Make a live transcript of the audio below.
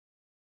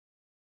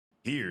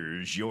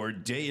Here's your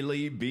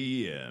daily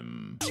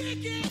BM.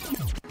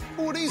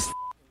 Who are these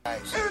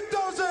guys? It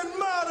doesn't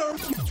matter.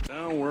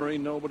 Don't worry,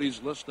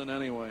 nobody's listening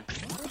anyway.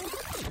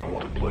 I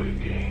want to play a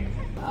game.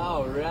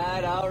 All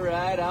right.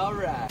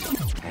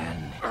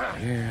 And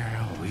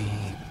here we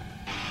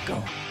go.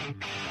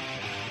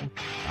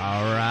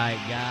 All right,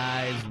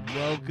 guys,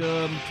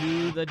 welcome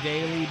to the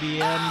Daily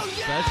BM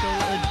Special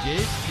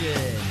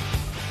Edition.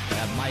 We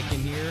have Mike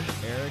in here,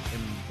 Eric,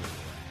 and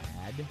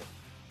Brad.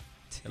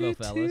 Hello,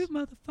 fellas.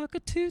 Motherfucker,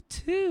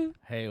 toot.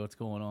 Hey, what's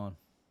going on?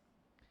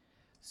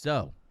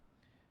 So,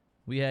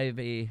 we have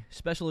a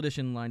special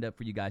edition lined up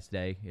for you guys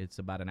today. It's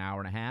about an hour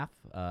and a half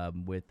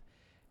with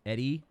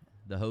Eddie,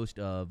 the host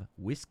of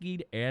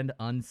Whiskey'd and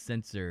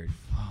Uncensored.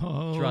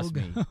 Oh, Trust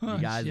me, you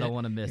guys shit. don't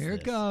want to miss Here this.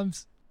 it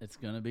comes. It's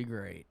going to be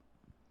great.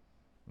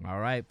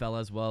 All right,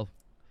 fellas. Well,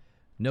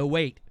 no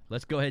wait.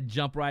 Let's go ahead and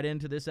jump right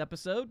into this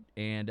episode,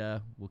 and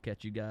we'll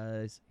catch you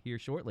guys here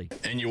shortly.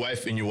 And your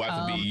wife would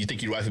be. You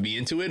think your wife would be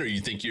into it, or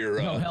you think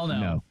you're? No, hell no.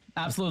 No.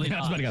 Absolutely not.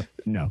 I was about to go.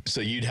 No. So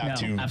you'd have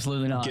to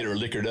absolutely not. get her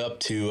liquored up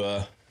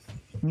to.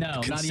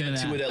 No, not even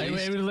that. To it at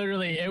least? It would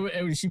literally. It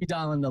would. She'd be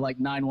dialing to like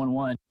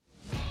 911.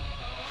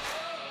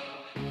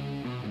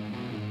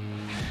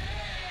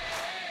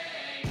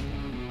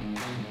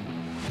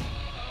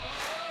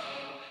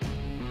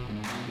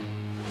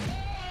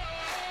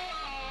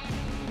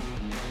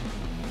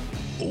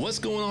 What's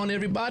going on,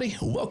 everybody?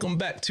 Welcome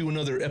back to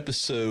another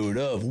episode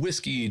of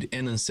Whiskey'd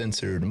and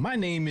Uncensored. My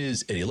name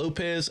is Eddie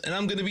Lopez, and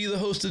I'm going to be the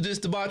host of this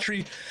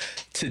debauchery.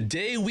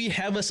 Today, we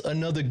have us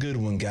another good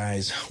one,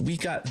 guys. We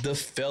got the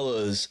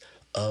fellas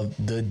of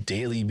the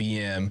Daily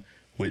BM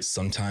with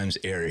Sometimes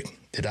Eric.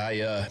 Did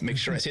I make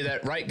sure I say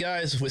that right,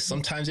 guys? With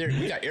Sometimes Eric.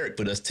 We got Eric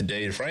with us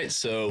today, right?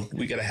 So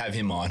we got to have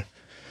him on.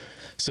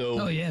 So,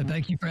 Oh, yeah.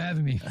 Thank you for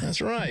having me.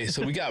 that's right.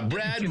 So we got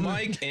Brad,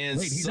 Mike, and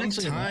Wait, he's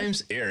actually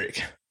Sometimes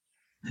Eric.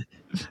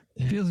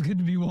 It feels good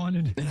to be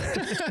wanted.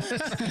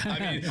 I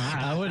mean,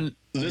 I wouldn't.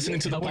 listening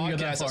to the I wouldn't go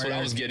that podcast, that's far, what I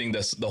was getting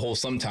the whole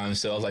sometimes.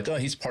 So I was like, oh,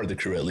 he's part of the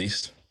crew at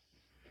least.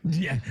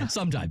 Yeah,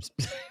 sometimes.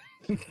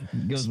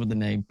 Goes with the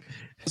name.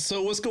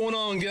 So what's going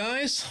on,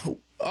 guys?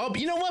 Oh,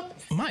 you know what?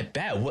 My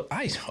bad.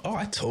 I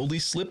totally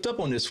slipped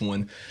up on this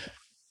one.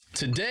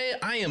 Today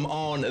I am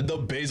on the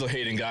Basil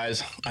Hayden,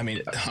 guys. I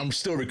mean, I'm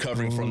still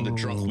recovering from the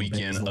drunk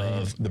weekend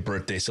of the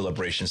birthday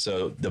celebration.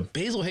 So the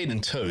Basil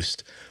Hayden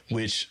toast,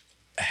 which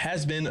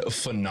has been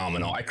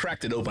phenomenal. I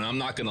cracked it open. I'm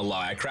not going to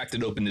lie. I cracked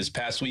it open this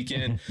past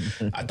weekend.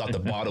 I thought the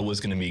bottle was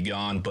going to be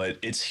gone, but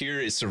it's here.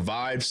 It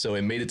survived. So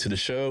it made it to the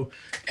show,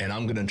 and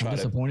I'm going to try I'm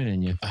disappointed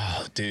in you.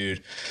 Oh,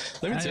 dude.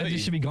 Let me tell you. You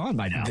should be gone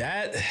by now.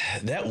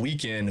 That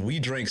weekend, we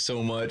drank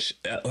so much.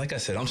 Like I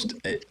said,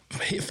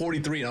 hit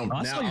 43. And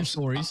I saw your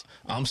stories.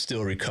 I'm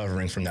still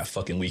recovering from that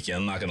fucking weekend.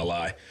 I'm not going to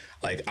lie.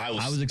 Like I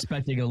was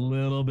expecting a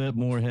little bit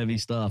more heavy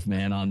stuff,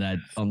 man, on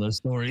those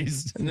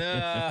stories.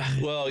 Nah,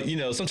 well,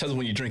 sometimes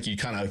when you drink, you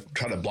kind of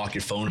try to block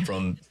your phone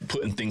from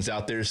putting things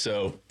out there.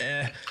 So,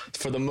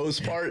 for the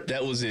most part,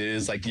 that was it.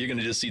 It's like you're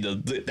gonna just see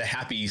the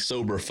happy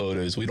sober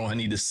photos. We don't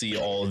need to see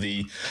all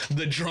the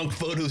drunk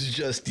photos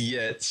just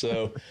yet.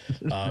 So,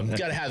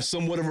 gotta have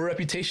somewhat of a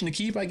reputation to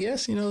keep, I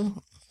guess.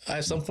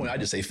 At some point, I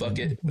just say fuck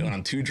it. When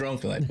I'm too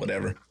drunk, like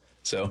whatever.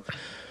 So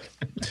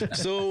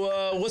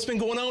what's been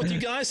going on with you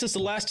guys since the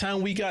last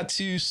time we got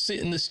to sit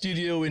in the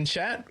studio and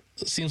chat?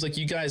 It seems like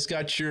you guys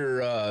got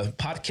your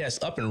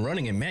podcast up and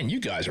running, and man, you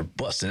guys are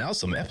busting out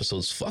some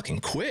episodes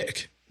fucking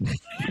quick. We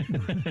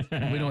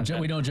don't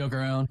joke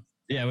around.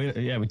 Yeah,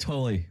 we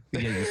totally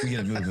we get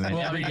it moving, man.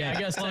 Well, Every day. I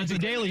guess it's a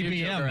daily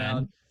BM,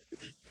 man.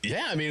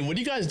 Yeah, I mean,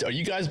 are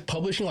you guys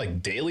publishing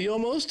like daily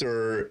almost,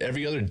 or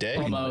every other day?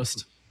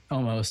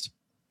 Almost.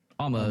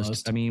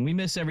 I mean, we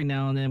miss every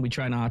now and then. We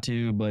try not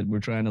to, but we're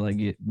trying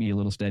to be a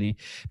little steady.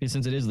 Because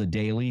since it is the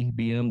daily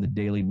BM, the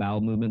daily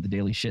bowel movement, the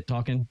daily shit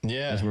talking.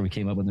 Yeah, that's where we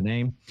came up with the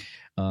name.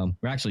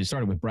 We actually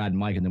started with Brad and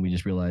Mike, and then we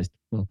just realized,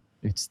 well,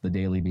 it's the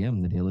daily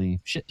BM, the daily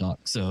shit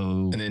talk.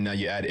 So, and then now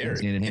you add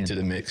Eric into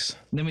the mix.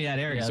 And then we add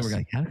Eric, so we're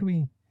like, how can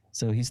we?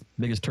 So he's the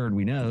biggest turd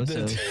we know.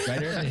 So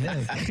right, Eric?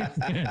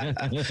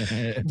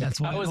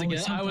 That's why I was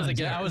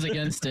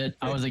against it.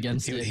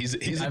 He's a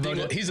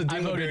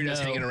dingleberry that's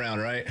hanging around,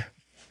 right?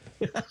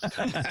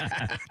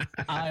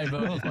 I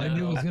voted. I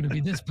knew it was going to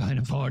be this kind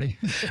of party.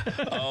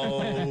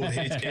 Oh,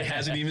 it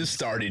hasn't even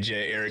started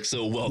yet, Eric.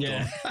 So welcome.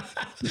 Yeah.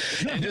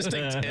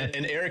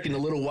 and Eric, in a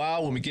little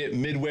while, when we get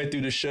midway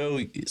through the show,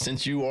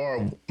 since you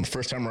are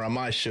first time around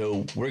my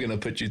show, we're going to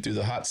put you through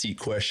the hot seat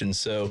questions.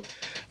 So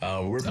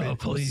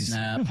please.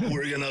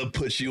 We're going to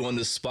put you on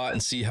the spot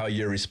and see how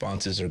your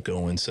responses are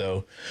going.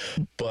 So,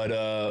 but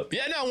I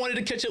wanted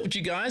to catch up with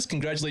you guys.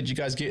 Congratulate you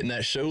guys getting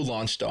that show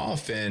launched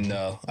off. And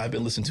I've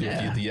been listening to a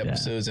few of the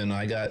episodes, and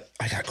I got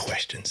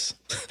questions.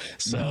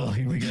 So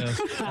here we go.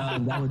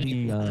 That would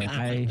be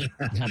I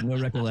have no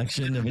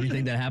recollection of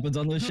anything that happens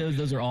on those shows.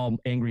 Those are all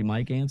Angry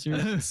Mike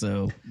answers,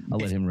 so I'll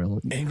let him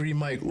roll. Angry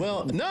Mike.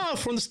 Well, no,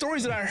 from the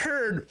stories that I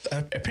heard,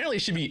 apparently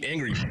it should be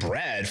Angry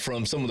Brad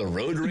from some of the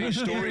road rage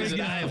stories that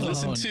I have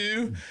listened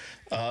to.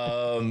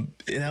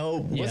 You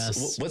know,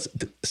 Yes. what's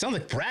sounds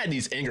like Brad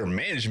needs anger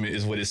management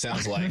is what it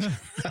sounds like.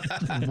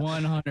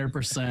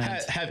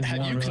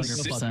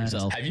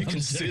 100%. Have you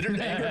considered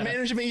anger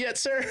management yet,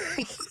 sir?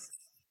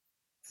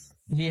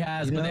 He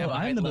has, You but know,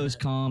 I'm the most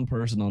calm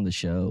person on the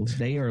show.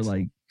 They are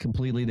like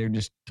completely. They're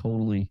just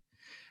totally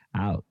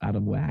out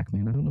of whack,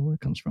 man. I don't know where it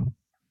comes from.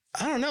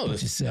 I don't know.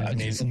 I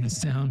mean,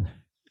 sound.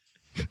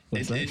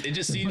 it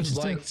just seems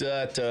like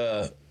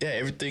that. Yeah,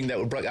 everything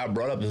that got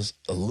brought up is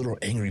a little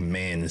angry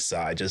man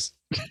inside. Just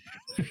that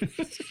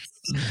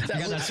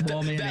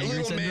small man that angry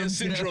little man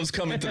syndrome, syndrome's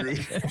coming through.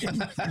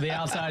 the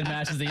outside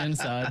matches the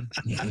inside.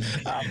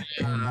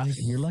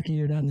 You're lucky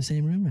you're not in the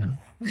same room now.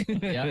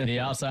 Yeah, the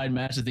outside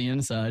matches the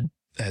inside.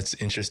 That's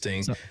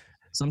interesting.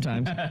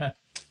 Sometimes.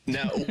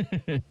 Now,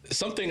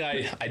 something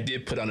I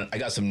did put on. I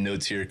got some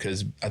notes here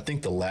because I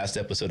think the last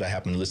episode I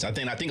happened to listen. I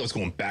think I was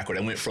going backward.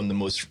 I went from the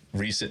most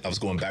recent. I was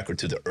going backward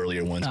to the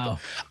earlier ones. Oh.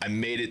 But I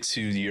made it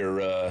to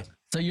your.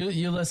 So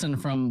you listen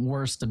from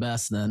worst to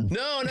best then?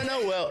 No.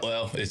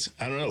 Well, it's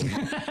I don't know.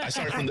 I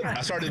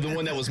started the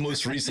one that was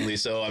most recently.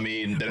 So I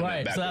mean, then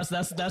Right. So that's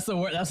the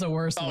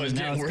worst. Oh, one. it's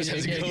getting Now worse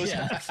as it goes.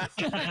 Yeah.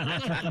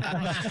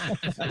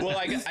 Well,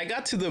 I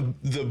got to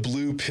the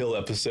blue pill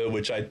episode,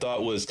 which I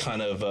thought was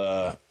kind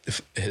of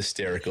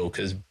hysterical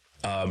because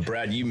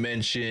Brad, you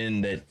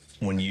mentioned that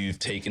when you've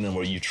taken them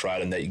or you've tried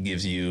them, that it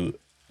gives you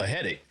a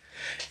headache,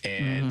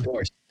 and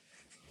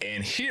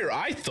and here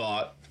I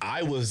thought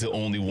I was the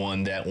only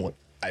one that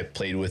I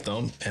played with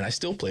them, and I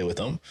still play with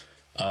them.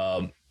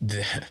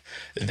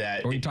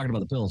 That Or you're talking about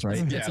the pills, right?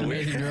 It's an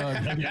amazing drug.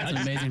 It's an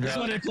amazing Just drug.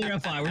 wanted to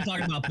clarify. We're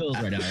talking about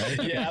pills right now,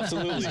 right? Yeah,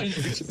 absolutely.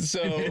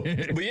 So,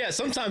 but yeah,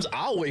 sometimes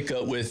I'll wake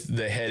up with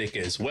the headache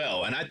as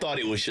well. And I thought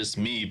it was just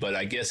me, but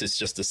I guess it's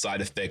just a side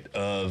effect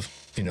of,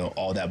 you know,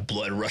 all that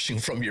blood rushing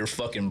from your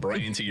fucking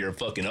brain to your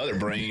fucking other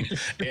brain.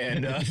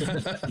 And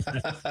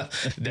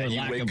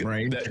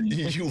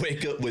that you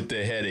wake up with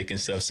the headache and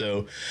stuff.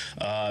 So,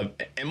 and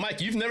Mike,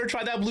 you've never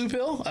tried that blue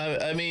pill?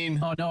 I mean.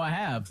 Oh, no, I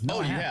have.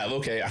 No, you have?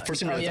 Okay. For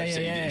some reason, I thought you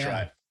said you didn't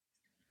try it.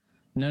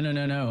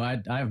 No.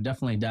 I've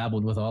definitely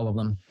dabbled with all of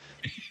them.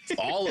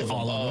 All of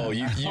them.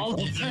 You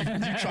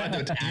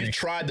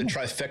tried the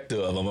trifecta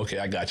of them. Okay,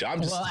 I got you.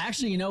 Well,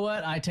 actually, you know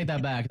what? I take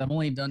that back. I've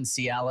only done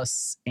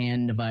Cialis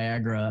and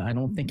Viagra. I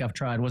don't think I've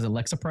tried. Was it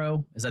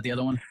Lexapro? Is that the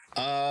other one?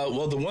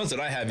 Well, the ones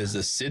that I have is the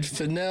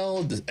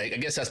Sidfanel. I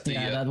guess that's the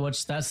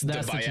that's the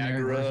Viagra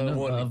generic version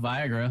of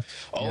Viagra.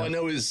 All I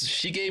know is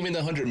she gave me the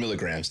 100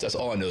 milligrams. That's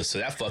all I know. So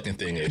that fucking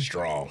thing is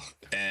strong.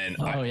 And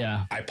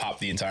I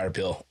popped the entire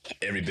pill,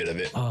 every bit of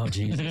it. Oh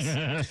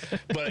Jesus!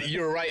 But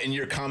you're right in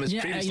your comments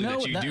previously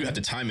that you do have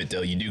to time it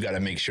though. You do got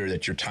to make sure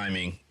that you're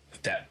timing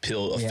that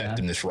pill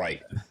effectiveness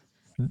right.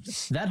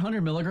 That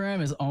 100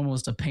 milligram is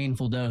almost a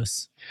painful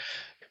dose.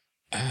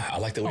 I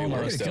like the way it It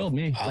works. could have killed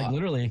me. Like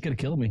literally, it could have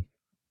killed me.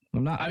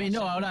 I'm not. I mean,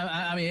 no.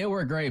 I mean, it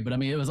worked great, but I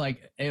mean, it was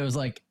like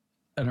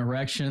an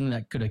erection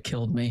that could have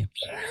killed me.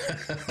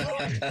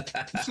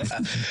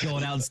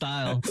 Going out in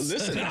style.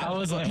 Listen, I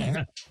was like,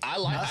 it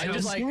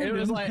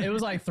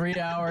was like 3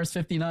 hours,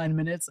 59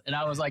 minutes, and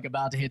I was like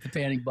about to hit the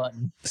panic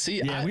button.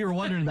 See, we were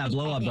wondering that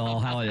blow up doll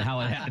how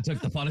it took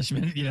the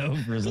punishment, you know,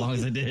 for as long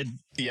as it did.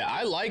 Yeah,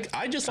 I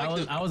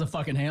was a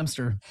fucking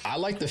hamster. I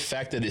like the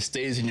fact that it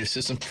stays in your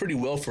system pretty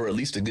well for at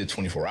least a good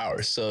 24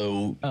 hours.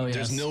 So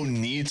there's no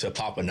need to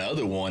pop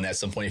another one at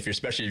some point,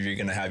 especially if you're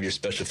going to have your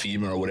special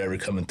femur or whatever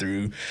coming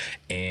through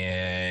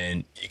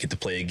and you get to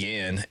play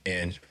again.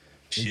 And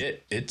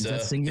shit, is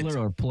that singular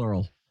or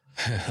plural?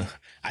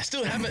 I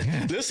still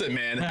haven't. Listen,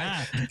 man,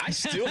 I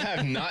still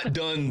have not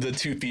done the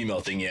two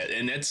female thing yet,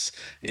 and it's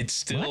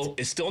still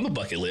on the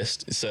bucket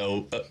list.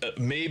 So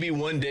maybe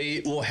one day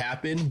it will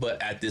happen,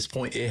 but at this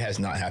point, it has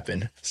not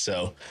happened.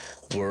 So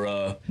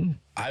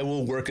I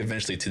will work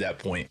eventually to that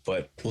point,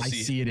 but we'll see.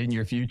 I see it in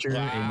your future.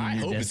 I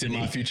hope it's in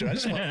my future. I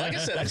just want, like I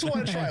said, I just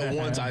want to try it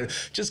one time.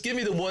 Just give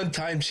me the one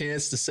time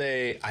chance to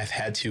say I've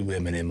had two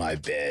women in my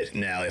bed.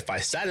 Now, if I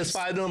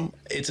satisfy them,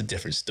 it's a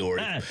different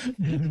story.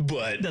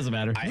 But it doesn't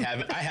matter. I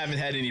haven't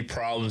had any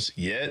problems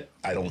yet.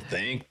 I don't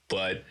think,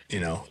 but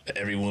you know,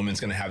 every woman's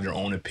going to have their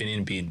own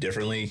opinion, be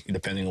differently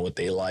depending on what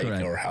they like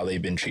or how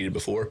they've been treated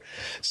before.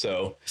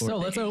 So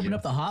let's open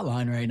up the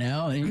hotline right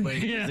now.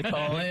 Anybody needs to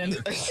call in.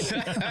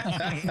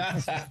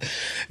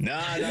 No.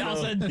 All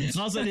of a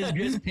sudden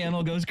his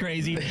panel goes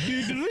crazy.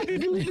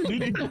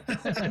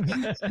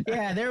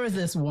 Yeah, there was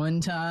this one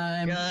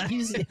time.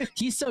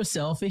 He's so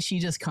selfish. He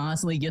just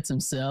constantly gets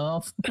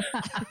himself.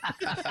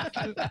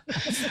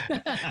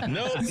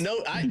 No.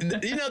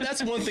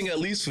 That's one thing. At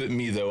least with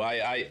me, though,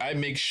 I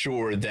make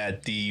sure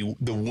that the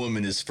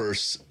woman is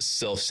first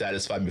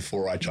self-satisfied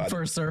before I try.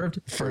 First served,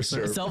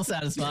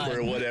 self-satisfied,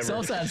 or whatever.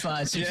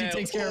 Self-satisfied. So she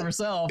takes care of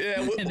herself,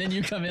 and then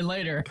you come in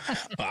later.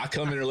 I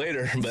come in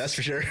later, but that's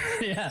for sure.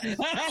 Yeah.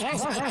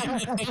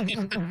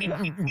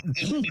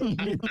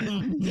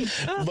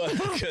 But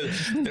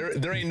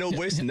there ain't no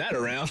wasting that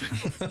around.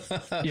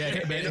 Yeah,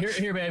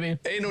 here, baby.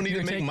 Ain't no need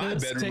to make my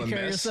bedroom Take a care of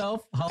mess.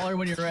 yourself. Holler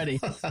when you're ready.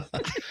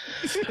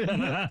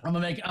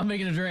 I'm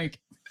making a drink.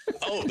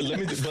 Oh,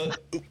 but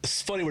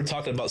it's funny we're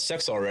talking about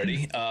sex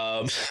already.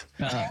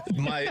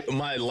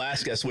 My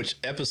last guess, which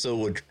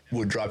episode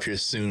would drop here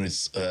soon,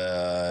 is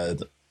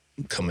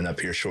coming up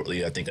here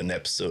shortly. I think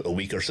a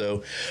week or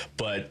so.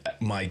 But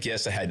my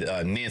guess, I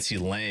had Nancy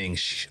Lang,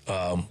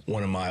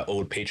 one of my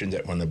old patrons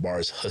at one of the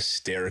bars,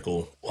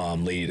 hysterical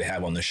lady to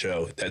have on the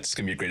show. That's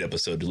gonna be a great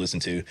episode to listen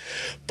to.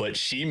 But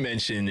she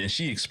mentioned and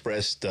she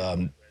expressed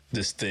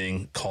this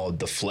thing called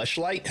the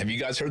fleshlight. Have you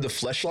guys heard the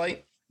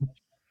fleshlight?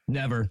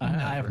 Never.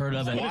 I've heard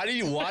of it. Why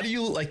do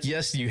you like?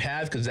 Yes, you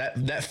have, because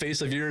that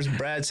face of yours,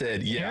 Brad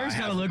said, yeah. Eric's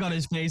got a look on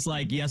his face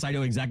like, yes, I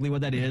know exactly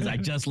what that is. I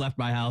just left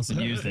my house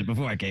and used it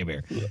before I came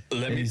here.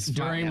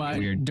 During my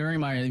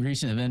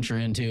recent adventure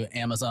into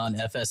Amazon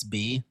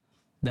FSB,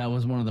 that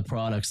was one of the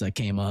products that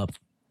came up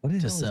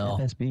to sell.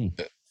 FSB?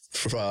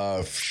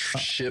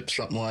 Ship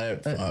something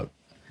like that.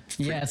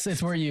 Yeah, it's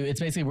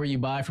basically where you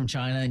buy from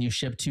China and you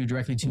ship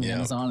directly to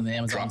Amazon, and the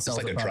Amazon sells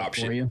the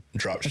product for you.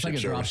 It's like a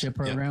drop ship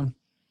program.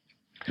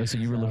 Oh, so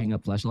you were looking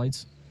up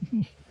flashlights?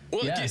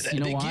 Well, yes, you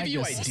know why? Give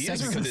you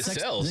ideas because it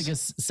sells.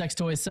 Because sex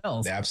toys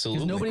sells.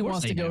 Absolutely. Because nobody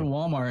wants to go to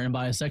Walmart and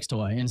buy a sex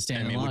toy and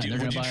stand in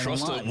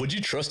line. Would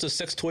you trust a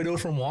sex toy though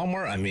from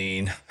Walmart? I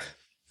mean,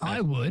 I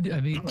would. I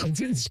mean,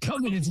 it's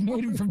coming. It's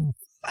made from.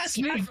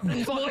 He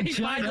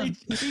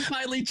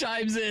finally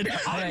chimes in.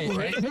 Hey,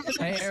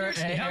 Eric,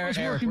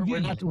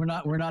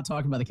 we're not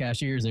talking about the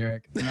cashiers,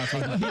 Eric. We're not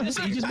talking about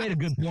he just made a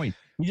good point.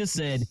 He just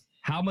said,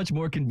 how much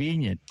more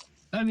convenient?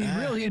 I mean,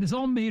 really, and it's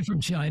all made from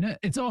China.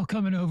 It's all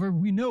coming over.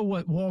 We know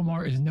what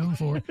Walmart is known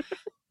for.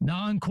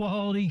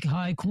 Non-quality,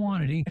 high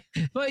quantity.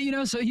 But,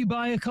 so you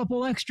buy a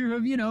couple extra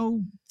of,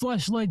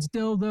 fleshlights,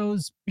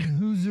 dildos,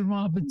 hoosier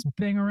moppets,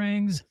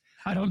 bangerangs.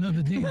 I don't know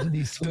the names of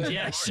these toys.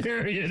 Yeah,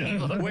 sure.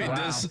 Wait,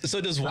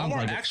 does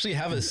Walmart actually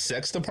have a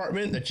sex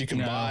department that you can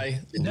buy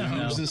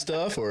lubes and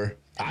stuff? Or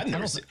I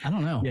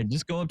don't know. Yeah,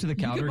 just go up to the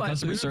counter,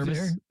 customer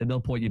service, and they'll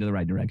point you to the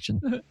right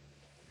direction.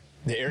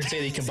 Did Eric say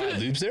that you can buy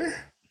lubes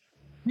there?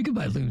 You can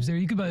buy lubes there.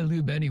 You can buy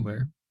lube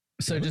anywhere.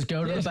 So just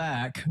go to the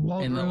back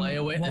in the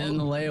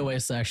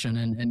layaway section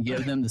and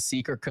give them the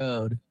secret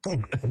code.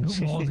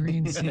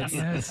 Walgreens,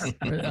 yes.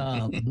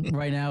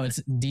 Right now it's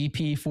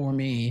DP for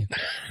me,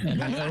 and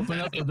then open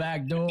up the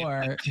back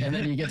door, and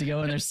then you get to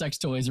go in their sex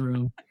toys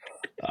room.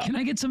 Can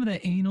I get some of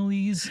the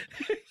analies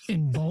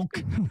in bulk?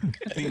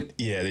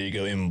 Yeah, there you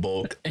go, in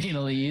bulk.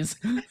 Analies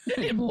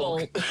in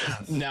bulk.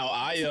 Now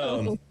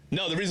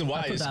no, the reason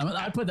why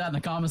I put that in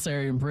the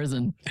commissary in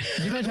prison.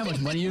 Can you imagine how much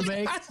money you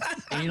make?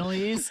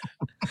 Analies?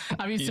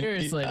 I mean,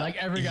 seriously, like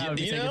every guy would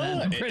be taking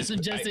that in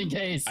prison just in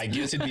case. I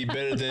guess it'd be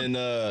better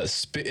than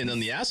spitting on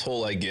the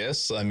asshole, I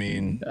guess. I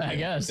mean,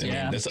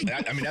 yeah.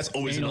 That's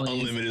always an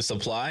unlimited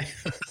supply.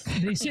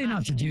 They say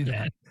not to do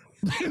that.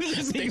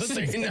 They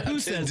say not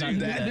to do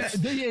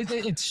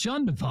that. It's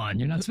shunned upon.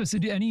 You're not supposed to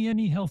do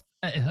any health.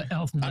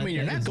 I mean,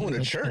 you're not going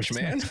to church,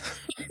 man.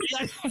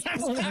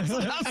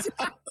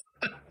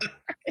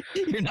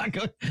 You're not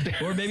going,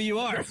 or maybe you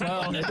are.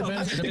 Well, it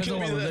depends on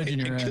what religion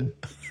you're in.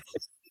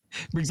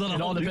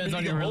 It all depends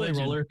on your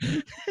religion. Roller.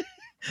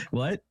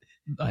 What?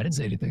 I didn't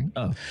say anything.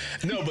 Oh,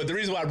 no, but the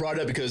reason why I brought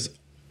it up because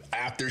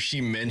after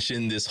she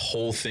mentioned this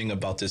whole thing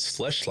about this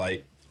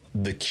fleshlight,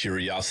 the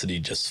curiosity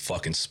just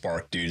fucking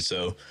sparked, dude.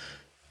 So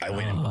I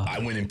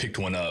went and picked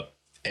one up.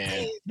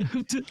 And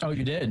oh,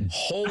 you did?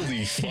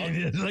 Holy fuck!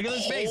 Look at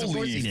his face.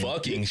 Holy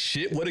fucking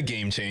shit! What a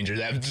game changer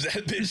that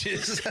bitch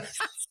is.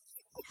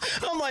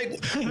 I'm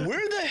like,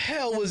 where the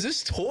hell was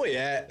this toy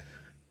at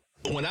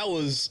when I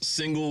was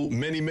single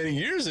many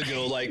years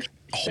ago? Like,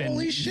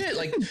 holy shit!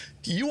 Like,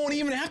 you won't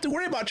even have to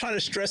worry about trying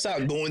to stress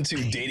out going to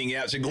dating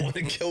apps or going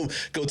to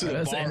go to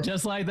the bar. And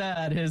just like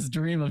that, his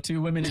dream of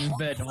two women in his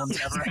bed will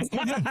never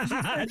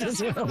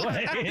just went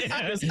away.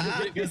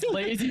 His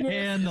laziness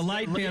and the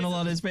light panel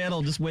on his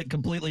panel just went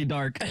completely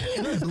dark.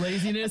 His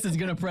laziness is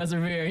gonna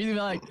persevere. He's gonna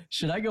be like,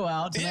 "Should I go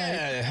out tonight?"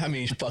 Yeah, I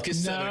mean, fuck,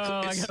 it's no,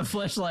 I got a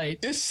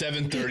fleshlight. It's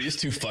 7:30. It's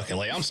too fucking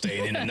late. I'm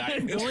staying in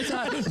tonight.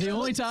 The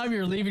only time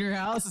you're leaving your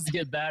house is to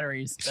get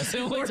batteries. That's the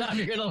only time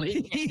you're gonna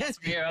leave.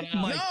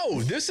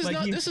 No, this is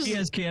not. This is. He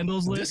has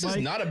candles lit. This is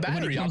not a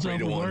battery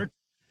operated one.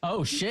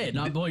 Oh shit!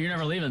 Well, you're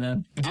never leaving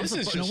then. This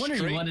is no wonder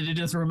you wanted to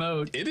just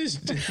remote. It is.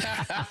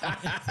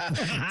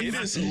 It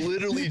is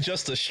literally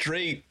just a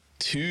straight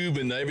tube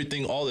and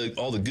everything, all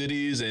the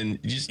goodies, and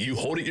you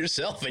hold it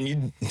yourself and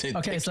you.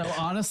 Okay, so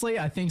honestly,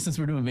 I think since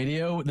we're doing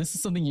video, this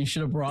is something you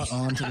should have brought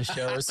onto the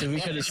show, so we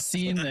could have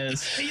seen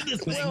this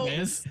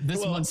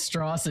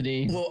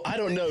monstrosity. Well, I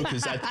don't know,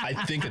 because I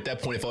think at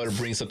that point, if I were to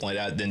bring something like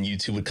that, then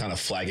YouTube would kind of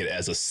flag it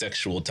as a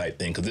sexual type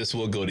thing, because this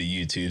will go to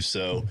YouTube.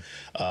 So.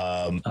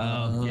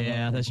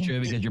 Yeah, that's true,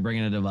 because you're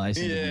bringing a device.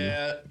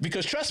 Yeah,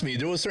 because trust me,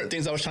 there were certain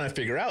things I was trying to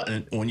figure out,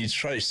 and when you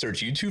try to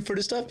search YouTube for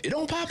this stuff, it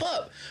don't pop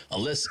up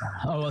unless.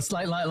 Oh, it's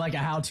like a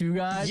how-to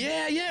guide.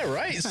 Yeah,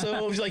 right.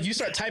 So like you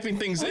start typing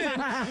things in,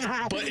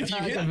 but if you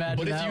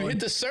hit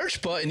the search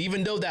button,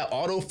 even though that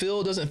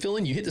autofill doesn't fill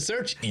in, you hit the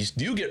search, you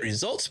do get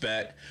results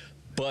back,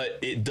 but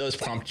it does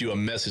prompt you a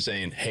message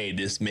saying, "Hey,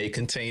 this may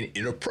contain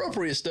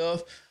inappropriate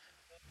stuff."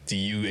 do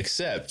you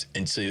accept?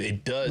 And so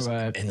it does.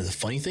 Right. And the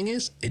funny thing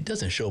is, it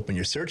doesn't show up in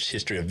your search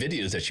history of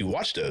videos that you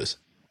watch those.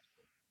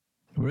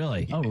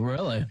 Really? Oh,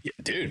 really? Yeah,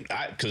 dude,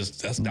 because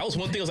that was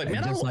one thing I was like,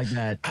 man, just like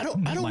that. I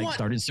don't Mike want.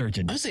 started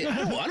searching. I say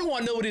I don't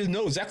want nobody to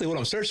know exactly what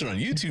I'm searching on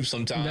YouTube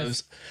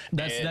sometimes.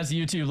 That's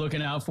YouTube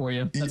looking out for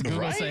you. That's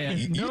Google Right?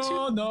 saying,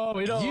 no,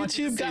 we don't. want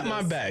you to YouTube see got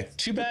my this." back.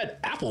 Too bad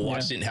Apple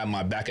Watch didn't have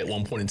my back at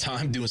one point in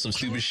time doing some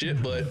stupid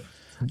shit, but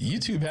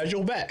YouTube has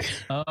your back.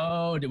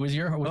 Oh, was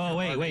your Oh, heart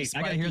wait, rate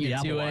I gotta hear spiking the at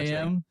Apple 2 Watch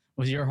a.m.?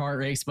 Was your heart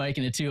rate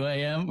spiking at 2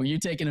 a.m.? Were you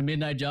taking a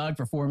midnight jog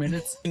for 4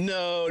 minutes?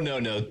 No.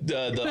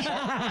 The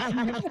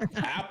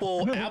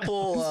Apple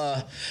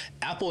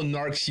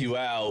narcs you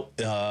out.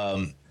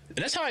 And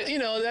that's how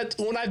that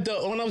when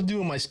I was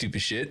doing my stupid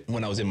shit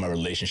when I was in my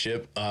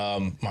relationship,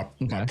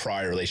 my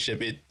prior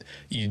relationship,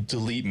 you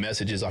delete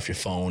messages off your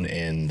phone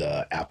and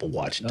the Apple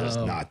Watch does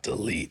not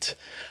delete.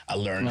 I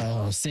learned.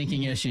 Oh,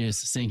 syncing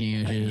issues.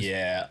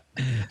 Yeah,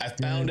 I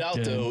found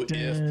out though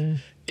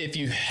if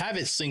you have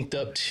it synced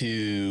up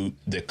to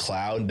the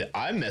cloud, the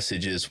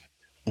iMessages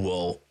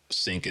will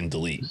sync and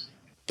delete,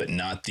 but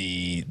not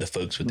the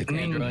folks with the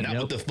green,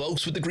 with the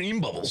folks with the green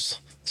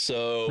bubbles.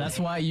 So that's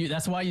why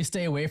you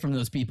stay away from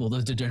those people,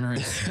 those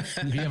degenerates.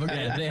 If you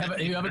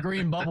have a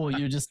green bubble,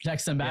 you just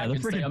text them back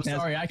and say, "I'm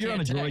sorry, I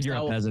can't text." You're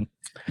a peasant.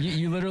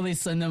 You literally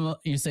send them.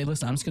 You say,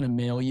 "Listen, I'm just going to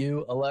mail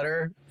you a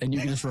letter, and you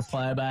can just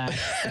reply back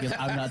because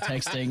I'm not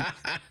texting."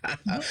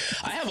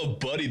 I have a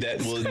buddy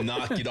that will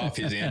not get off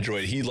his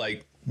Android. He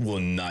will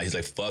not. He's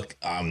like, "Fuck,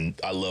 I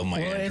love my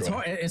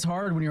Android." It's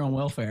hard when you're on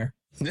welfare.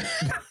 Just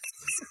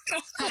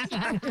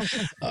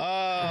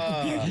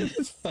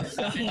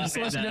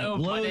let you know,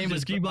 my name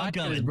is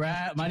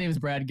Brad. My name is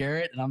Brad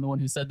Garrett, and I'm the one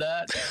who said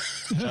that.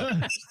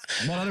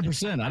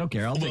 100%. I don't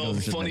care. I'll take Well,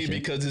 ownership of funny that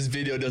shit. because this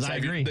video does I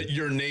have agree.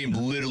 your name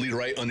literally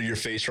right under your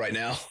face right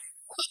now.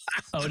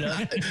 Oh, no.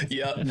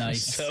 Yep.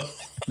 Nice. So.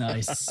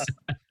 Nice.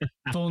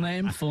 Full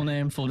name, full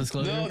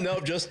disclosure. No,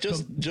 just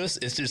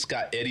it's just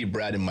got Eddie,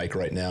 Brad, and Mike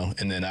right now,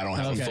 and then I don't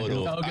have a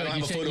photo. Oh, I don't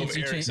have a photo of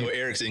Eric, so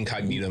Eric's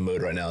incognito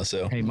mode right now.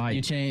 So Hey, Mike.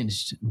 You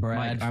changed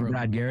Brad. Mike, I'm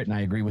Brad Garrett, and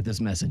I agree with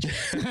this message.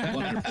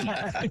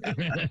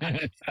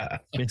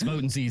 It's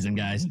voting season,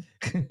 guys.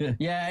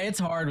 Yeah, it's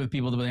hard with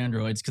people with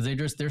Androids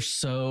because they're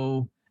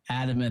so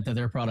adamant that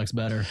their product's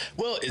better.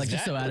 Well, it's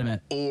just so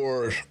adamant.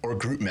 Or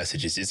group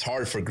messages. It's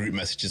hard for group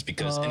messages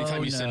because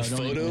anytime you send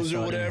photos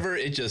or whatever,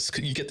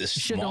 you get this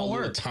small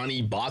little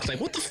tiny box. Like,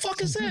 what the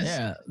fuck is this?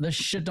 Yeah, this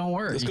shit don't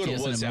work. Let's go to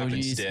WhatsApp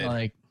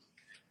instead.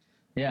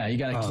 Yeah, you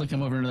got to click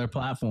them over into their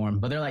platform.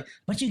 But they're like,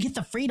 but you get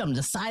the freedom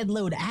to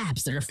sideload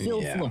apps that are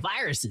filled full of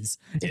viruses.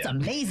 It's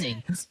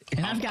amazing.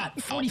 And I've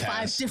got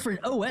 45 different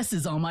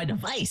OSs on my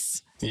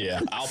device. Yeah,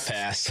 I'll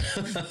pass.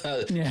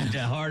 Yeah,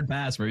 hard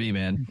pass for me,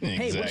 man. Exactly.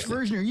 Hey, which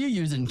version are you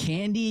using?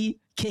 Candy,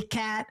 Kit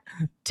Kat,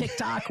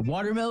 TikTok,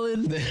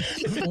 watermelon,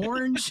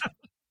 orange?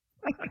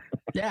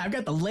 Yeah, I've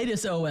got the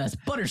latest OS,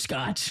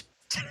 butterscotch.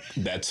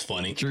 That's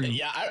funny. True.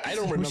 Yeah, I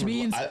don't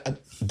remember. I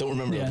don't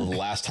remember the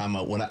last time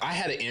when I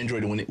had an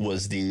Android when it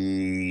was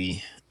the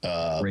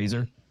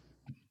Razor.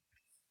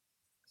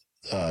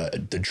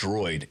 The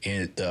Droid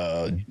and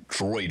the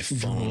Droid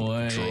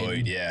phone.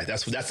 Droid. Yeah,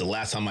 that's the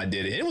last time I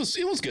did it. It was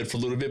good for a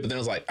little bit, but then it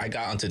was like I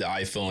got onto the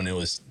iPhone. It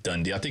was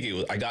done deal. I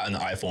think I got on the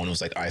iPhone. It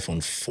was like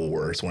iPhone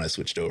 4 is when I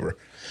switched over.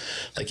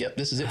 Like, yep,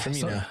 this is it for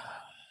me now.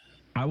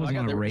 I was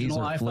on a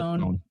Razor flip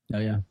phone. Oh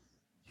yeah.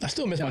 I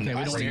still miss my. Okay, we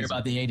don't want to hear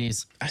about the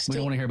 80s. We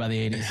don't want to hear about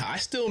the 80s. I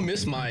still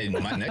miss my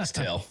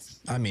Nextel.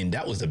 I mean,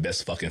 that was the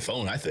best fucking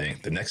phone, I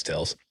think. The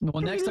Nextels.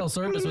 Well, Nextel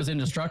service was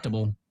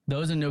indestructible.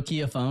 Those and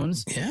Nokia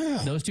phones. Yeah.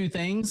 Those two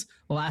things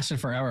lasted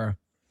forever.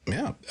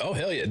 Yeah. Oh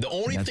hell yeah. The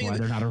only That's thing why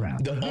they're not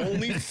around. The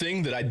only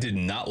thing that I did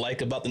not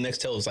like about the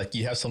Nextel is like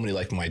you have somebody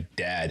like my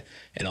dad,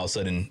 and all of a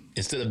sudden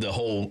instead of the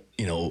whole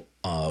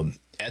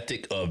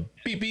ethic of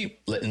beep beep,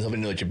 letting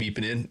somebody know that you're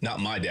beeping in.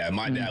 Not my dad.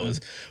 My dad was.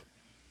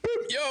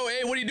 Yo,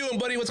 hey, what are you doing,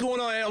 buddy? What's going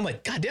on? And I'm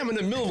like, God damn, I'm in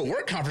the middle of a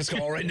work conference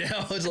call right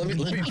now. let me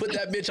put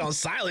that bitch on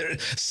silent.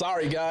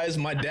 Sorry, guys.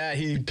 My dad,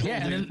 he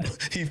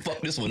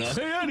fucked this one up.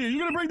 Hey, Andy, you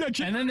gonna bring that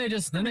shit? And then they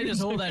just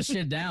hold that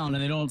shit down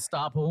and they don't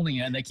stop holding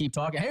it and they keep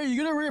talking. Hey, are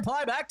you gonna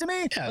reply back to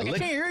me? Yeah, I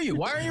can't hear you.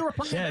 Why are you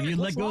replying? Yeah, you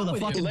let go of the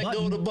fucking Let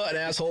go of the button,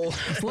 asshole.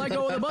 Let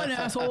go of the button,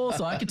 asshole,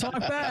 so I can talk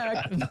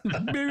back.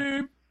 Beep,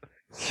 beep.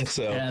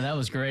 So yeah, that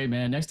was great,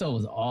 man. Nextel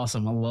was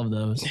awesome. I love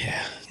those.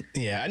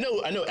 Yeah. I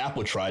know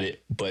Apple tried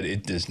it, but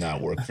it does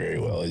not work very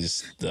well.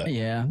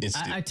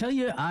 I tell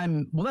you,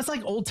 that's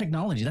like old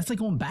technology. That's like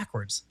going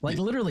backwards. Like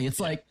literally, it's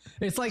like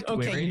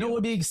okay, you know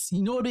what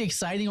would be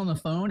exciting on the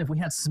phone if we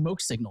had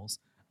smoke signals.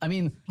 I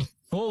mean,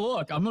 oh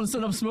look, I'm gonna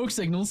set up smoke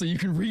signals so you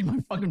can read my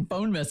fucking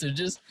phone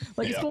messages.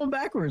 Like it's going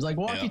backwards, like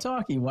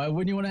walkie-talkie. Why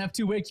wouldn't you want to have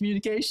two-way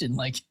communication?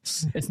 Like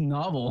it's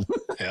novel.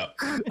 Yeah.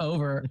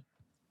 Over.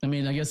 I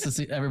mean, I guess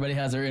everybody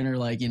has their inner,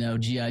 like,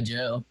 G.I.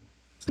 Joe.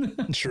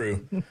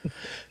 True.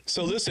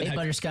 So listen. Hey,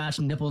 butterscotch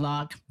nipple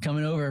knock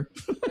coming over.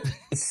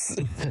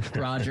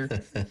 Roger.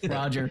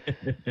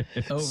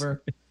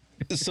 Over.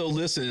 So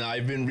listen,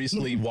 I've been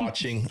recently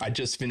I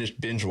just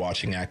finished binge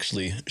watching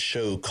actually a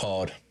show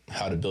called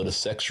How to Build a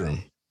Sex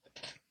Room.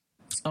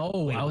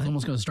 Oh, I was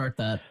almost going to start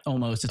that.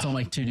 Almost, it's on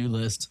my to-do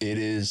list. It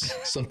is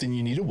something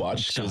you need to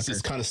watch because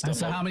this kind of stuff.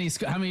 So how many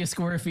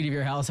square feet of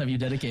your house have you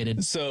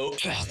dedicated? So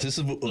this is.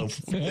 So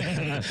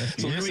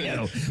Here we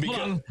go. Hold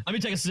on, let me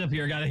take a sip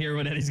here. Got to hear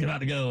what Eddie's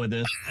about to go with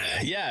this.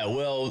 Yeah,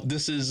 well,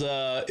 this is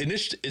an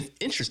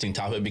interesting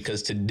topic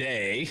because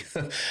today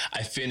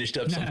I finished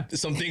up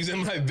some things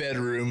in my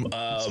bedroom.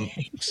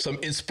 Some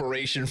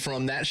inspiration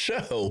from that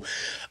show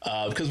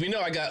because we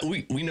know I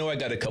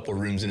got a couple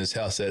rooms in this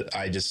house that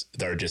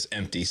are just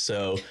empty.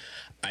 So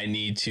I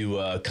need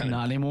to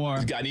not anymore.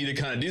 I need to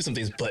kind of do some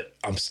things, but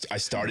I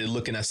started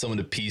looking at some of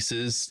the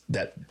pieces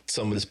that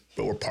some of this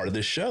were part of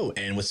this show.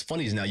 And what's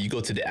funny is now you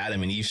go to the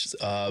Adam and Eve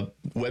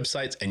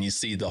websites and you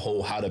see the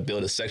whole how to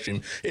build a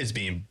section is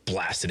being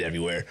blasted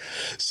everywhere.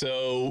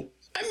 So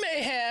I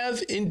may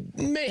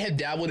have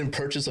dabbled and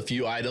purchased a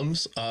few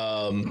items,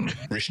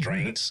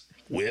 restraints,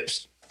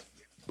 whips,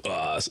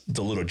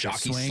 the little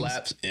jockey Swings?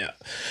 slaps. Yeah.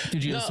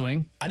 Did you get a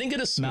swing? I didn't get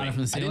a swing. I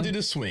didn't do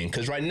the swing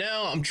because right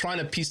now I'm trying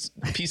to piece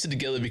it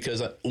together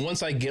because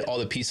once I get all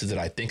the pieces that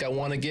I think I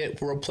want to get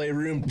for a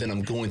playroom, then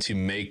I'm going to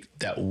make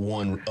that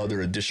one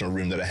other additional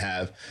room that I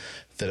have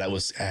I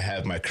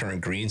have my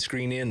current green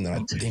screen in. And I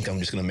think I'm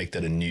just going to make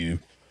that a new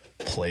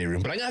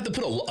playroom, but I'm gonna have to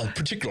put a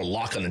particular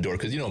lock on the door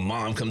because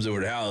mom comes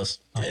over the house.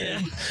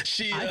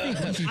 She. I think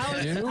what you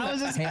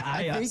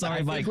do.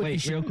 Sorry, Mike.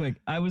 Wait, real quick.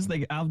 I was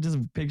thinking. I'm just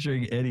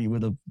picturing Eddie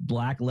with a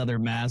black leather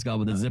mask on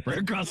with a zipper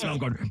across the mouth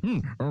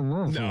going.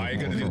 No, I ain't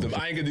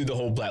gonna do the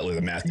whole black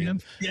leather mask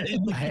thing. Yeah,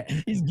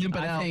 he's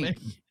gimping out.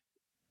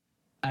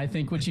 I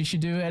think what you should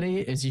do,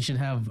 Eddie, is you should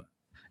have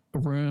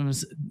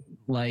rooms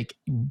like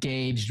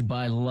gauged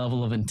by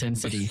level of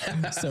intensity.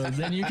 So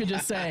then you could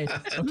just say,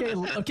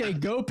 okay,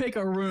 go pick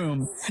a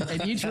room,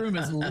 and each room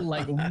is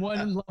like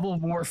one level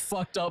more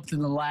fucked up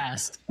than the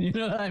last. You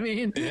know what I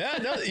mean? Yeah,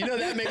 no,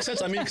 that makes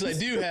sense. I mean, because I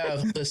do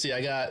have. Let's see,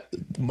 I got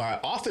my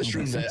office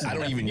room that I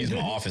don't even use my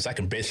office. I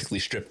can basically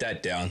strip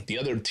that down. The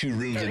other two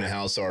rooms in the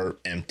house are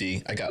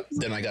empty. I got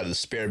the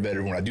spare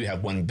bedroom where I do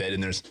have one bed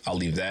in there. I'll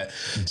leave that.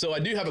 So I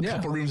do have a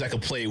couple rooms I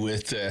could play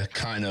with,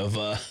 kind of.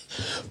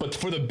 But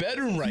for the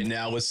bedroom right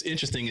now, what's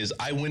interesting is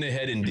I went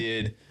ahead and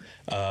did.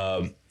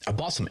 I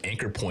bought some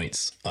anchor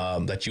points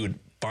that you would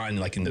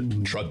find like in the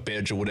truck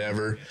beds or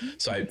whatever.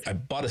 So I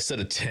bought a set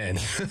of 10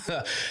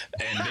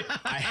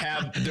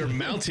 and they're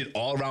mounted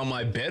all around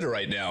my bed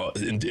right now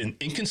in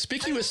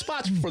inconspicuous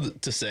spots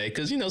to say,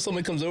 because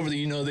someone comes over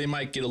there, they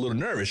might get a little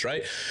nervous,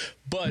 right?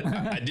 But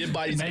I did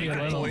buy these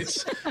anchor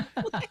points.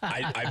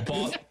 I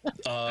bought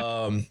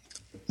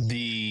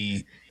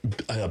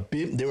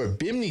there were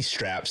bimini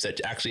straps that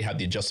actually have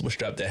the adjustable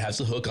strap that has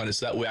the hook on it,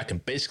 so that way I can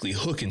basically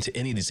hook into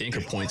any of these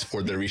anchor points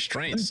for the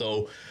restraints.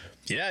 So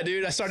yeah,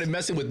 dude, I started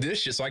messing with this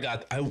shit. So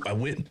I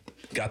went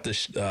got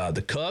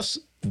the cuffs,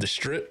 the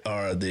strip,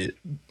 or the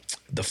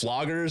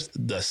floggers,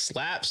 the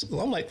slaps.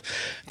 I'm like,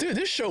 dude,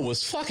 this show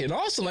was fucking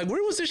awesome. Like,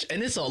 where was this?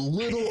 And it's a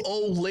little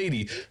old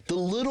lady. The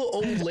little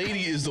old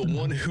lady is the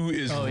one who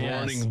is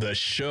running the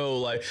show.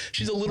 Like,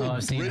 she's a little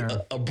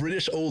a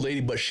British old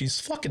lady, but she's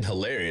fucking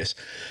hilarious.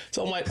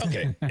 So I'm like,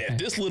 okay, if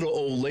this little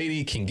old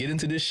lady can get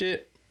into this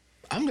shit,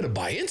 I'm gonna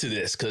buy into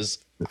this because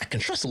I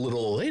can trust a little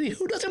old lady.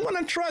 Who doesn't want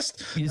to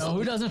trust?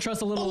 Who doesn't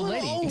trust a little old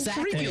lady?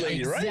 Exactly. Freaky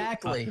lady, right?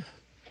 Exactly.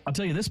 I'll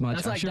tell you this much.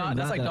 That's I'm like sure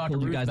that's like Dr.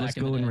 you Ruth guys let's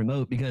go in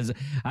remote because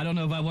I don't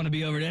know if I want to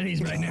be over at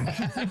Eddie's right now.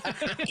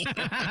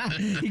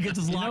 He gets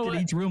us locked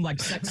in each room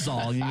like sex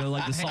Saw,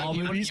 like the Saw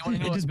movies.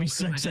 It just be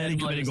sex Eddie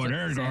coming in going,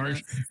 there,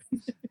 gosh.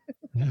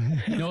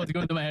 You know what's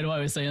going through my head while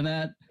I was saying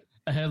that?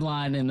 A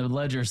headline in the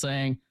Ledger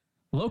saying,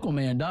 local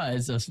man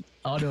dies of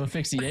auto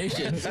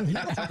asphyxiation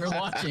after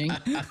watching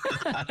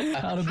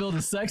How to Build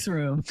a Sex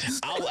Room.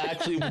 I'll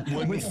actually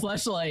with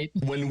fleshlight.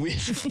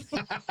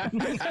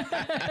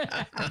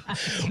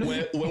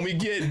 When we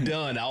get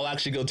done, I'll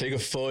actually go take a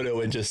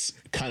photo and just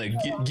kind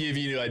of give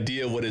you an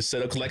idea of what it's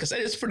set up. Like I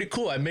said, it's pretty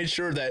cool. I made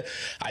sure that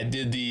I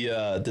did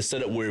the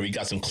setup where we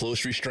got some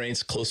close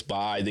restraints close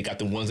by. They got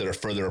the ones that are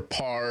further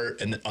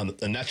apart, and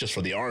that's just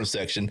for the arm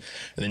section.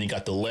 And then you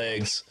got the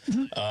legs.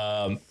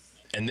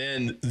 And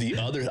then the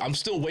other, I'm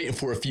still waiting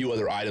for a few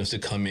other items to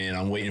come in.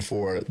 I'm waiting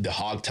for the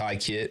hog tie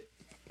kit.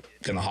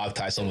 Gonna hog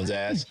tie someone's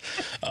ass.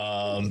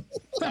 I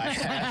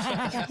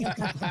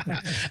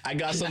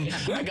got some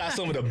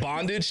of the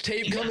bondage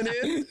tape coming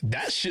in.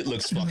 That shit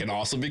looks fucking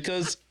awesome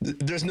because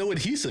there's no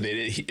adhesive in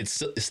it. It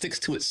sticks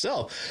to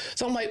itself.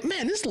 So I'm like,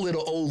 man, this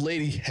little old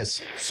lady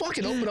has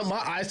fucking opened up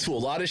my eyes to a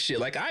lot of shit.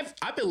 Like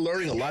I've been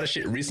learning a lot of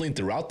shit recently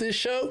throughout this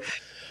show,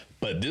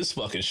 but this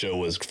fucking show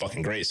was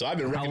fucking great. So I've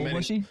been recommending. How old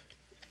was she?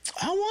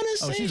 I want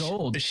to say she's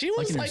old. She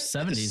was like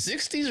 70s.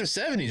 60s or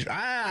 70s.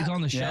 It's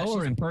on the show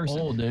or in person?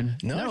 Old, dude.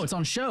 No, it's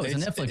on show. It's a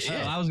Netflix show.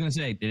 I was gonna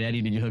say,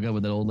 did you hook up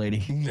with that old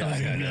lady? No.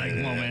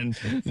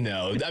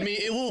 I mean,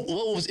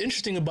 what was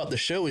interesting about the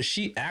show is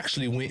she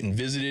actually went and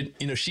visited.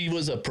 She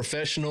was a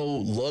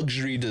professional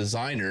luxury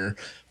designer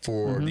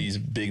for these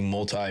big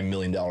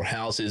multi-million-dollar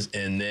houses,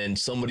 and then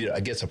somebody,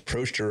 I guess,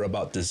 approached her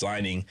about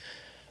designing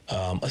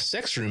a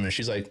sex room, and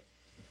she's like,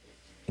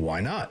 why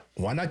not?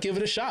 Why not give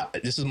it a shot?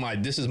 This is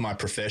my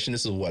profession.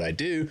 This is what I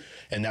do.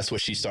 And that's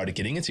what she started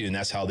getting into. And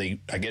that's how they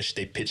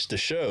pitched the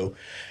show.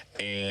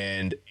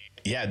 And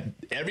yeah,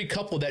 every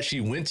couple that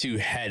she went to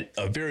had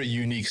a very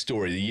unique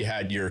story. You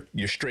had your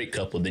straight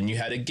couple, then you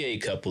had a gay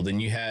couple, then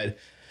you had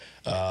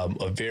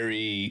a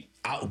very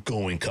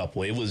outgoing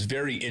couple. It was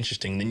very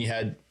interesting. Then you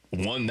had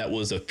one that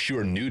was a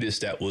pure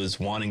nudist that was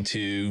wanting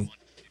to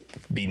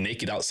be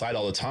naked outside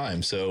all the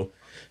time. So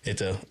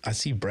I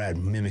see Brad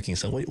mimicking.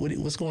 So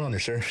what's going on there,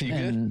 sir? You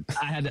good?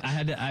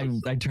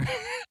 I turned.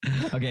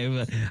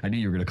 Okay, I knew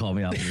you were gonna call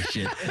me out for this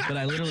shit, but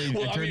I literally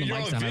turned the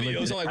mics down. I'm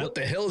like, what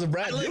the hell is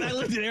Brad doing? I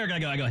looked at Eric. I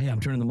go, hey,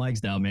 I'm turning the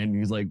mics down, man. And he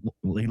was like,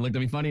 he looked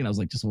at me funny, and I was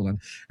like, just hold on.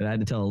 And I had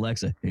to tell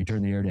Alexa, hey,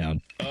 turn the air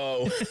down.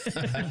 Oh,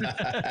 so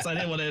I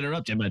didn't want to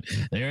interrupt you, but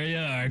there you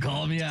are,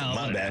 calling me out.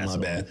 My bad.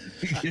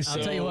 I'll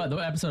tell you what, the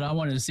episode I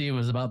wanted to see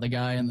was about the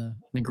guy in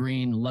the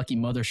green Lucky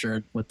Mother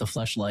shirt with the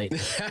fleshlight.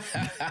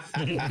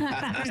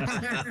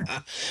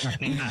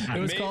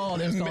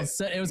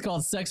 It was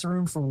called Sex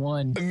Room for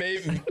One.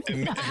 Maybe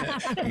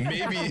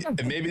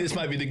this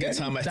might be the good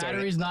time I start.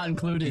 Batteries not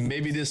included.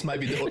 Maybe this might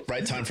be the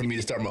right time for me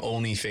to start my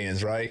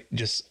OnlyFans, right?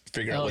 Just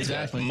figure out what's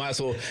exactly. Might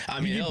as well.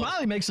 I mean, you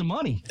probably make some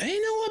money. Hey,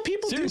 you know what?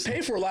 People do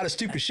pay for a lot of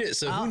stupid shit.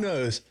 So who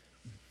knows?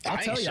 I'll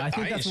tell you. I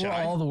think that's where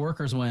all the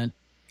workers went.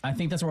 I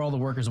think that's where all the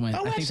workers went.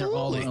 Oh, I think they're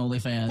all on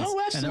OnlyFans. Oh,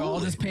 absolutely. And they're all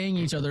just paying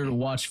each other to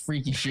watch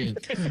freaky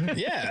shit.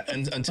 Yeah,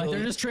 and until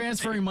they're just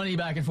transferring money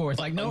back and forth.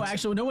 Like no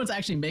one's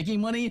actually making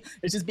money.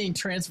 It's just being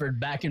transferred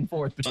back and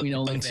forth between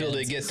OnlyFans. Until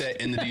they get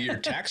that end of the year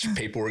tax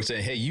paperwork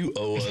saying, "Hey, you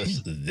owe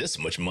us this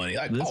much money."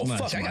 Like,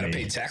 fuck, I gotta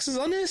pay taxes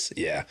on this.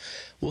 Yeah,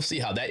 we'll see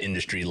how that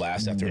industry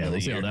lasts after another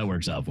year. See how that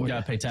works out for you. You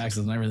gotta pay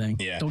taxes and everything.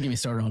 Yeah, don't get me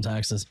started on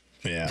taxes.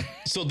 Yeah.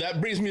 So that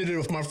brings me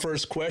to my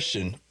first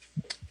question: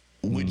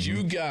 would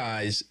you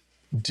guys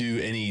do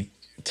any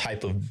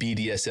type of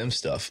BDSM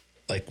stuff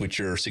like with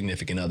your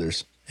significant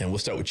others? And we'll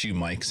start with you,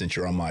 Mike, since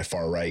you're on my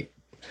far right.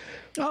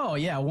 Oh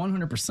yeah,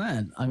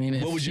 100%. I mean,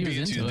 what would you be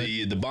into?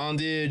 The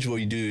bondage? What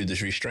would you do? The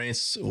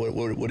restraints? What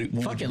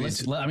fuck it.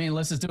 Let's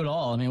just do it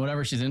all. I mean,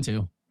 whatever she's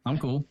into, I'm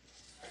cool.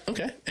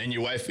 Okay. And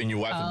your wife would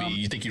be?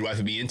 You think your wife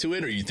would be into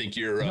it, or you think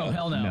you're? No,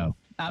 hell no. No.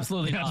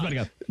 Absolutely not. I was about to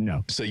go.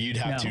 No. So you'd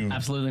have to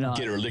absolutely not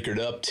get her liquored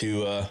up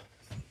to.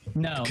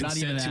 No, not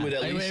even that.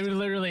 It would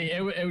literally,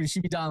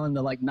 she'd be dialing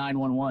to like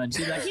 911.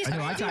 She'd be like, I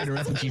know, I tied her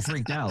up and she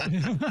freaked out.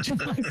 And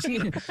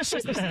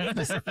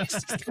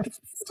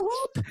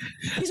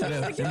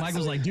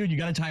Michael's like, dude, you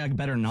got to tie a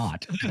better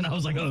knot. And I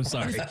was like, oh,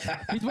 sorry.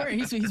 He's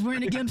wearing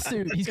a gimp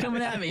suit. He's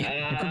coming at me.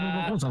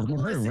 All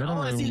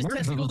I see is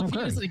testicles and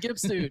penis in a gimp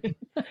suit.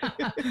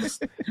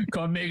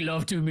 Come make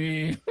love to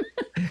me.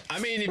 I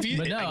mean, I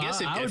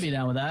would be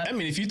down with that. I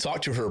mean, if you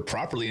talk to her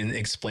properly and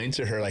explain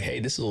to her like, hey,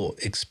 this will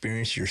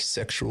experience your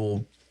sexual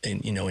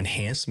and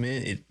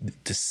enhancement,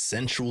 the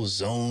sensual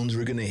zones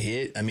we're gonna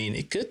hit. I mean,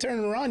 it could turn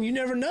around. You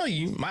never know.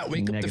 You might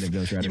wake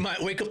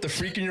up the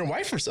freak in your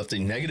wife or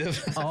something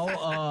negative.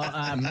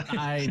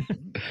 I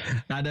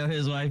know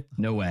his wife.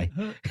 No way.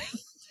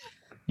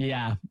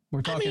 Yeah,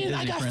 we're talking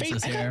Disney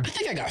princess here. I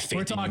think I got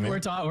faith.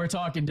 We're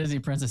talking Disney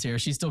princess here.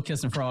 She's still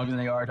kissing frogs in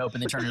the yard,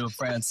 hoping they turn into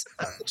friends.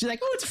 She's like,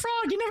 oh, it's a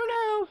frog. You never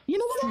know. You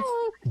never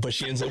know. But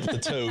she ends up with the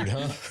toad,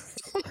 huh?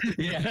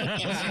 Yeah.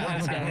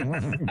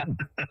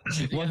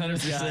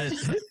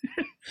 100%.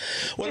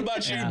 What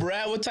about you,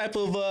 Brad? What type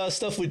of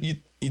stuff would you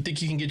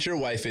think you can get your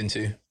wife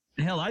into?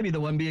 Hell, I'd be the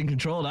one being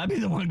controlled. I'd be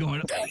the one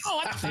going,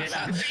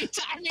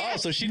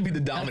 so she'd be the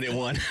dominant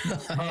one.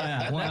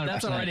 Yeah,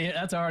 that's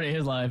already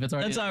his life.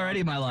 That's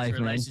already my life,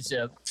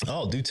 relationship.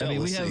 Oh, do tell. I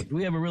mean,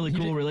 we have a really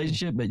cool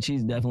relationship, but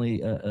she's definitely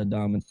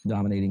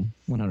dominating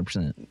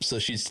 100%. So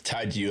she's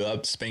tied you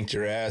up, spanked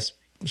your ass,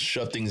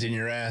 shoved things in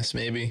your ass,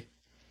 maybe.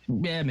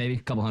 Yeah, maybe a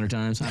couple hundred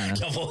times. I don't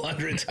know. A couple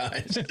hundred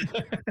times.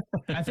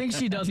 I think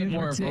she does it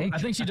more. I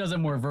think she does it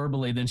more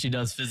verbally than she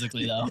does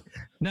physically, though.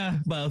 Nah,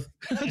 both.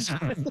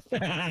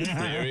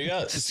 There we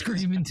go.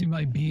 Scream into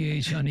my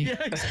BH, honey.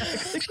 Yeah,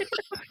 exactly.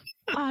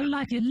 I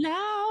like it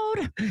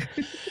loud.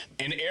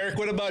 And Eric,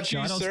 what about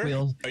you,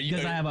 sir?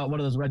 Because I have one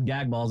of those red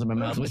gag balls in my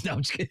mouth. No,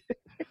 I'm just kidding.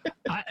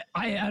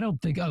 I don't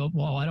think. I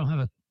don't have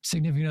a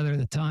significant other at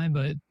the time,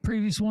 but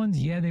previous ones,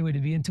 yeah, they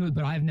would be into it,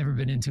 but I've never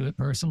been into it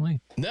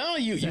personally. No,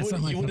 you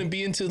wouldn't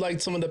be into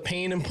like some of the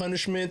pain and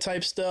punishment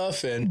type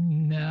stuff,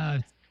 and no,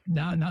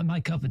 not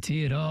my cup of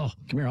tea at all.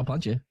 Come here, I'll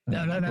punch you. No.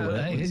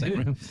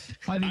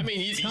 I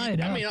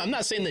mean, I'm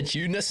not saying that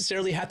you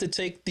necessarily have to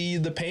take the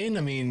pain.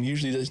 I mean,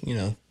 usually,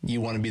 you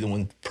want to be the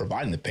one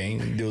providing the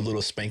pain. Do a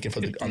little spanking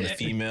on the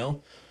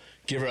female.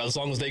 Give her, as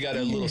long as they got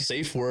a little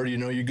safe word,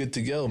 you're good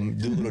to go.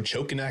 Do a little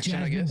choking action,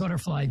 Jasmine, I guess.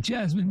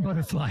 Jasmine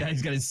butterfly. Yeah,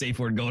 he's got his safe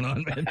word going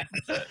on, man.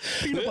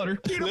 Peanut butter.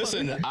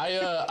 Listen,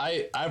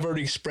 I've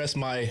already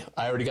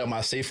I already got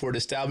my safe word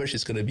established.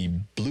 It's going to be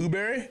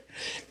blueberry.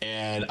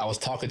 And I was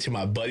talking to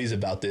my buddies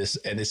about this,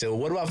 and they said, well,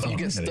 what about if you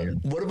get stuck?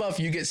 What about if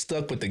you get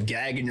stuck with the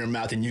gag in your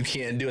mouth and you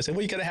can't do it? I said,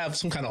 well, you got to have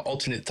some kind of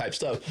alternate type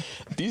stuff.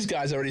 These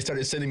guys already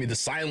started sending me the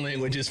sign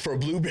languages for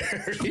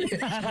blueberry.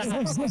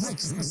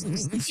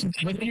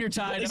 When you're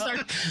tied up.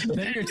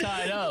 then you're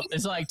tied up.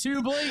 It's like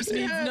 2 blinks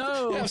means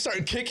no. Yeah, I'm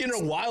starting kicking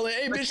or whiling.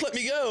 Hey, bitch, let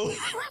me go.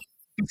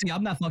 See,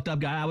 I'm that fucked up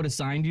guy. I would have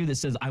signed you that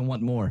says I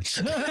want more.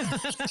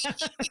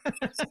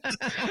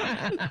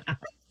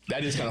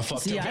 That is kind of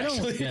fucked up. I don't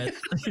actually. get.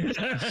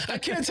 I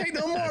can't take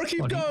no more.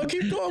 Keep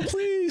going,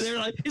 please. They're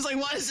like, he's like,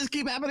 why does this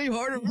keep happening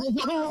harder?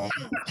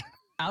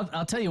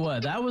 I'll tell you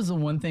what. That was the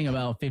one thing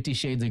about 50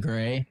 Shades of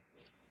Grey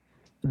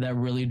that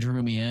really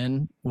drew me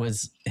in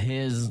was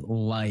his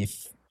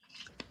life.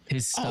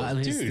 His style,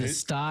 the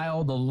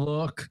style, the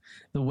look,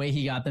 the way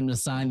he got them to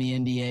sign the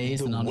NDAs,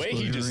 the way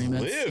he just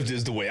lived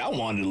is the way I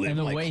wanted to live. And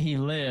the way he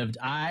lived,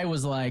 I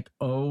was like,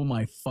 "Oh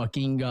my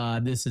fucking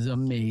god, this is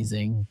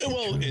amazing."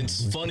 Well,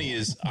 it's funny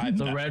is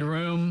the Red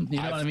Room. You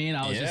know what I mean?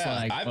 I was just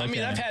like, I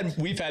mean,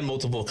 we've had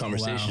multiple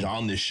conversations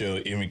on this show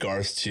in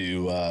regards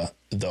to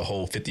the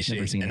whole 50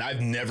 Shades, and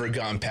I've never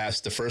gone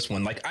past the first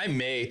one. Like I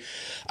may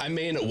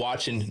end up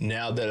watching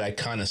now that I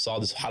kind of saw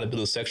this How to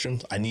Build a Sex Room.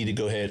 I need to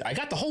go ahead. I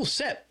got the whole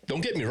set.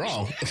 Don't get me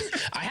wrong.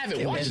 I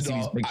haven't watched it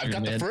all. I've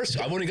got the first.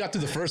 I've only got through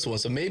the first one,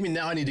 so maybe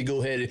now I need to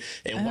go ahead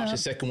and watch the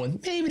second one,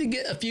 maybe to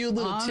get a few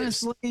little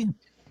tips.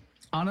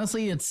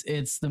 Honestly,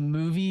 it's the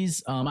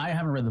movies. I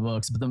haven't read the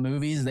books, but the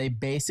movies, they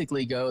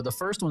basically go. The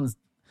first one's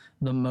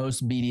the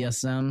most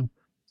BDSM.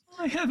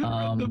 I haven't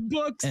read the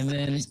books. And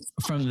then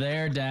from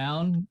there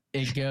down,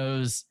 it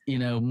goes,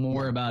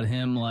 more about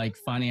him like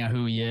finding out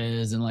who he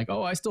is and like,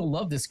 oh, I still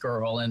love this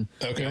girl, and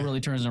it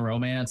really turns into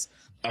romance.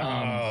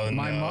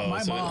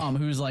 My mom,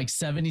 who's like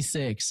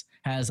 76,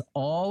 has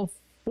all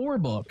 4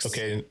 books.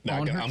 Okay,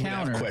 on her I'm gonna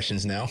have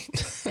questions now.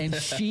 And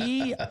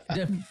she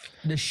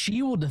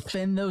will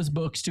defend those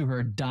books to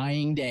her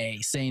dying day,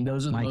 saying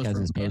those are the most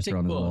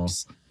romantic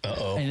books.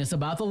 And it's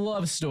about the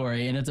love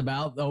story, and it's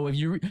about if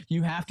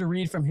you have to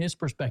read from his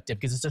perspective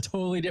because it's a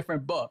totally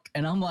different book.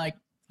 And I'm like,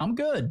 I'm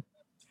good.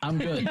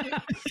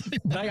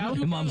 Like,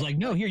 mom's like,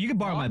 no, here, you can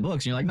borrow my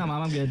books. And you're like, no,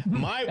 mom, I'm good.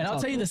 And I'll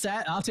tell you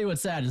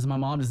what's sad is my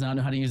mom does not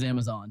know how to use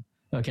Amazon.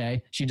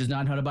 Okay, she does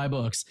not know how to buy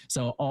books,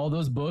 so all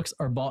those books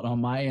are bought on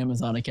my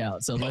Amazon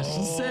account. So let's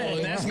just say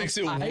that makes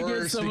it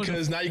worse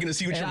because now you're gonna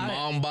see what your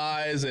mom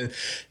buys, and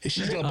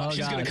she's gonna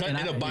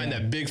end up buying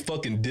that big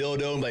fucking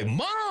dildo. And like,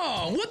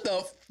 Mom, what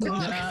the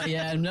fuck?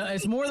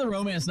 It's more the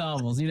romance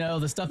novels.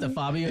 The stuff that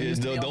Fabio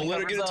used to don't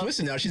let her get it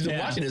twisted. Now she's been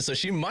watching it, so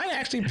she might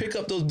actually pick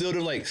up those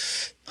dildos. Like,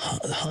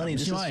 honey,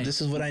 this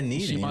is what I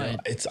need. She might.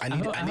 I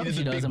needed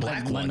the big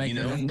black one.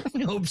 I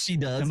hope she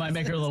does. It might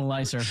make her a little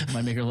nicer.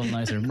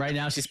 Right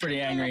now, she's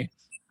pretty angry.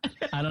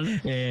 I don't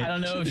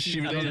know if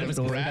it's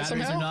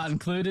batteries are not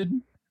included.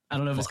 I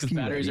don't know if it's because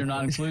batteries are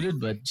not included,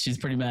 but she's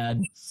pretty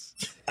mad.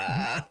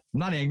 I'm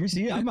not angry.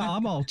 See, I'm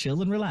all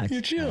chill and relaxed.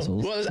 You're chill.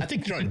 Assholes. Well, I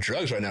think you're on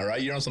drugs right now, right?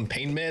 You're on some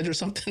pain meds or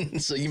something,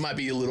 so you might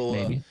be a little.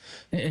 Maybe.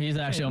 He's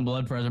actually on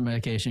blood pressure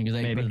medication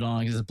because they put it on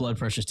because his blood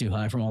pressure's too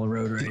high from all the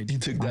road rage. You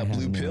took that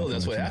blue pill.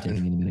 That's what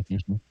happened.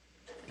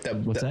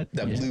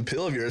 That blue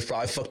pill of yours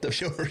probably fucked up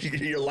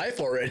your life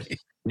already.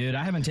 Dude,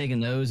 I haven't taken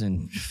those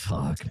in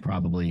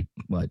probably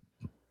a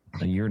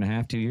year and a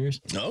half, 2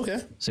 years. Oh, okay.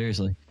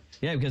 Seriously.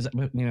 Yeah, because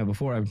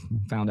before I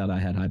found out I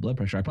had high blood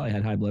pressure, I probably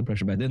had high blood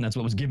pressure back then. That's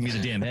what was giving me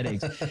the damn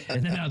headaches.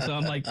 And then so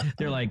I'm like,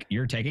 they're like,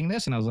 you're taking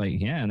this? And I was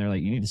like, yeah. And they're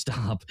like, you need to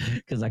stop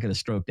because I could have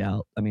stroked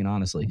out. I mean,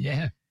 honestly.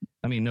 Yeah.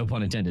 I mean, no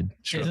pun intended.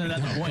 Isn't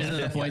that the point?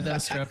 Isn't the point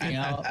that stroking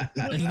out?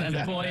 Isn't that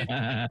the point?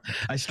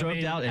 I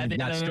stroked out and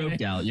got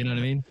stroked out. You know what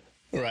I mean?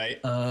 Right.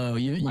 Oh,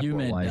 you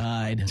meant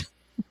died.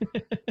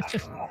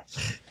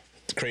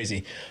 It's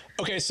crazy.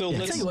 Okay, so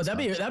let's tell you what.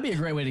 That'd be a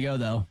great way to go,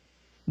 though.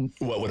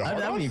 What would a hard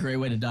on? That would be a great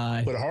way to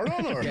die. With a hard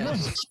on, or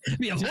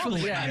be a horrible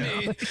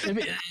way.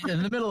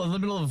 In the middle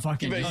of a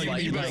fucking.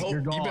 You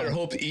better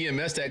hope the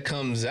EMS that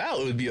comes out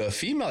would be a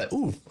female. Like,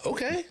 ooh,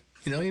 okay.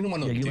 You don't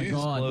want no dudes.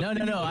 No.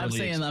 I'm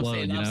saying in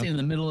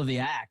the middle of the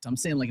act. I'm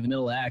saying like in the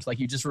middle of the act, like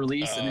you just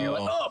release and you're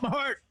like, oh, my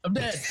heart, I'm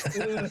dead.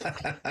 Sorry,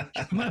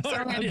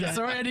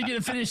 I didn't get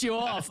to finish you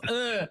off.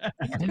 If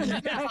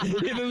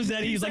it was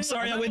that, he's like,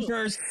 sorry, I went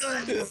first.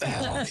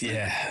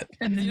 Yeah.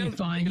 And then you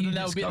find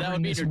that would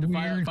be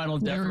your final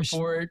death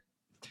report.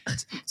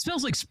 It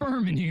smells like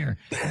sperm in here.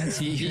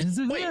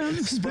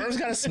 Wait, sperm's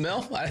got a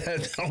smell? I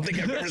don't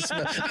think I've ever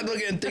smelled. I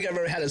don't think I've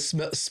ever had a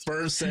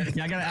sperm scent.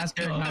 Yeah, I gotta ask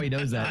Eric how he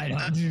knows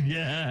that.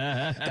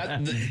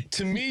 Yeah.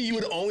 To me, you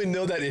would only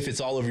know that if it's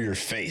all over your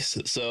face.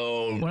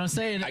 So what I'm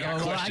saying,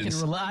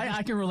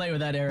 I can relate with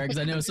that, Eric, because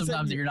I know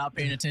sometimes if you're not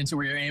paying attention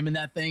where you're aiming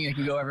that thing, it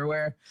can go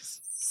everywhere.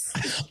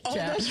 Oh,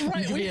 that's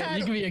right. You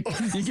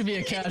could be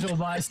a casual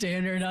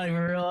bystander and not even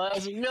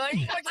realize. You'd be like, oh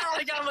my God,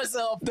 I got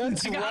myself.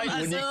 That's right.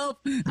 I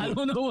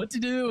don't know what to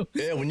do.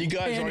 Yeah, when you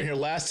guys were on here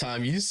last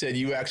time, you said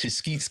you actually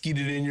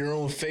skeeted in your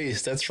own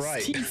face. That's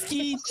right.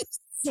 Skeet.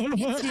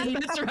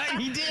 That's right,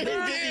 he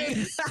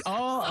did.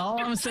 All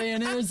I'm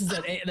saying is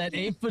that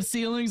 8-foot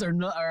ceilings are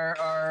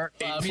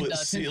 10-foot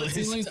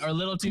ceilings are a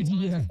little too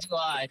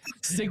high.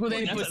 Stick with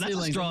 8-foot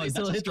ceilings.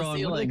 That's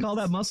strong. What do they call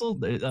that muscle?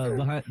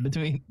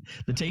 Between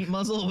the taint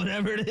muscle,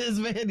 whatever it is,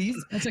 man.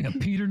 That's like a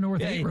Peter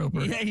North 8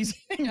 roper. Yeah, he's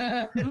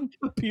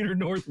Peter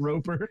North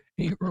roper.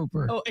 8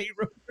 roper. Oh, 8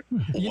 roper.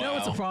 You know,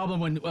 it's a problem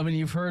when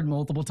you've heard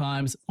multiple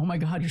times, oh my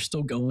God, you're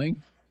still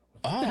going.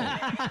 Oh, well,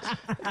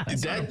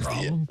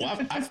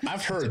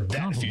 I've heard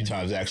that a few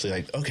times actually.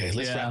 Like, okay,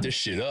 let's wrap this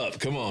shit up.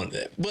 Come on.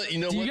 But you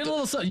know, you get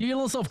a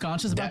little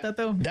self-conscious about that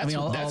though. That's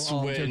all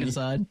when. Joking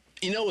aside.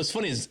 You know what's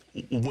funny is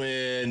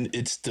when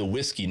it's the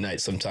whiskey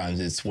night. Sometimes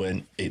it's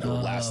when it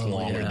will last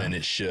longer than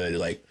it should.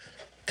 Like,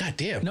 God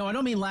damn. No, I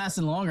don't mean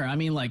lasting longer. I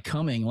mean like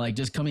coming, like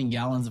just coming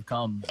gallons of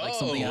cum. Like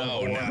something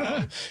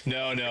no.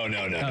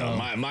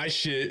 My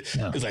shit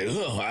is like,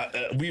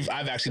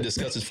 I've actually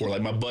discussed this before.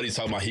 Like my buddy's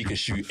talking about he could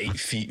shoot 8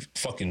 feet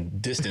fucking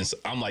distance.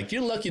 I'm like,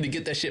 you're lucky to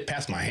get that shit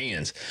past my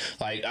hands.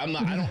 Like I don't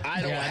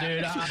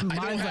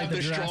have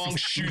the strong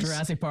shoots.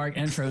 Jurassic Park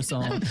intro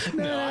song.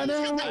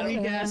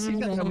 Weak ass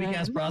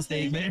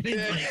prostate, man.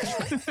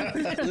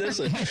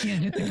 Listen, I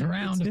can't hit the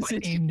ground if I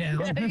aim down.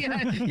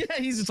 Yeah,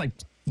 he's just like.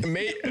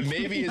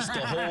 Maybe it's the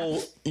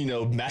whole,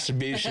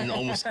 masturbation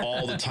almost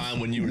all the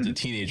time when you were a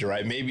teenager,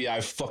 right? Maybe I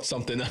fucked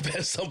something up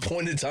at some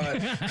point in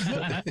time.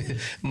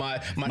 my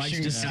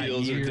shooting just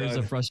skills are years done.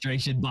 of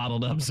frustration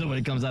bottled up, so when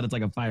it comes out, it's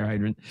like a fire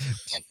hydrant.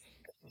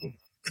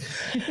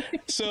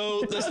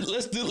 So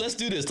let's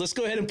do this. Let's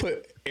go ahead and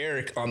put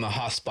Eric on the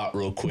hot spot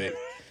real quick.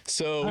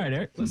 So all right,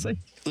 Eric,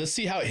 let's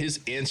see how his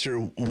answer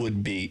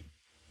would be.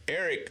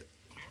 Eric,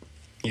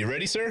 you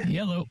ready, sir?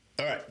 Yellow.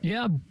 All right.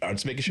 Yeah.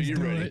 Just making sure you're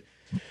ready.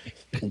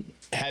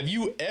 Have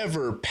you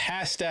ever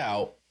passed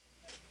out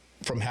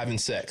from having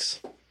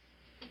sex?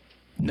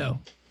 No.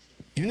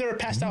 You never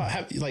passed out,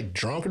 like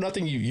drunk or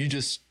nothing? You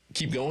just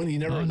keep going? You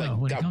never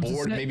got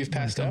bored, maybe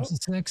passed out?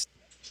 Sex,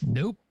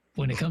 nope.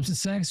 When it comes to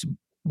sex,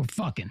 we're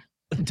fucking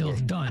until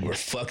it's done. We're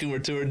fucking, we're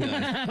two are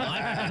done.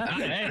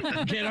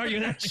 I can't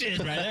argue that shit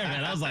right there,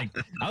 man. I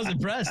was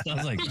impressed. I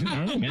was like,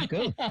 man,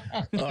 cool.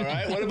 All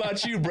right. What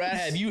about you, Brad?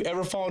 Have you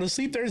ever fallen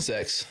asleep during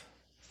sex?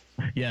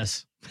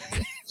 Yes.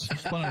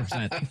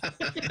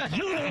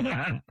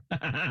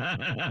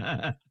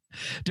 100%.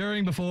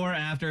 During, before,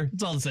 after,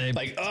 it's all the same.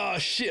 Like, oh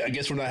shit, I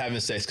guess we're not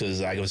having sex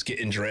because I was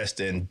getting dressed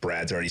and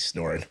Brad's already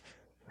snoring.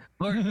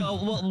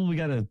 Well, we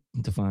gotta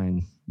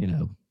define,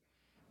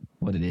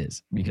 what it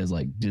is, because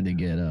like, did they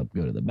get up,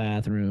 go to the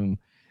bathroom,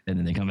 and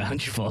then they come out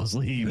and you fall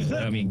asleep?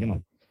 I mean, come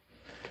on.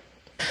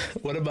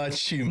 What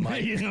about you,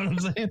 Mike? You know what I'm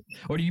saying?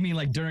 Or do you mean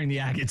like during the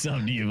act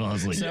itself, do you fall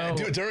asleep? Yeah,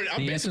 dude, during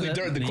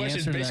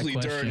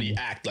the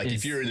act. Like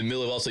if you're in the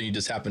middle of all of a sudden you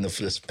just happen to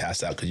just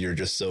pass out because you're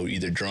just so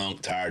either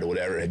drunk, tired, or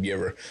whatever. Have you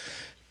ever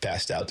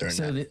passed out during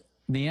that? So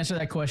the answer to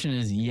that question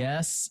is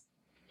yes,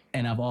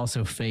 and I've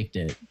also faked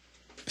it.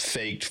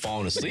 Faked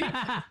falling asleep?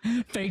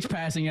 Faked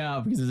passing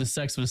out because the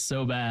sex was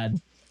so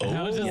bad. And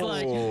I was just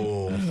like,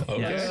 okay.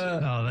 Yes.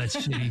 Oh, that's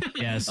shitty.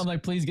 Yes. I'm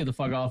like, please get the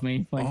fuck off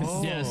me. Like,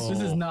 this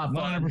is not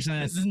fun.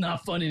 100%. This is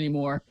not fun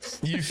anymore.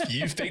 You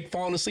faked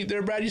falling asleep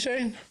there, Brad, you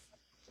saying?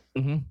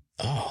 Mm-hmm.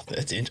 Oh,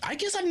 that's interesting. I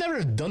guess I've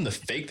never done the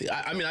fake thing.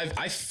 I mean,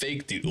 I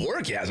faked the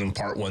orgasm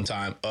part one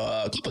time,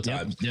 a couple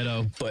times.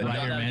 Ditto. But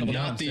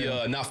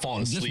not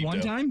falling asleep. Just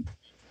one time?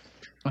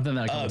 I've done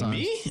that a couple times.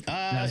 Me?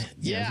 I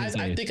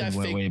think I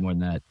faked way more than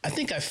that. I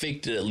think I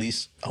faked it at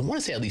least, I want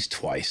to say at least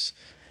twice.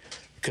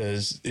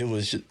 Because it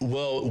was,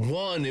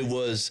 one, it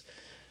was,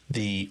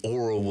 the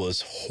oral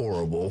was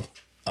horrible.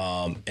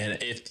 And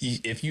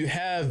if you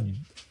have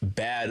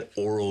bad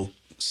oral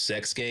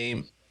sex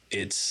game,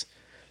 it's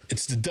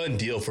the done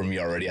deal for me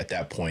already at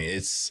that point.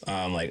 It's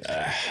I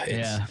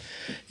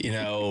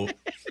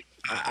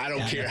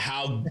don't care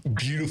how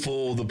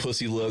beautiful the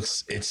pussy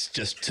looks. It's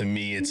just, to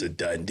me, it's a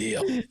done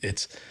deal.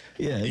 It's,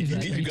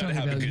 you got to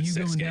have a good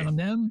sex game. On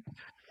them?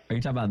 Are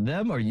you talking about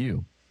them or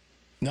you?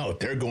 No,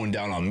 they're going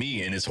down on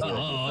me, and it's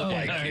horrible.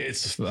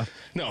 It's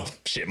no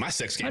shit. My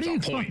sex game's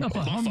on point. My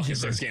fucking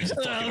sex game's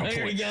fucking on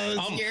point.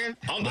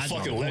 I'm the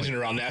fucking legend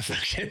around that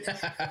fucking.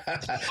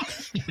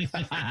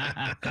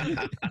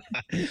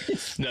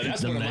 No,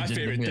 that's one of my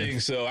favorite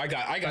things. So I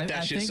got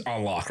that shit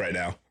on lock right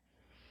now.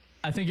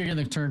 I think you're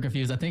getting the term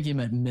confused. I think you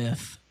meant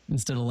myth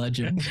instead of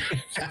legend.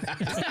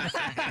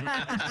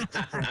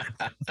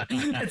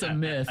 It's a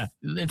myth.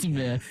 It's a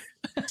myth.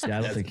 Yeah,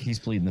 I don't think he's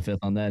pleading the fifth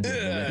on that.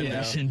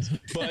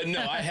 But no,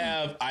 I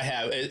have.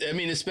 I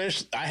mean,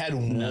 especially I had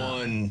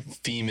one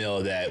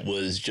female that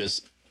was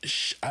just.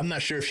 I'm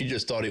not sure if she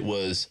just thought it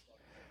was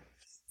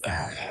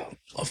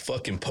a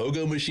fucking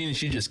pogo machine, and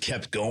she just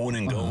kept going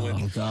and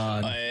going. Oh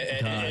God!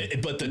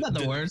 But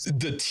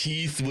the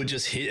teeth would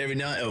just hit every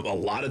now. A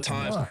lot of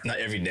times, not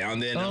every now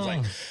and then. I was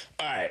like,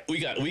 all right, we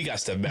got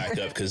to back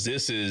up because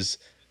this is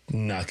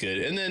not good.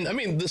 And then, I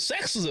mean, the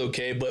sex was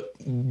okay, but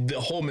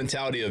the whole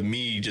mentality of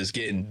me just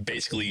getting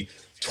basically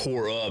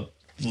tore up,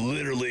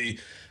 literally,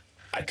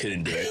 I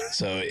couldn't do it.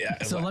 So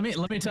yeah. So let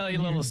me tell you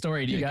a little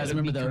story. Do you guys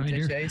remember the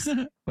OJ chase?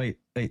 Wait,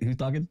 who's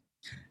talking?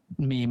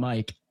 Me,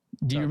 Mike.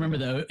 Do you remember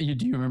the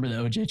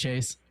OJ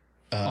chase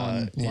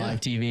on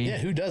live TV? Yeah,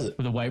 who does it?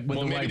 With the white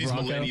maybe white these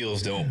Bronco?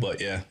 millennials don't, but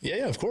yeah,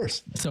 of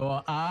course.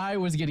 So I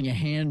was getting a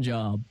hand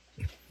job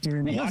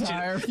You're you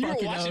were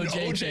watching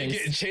OJ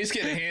case. Chase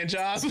get a hand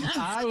job.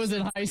 I was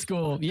in high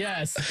school,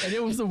 yes, and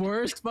it was the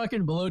worst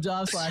fucking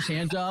blowjob /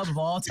 hand job of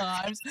all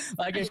times.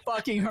 Like it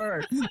fucking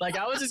hurt. Like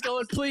I was just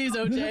going, please,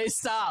 OJ,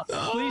 stop,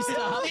 please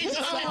stop.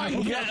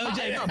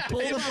 OJ, pull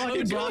the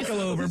fucking Bronco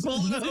over,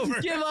 pull it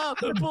over. Give up,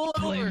 pull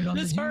over.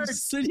 This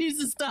hurts. It needs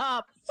to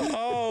stop.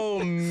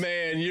 Oh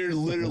man, you're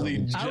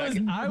literally.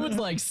 I was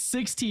like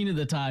 16 at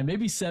the time,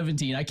 maybe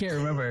 17. I can't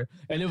remember,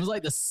 and it was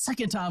like the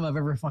second time I've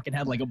ever fucking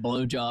had like a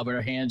blowjob or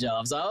a hand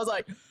job. So I was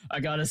like, I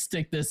gotta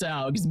stick this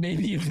out because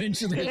maybe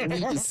eventually it'll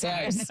lead to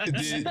sex.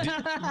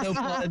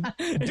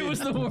 It was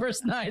the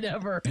worst night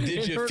ever.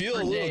 Did you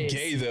feel a little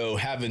gay though,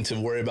 having to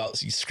worry about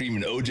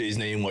screaming OJ's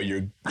name while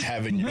you're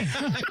having your?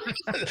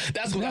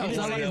 That's what I was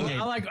like.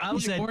 I like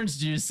orange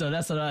juice, so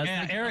that's what I.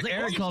 Yeah,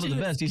 Eric called it the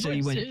best. He said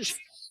he went.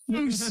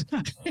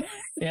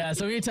 Yeah,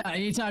 so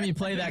anytime you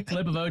play that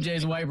clip of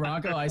OJ's white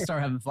Bronco, I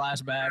start having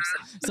flashbacks.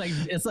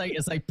 It's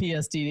like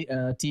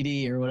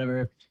TD or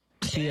whatever.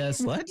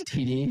 PS what?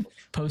 TD,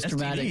 post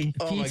traumatic.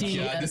 Oh my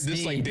god, this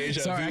is like deja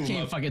vu. Sorry, I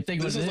can't fucking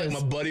think what it is. This is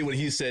like my buddy when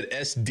he said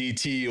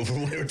SDT over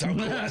when we were talking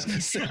about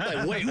last.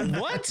 Like, wait,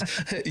 what?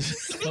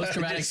 Post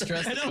traumatic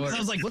stress disorder. I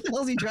was like, what the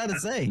hell is he trying to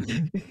say?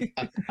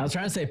 I was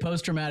trying to say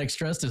post traumatic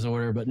stress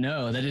disorder, but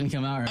no, that didn't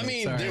come out right. I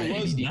mean, Sorry. there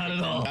was not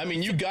at all. I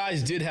mean, you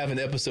guys did have an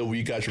episode where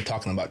you guys were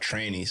talking about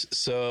trannies.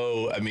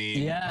 So, I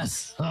mean,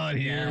 yes. Oh,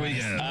 here we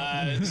go.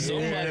 So,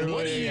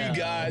 what do you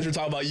guys were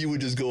talking about? You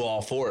would just go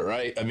all for it,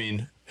 right? I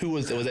mean, who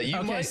was that you,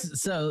 okay, Mike?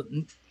 So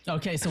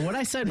what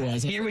I said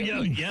was here we go.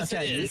 Yes,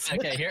 okay, it is.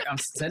 Okay, here I'm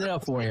setting it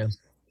up for you.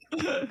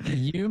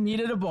 You meet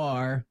at a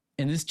bar,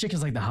 and this chick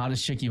is like the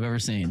hottest chick you've ever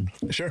seen.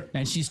 Sure.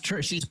 And she's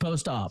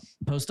post-op,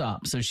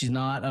 so she's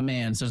not a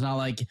man. So it's not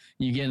like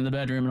you get in the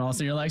bedroom and all of a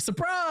sudden you're like,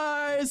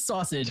 surprise,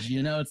 sausage.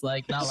 You know, it's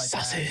like not like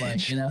sausage. that.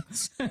 Like, you know,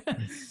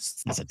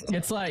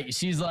 it's like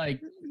she's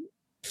like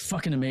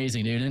fucking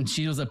amazing, dude. And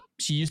she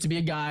used to be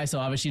a guy, so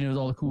obviously she knows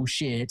all the cool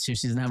shit. So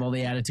she doesn't have all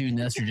the attitude and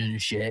estrogen and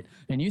shit.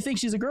 And you think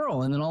she's a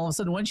girl, and then all of a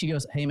sudden when she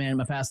goes, hey man, in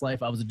my past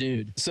life I was a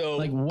dude. So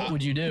like, what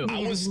would you do? I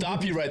would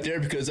stop you right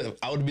there because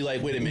I would be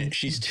like, wait a minute,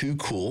 she's too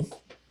cool.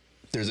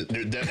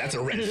 That's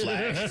a red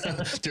flag.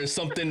 There's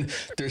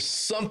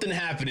something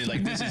happening.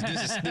 Like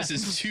this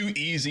is too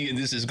easy, and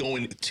this is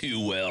going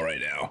too well right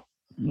now.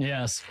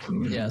 Yes.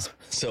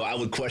 So I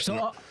would question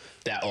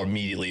that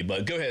immediately.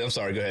 But go ahead. I'm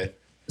sorry. Go ahead.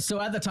 So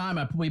at the time,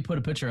 we put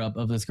a picture up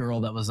of this girl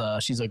that was,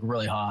 she's like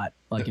really hot,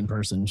 like in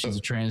person. She's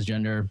a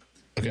transgender.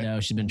 Okay. You know,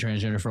 she's been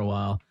transgender for a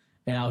while.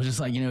 And I was just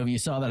like, you know, if you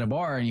saw that at a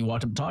bar and you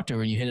walked up and talked to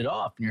her and you hit it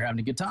off and you're having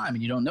a good time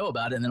and you don't know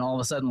about it. And then all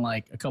of a sudden,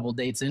 like a couple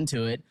dates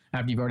into it,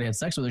 after you've already had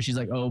sex with her, she's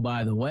like, oh,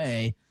 by the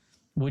way,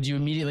 would you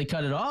immediately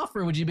cut it off?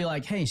 Or would you be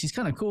like, hey, she's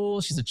kind of cool.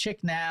 She's a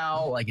chick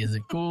now. Like, is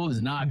it cool? Is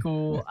it not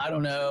cool? I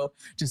don't know.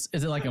 Just,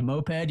 is it like a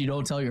moped? You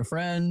don't tell your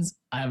friends?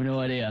 I have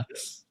no idea.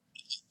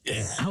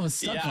 Yeah. I was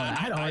stuck on it. I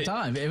had a hard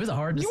time. It was a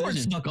hard decision. You weren't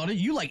stuck on it.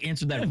 You like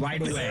answered that right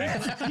away.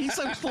 He's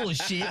so full of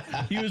shit.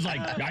 He was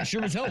like, I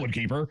sure as hell would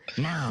keep her.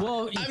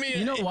 Well, I mean,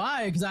 you know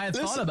why? Because I had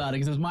thought about it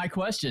because it was my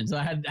question. So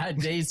I had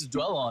days to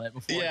dwell on it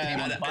before I came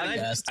on the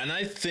podcast. And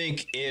I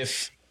think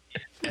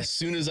as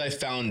soon as I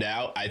found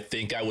out, I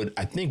think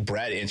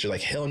Brad answered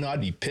like, hell no, I'd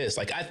be pissed.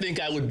 Like, I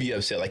think I would be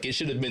upset. Like, it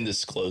should have been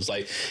disclosed.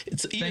 Like,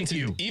 it's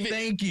even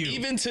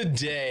even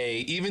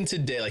today,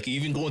 like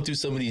even going through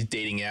some of these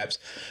dating apps,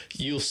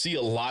 you'll see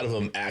a lot of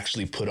them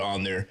actually put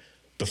on there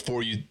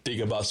before you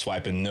think about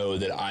swiping, know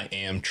that I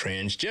am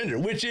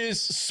transgender, which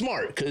is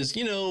smart because,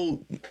 you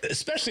know,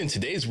 especially in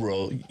today's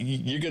world,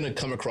 you're going to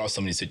come across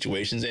some of these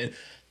situations and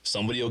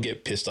somebody will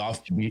get pissed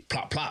off,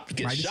 plop,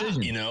 get shot,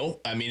 decision. You know?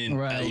 I mean,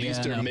 at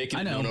least they're making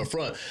it known up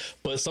front.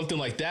 But something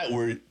like that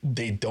where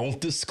they don't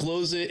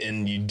disclose it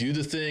and you do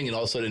the thing and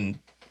all of a sudden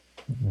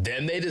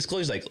then they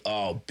disclose like,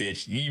 oh,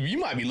 bitch, you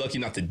might be lucky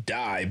not to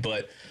die.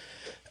 But,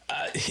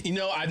 you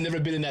know, I've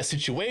never been in that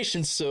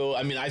situation. So,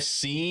 I mean, I've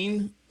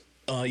seen,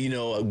 you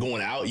know,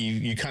 going out,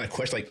 you kind of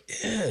question like,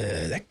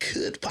 that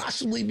could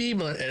possibly be.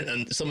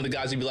 And some of the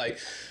guys would be like,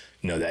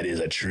 no, that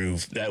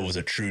was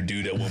a true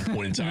dude at one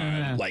point in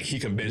time. Like he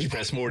can bench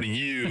press more than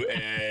you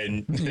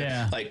and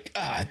like,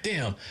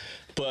 damn.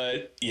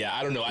 But yeah,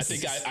 I don't know. I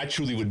think I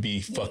truly would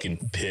be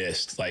fucking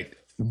pissed. Like,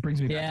 it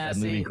brings me back to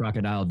that movie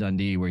Crocodile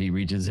Dundee where he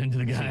reaches into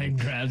the guy and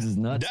grabs his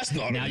nuts. That's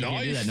not now a you knife.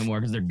 Can't do that no more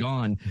because they're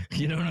gone.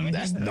 You know what I mean?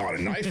 That's not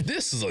a knife.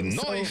 This is a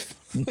knife.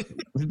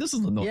 This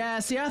is a knife. Yeah,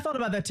 see, I thought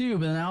about that too,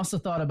 but then I also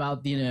thought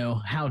about, you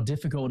know, how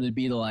difficult it'd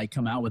be to like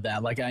come out with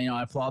that. Like, I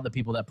applaud the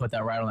people that put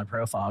that right on their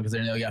profile because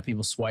they know you got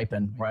people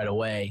swiping right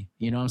away.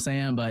 You know what I'm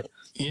saying? But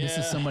this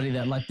is somebody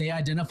that like they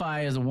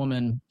identify as a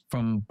woman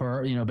from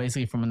birth, you know,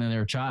 basically from when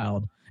they're a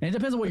child. And it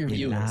depends on what your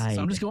view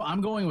is. So I'm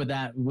going with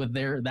that, with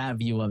that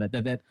view of it,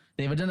 that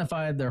they've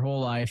identified their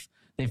whole life.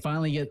 They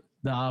finally get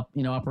the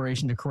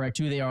operation to correct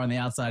who they are on the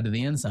outside to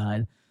the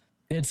inside.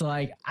 it's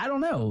like, I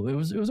don't know. It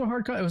was a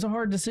hard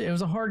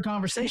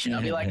conversation.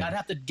 I'd be like, I'd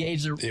have to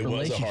gauge the relationship. It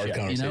was a hard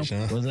conversation.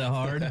 You know? Huh? Was it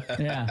hard?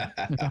 Yeah,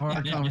 it's a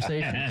hard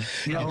conversation.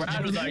 You know,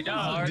 Brad was like,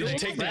 no, Did you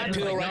take that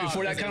pill right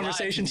before that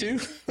conversation too?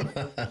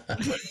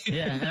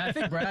 Yeah, and I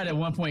think Brad at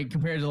one point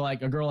compared to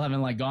like a girl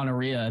having like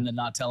gonorrhea and then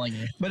not telling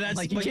you. But that's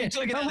like you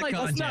took it out of like,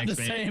 that's not the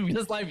context, same.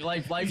 Just life.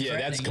 Yeah,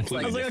 that's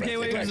completely. I was like, different. okay,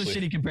 wait, it was a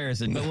shitty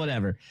comparison, but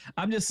whatever.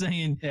 I'm just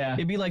saying,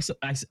 it'd be like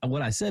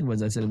what I said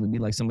it would be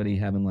like somebody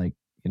having like,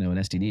 you know, an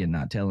STD and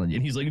not telling you.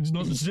 And he's like, it's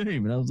not the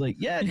same. And I was like,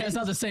 yeah, it's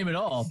not the same at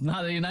all.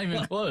 Not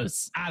even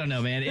close. I don't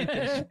know,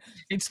 man.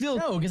 It's still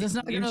no, because it's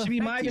not. It should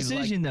be my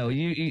decision, though.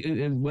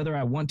 You whether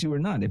I want to or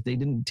not. If they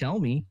didn't tell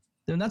me,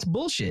 then that's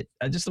bullshit.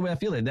 Just the way I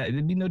feel it.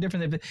 It'd be no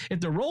different if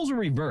the roles were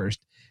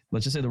reversed.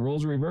 Let's just say the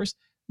roles were reversed.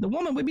 The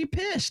woman would be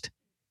pissed.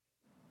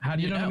 How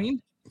do you know what I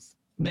mean?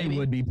 They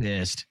would be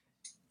pissed.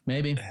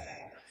 Maybe.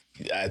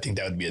 I think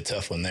that would be a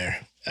tough one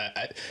there.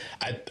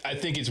 I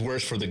think it's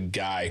worse for the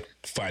guy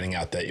finding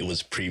out that it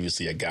was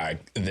previously a guy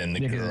than the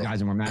girl. Because the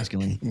guys are more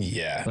masculine.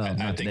 Yeah. Well,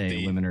 not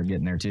today. Women are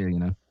getting there too, you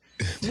know.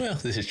 Well,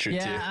 this is true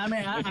too. I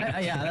mean,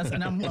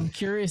 and I'm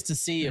curious to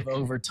see if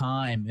over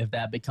time, if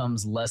that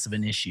becomes less of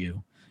an issue.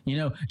 You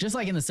know, just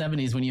like in the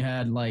 70s when you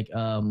had like,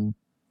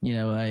 you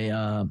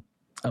know,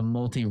 a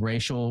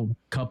multiracial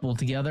couple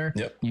together,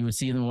 you would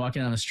see them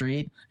walking down the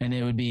street and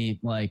it would be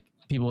like,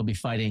 people would be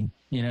fighting,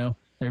 you know,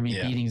 there'd be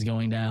beatings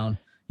going down.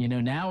 You know,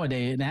 now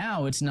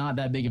it's not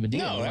that big of a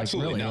deal. No, like,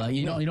 absolutely really. not. Like,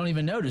 you don't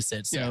even notice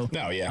it. So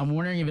I'm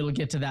wondering if it'll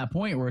get to that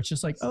point where it's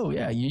just like, oh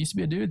yeah, you used to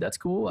be a dude. That's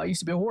cool. I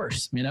used to be a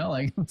horse. You know,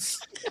 like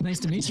nice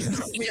to meet you.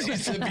 You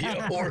used to be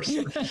a horse.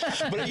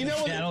 But you know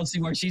what? Yeah, I don't see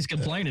where she's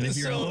complaining if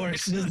you're a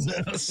horse.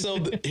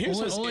 Here's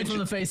what's only from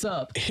the face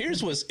up.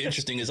 Here's what's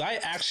interesting is I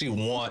actually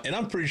want, and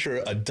I'm pretty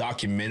sure a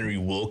documentary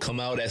will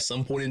come out at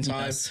some point in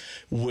time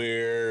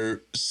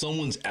where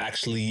someone's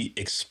actually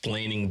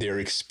explaining their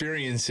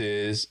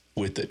experiences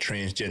with the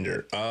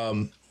transgender.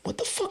 What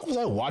the fuck was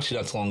I watching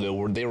not too long ago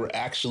where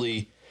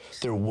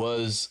there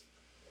was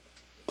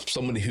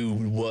somebody who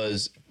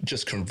was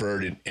just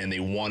converted and they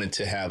wanted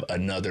to have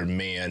another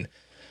man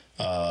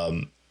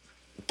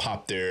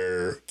pop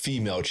their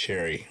female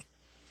cherry.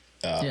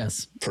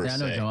 Yes. Per se. I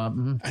know what you're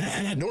talking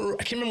about.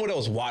 I can't remember what I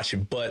was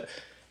watching, but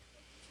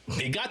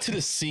it got to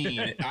the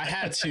scene. I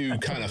had to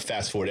kind of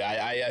fast forward.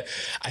 I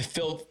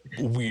felt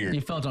weird.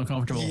 You felt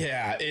uncomfortable.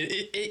 Yeah.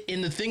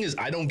 And the thing is,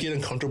 I don't get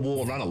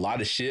uncomfortable around a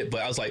lot of shit,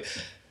 but I was like,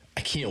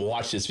 I can't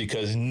watch this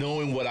because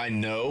knowing what I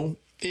know,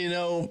 you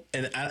know,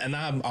 and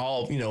I'm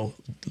all, you know,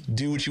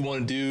 do what you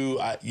want to do.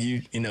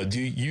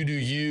 Do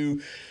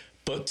you.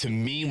 But to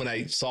me, when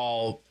I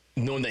saw,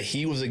 knowing that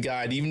he was a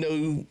guy, even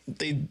though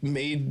they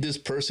made this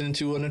person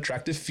into an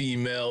attractive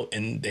female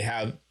and they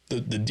have the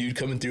dude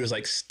coming through, is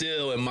like,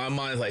 still in my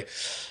mind, like,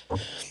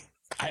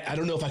 I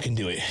don't know if I can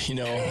do it. You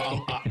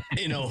know,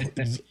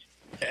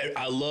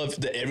 I love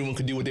that everyone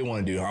can do what they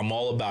want to do. I'm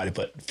all about it.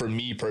 But for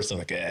me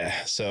personally, like,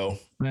 so.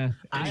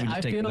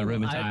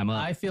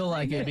 I feel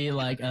like it'd be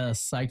like a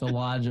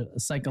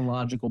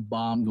psychological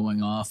bomb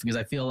going off, because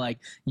I feel like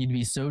you'd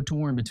be so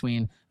torn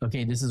between,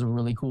 okay, this is a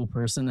really cool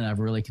person that I've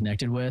really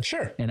connected with.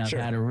 Sure. And I've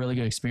had a really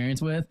good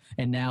experience with.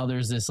 And now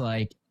there's this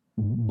like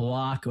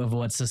block of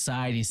what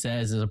society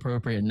says is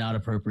appropriate and not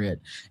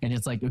appropriate. And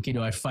it's like, okay,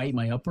 do I fight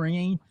my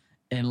upbringing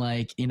and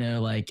like, you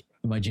know, like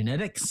my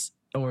genetics,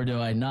 or do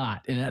I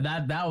not? And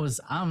that was,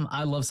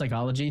 I love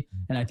psychology.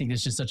 And I think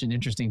it's just such an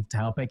interesting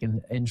topic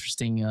and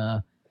interesting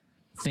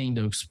thing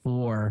to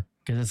explore,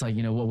 because it's like,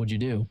 you know, what would you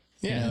do?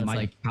 Yeah, you know, Mike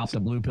like popped a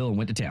blue pill and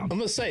went to town. I'm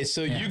gonna say,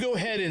 so you go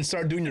ahead and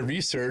start doing your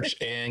research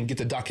and get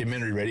the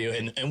documentary ready,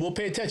 and we'll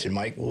pay attention,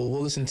 Mike.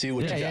 We'll listen to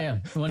what you got. Yeah.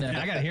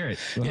 I gotta hear it.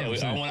 I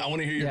want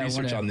to hear your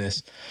research on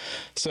this.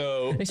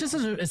 So it's just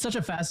it's such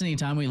a fascinating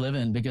time we live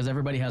in, because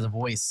everybody has a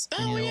voice.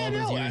 Oh, and, you know, all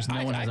those years,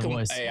 no one has a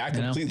voice. Hey, I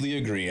completely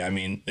agree. I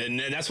mean,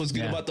 and that's what's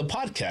good about the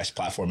podcast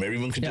platform.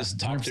 Everyone can just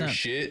talk 100%. Their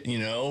shit, you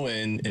know,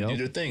 and do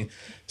their thing.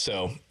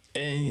 So,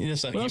 and you know,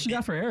 what else you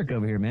got for Eric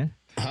over here, man?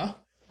 Huh?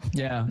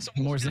 Yeah,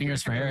 some more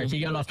zingers for Eric. He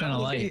got off kind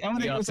of light. I'm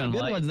gonna get some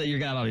good ones that you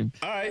got on him.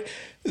 All right,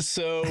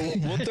 so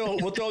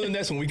we'll throw the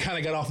next one. We kind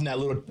of got off in that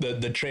little the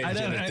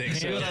transgender thing.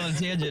 So on a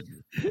tangent.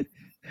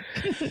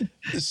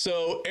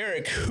 So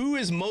Eric, who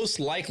is most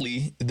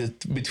likely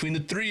between the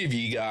three of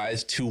you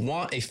guys to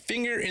want a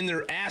finger in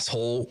their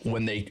asshole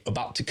when they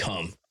about to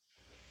come?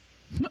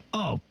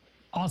 Oh,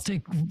 I'll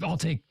take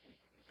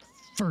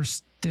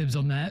first dibs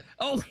on that.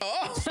 Wow,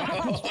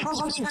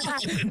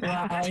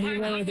 he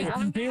went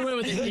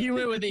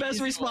with the best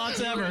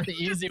response ever. The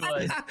easy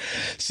one.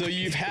 So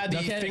you've had the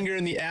finger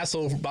in the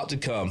asshole about to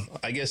come.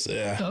 I guess.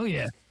 Oh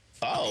yeah.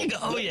 Oh yeah.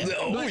 Oh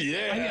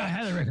yeah. I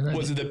had a record.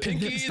 Was it the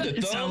pinky, the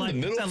thumb, the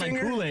middle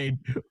finger? Like Kool-Aid.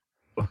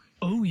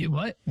 Oh, you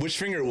what? Which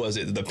finger was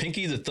it? The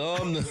pinky, the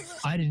thumb?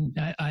 I didn't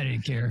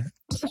care.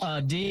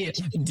 D,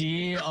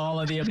 all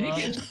of the above.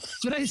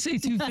 Did I say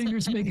two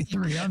fingers? Make it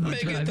three. I'm not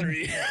Make it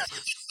three.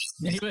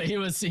 He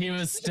was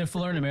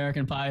Stifler in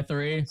American Pie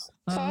 3.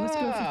 Let's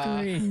go for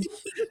 3.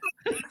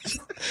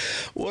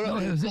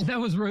 What that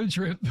was Road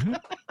Trip.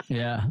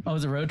 Yeah. Oh, it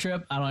was a road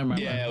trip? I don't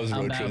remember. Yeah, it was a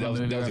road trip.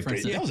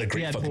 That was a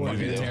great fucking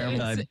movie.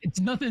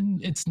 It's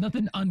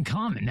nothing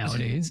uncommon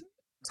nowadays.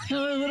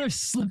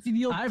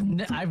 I've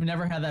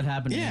never had that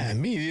happen. Yeah,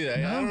 me either.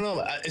 I don't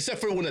know,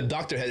 except for when a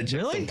doctor had to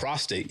check the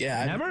prostate.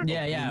 Yeah, never.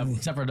 Yeah,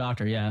 except for a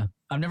doctor. Yeah,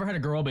 I've never had a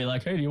girl be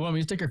like, "Hey, do you want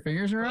me to stick your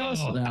fingers in your ass?"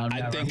 No,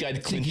 I think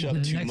I'd clinch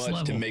up too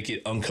much to make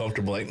it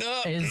uncomfortable. Like,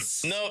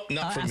 no,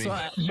 not for me.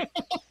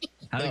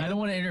 I don't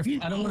want to interfere.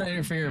 I don't want to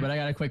interfere, but I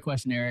got a quick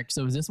question, Eric.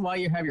 So, is this why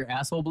you have your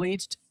asshole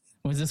bleached?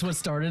 Was this what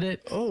started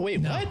it? Oh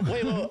wait, what?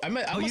 Wait, I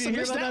must have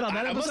missed that.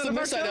 I must have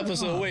missed that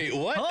episode. Wait,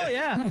 what? Oh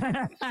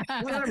yeah.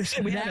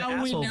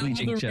 Now we know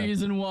the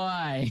reason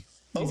why.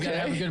 He's got to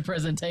have a good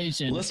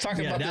presentation. Let's talk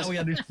about this.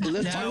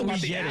 Let's talk about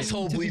the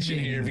asshole bleaching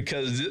here,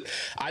 because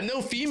I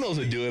know females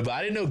would do it, but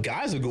I didn't know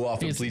guys would go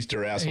off and bleach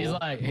their asshole.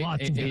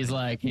 He's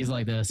like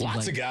this.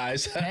 Lots of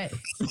guys. Hey,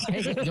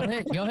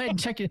 go ahead and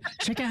check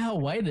out how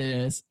white it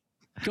is.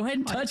 Go ahead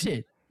and touch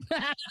it.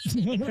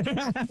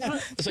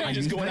 So you're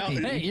just going out.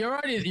 Hey,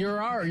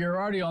 you're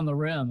already on the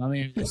rim. I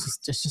mean, it's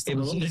just a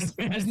little bit.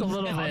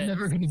 I'm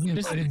never going to be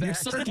invited back.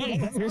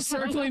 You're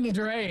circling the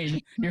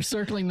drain. You're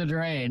circling the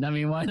drain. I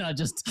mean, why not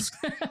just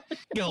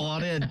go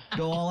on in,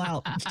 go all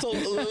out? So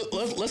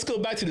let's go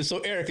back to this. So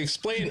Eric,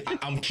 explain.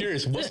 I'm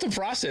curious. What's the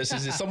process?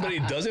 Is it somebody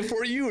does it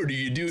for you, or do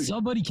you do?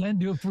 Somebody can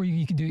do it for you.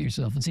 You can do it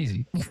yourself. It's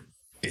easy.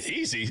 It's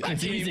easy. I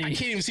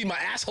can't even see my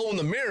asshole in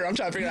the mirror. I'm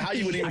trying to figure out how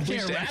you would even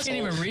bleach the asshole. I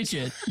can't even reach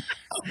it.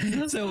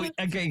 So,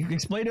 okay,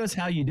 explain to us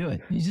how you do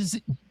it.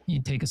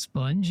 You take a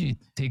sponge, you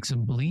take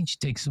some bleach,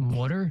 take some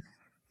water,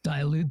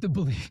 dilute the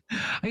bleach.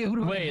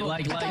 Wait,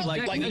 like the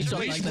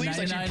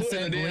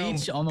 99-cent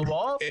bleach on the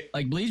wall?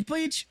 Like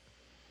bleach?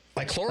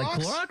 Like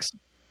Clorox?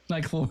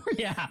 Like Clorox?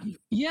 Yeah.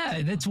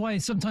 Yeah, that's why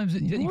sometimes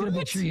you gotta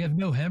make sure you have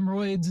no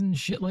hemorrhoids and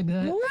shit like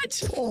that.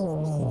 What?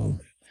 Oh.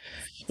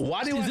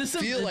 Why do I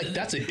feel like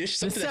that's an issue?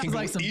 Something that can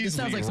go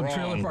easily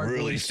wrong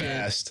really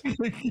fast.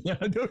 Yeah,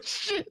 no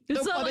shit.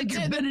 It's not like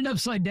you're bending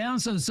upside down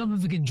so some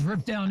of it can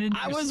drip down into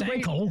your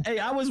stank hole. Hey,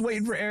 I was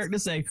waiting for Eric to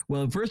say,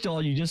 well, first of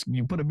all, you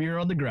put a mirror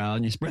on the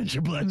ground, you spread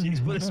your blood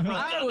cheeks, put a sponge.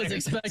 I was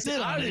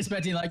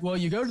expecting like, well,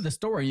 you go to the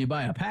store, you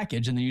buy a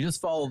package, and then you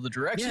just follow the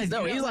directions.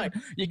 No, he's like,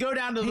 you go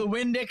down to the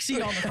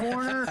Winn-Dixie on the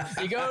corner,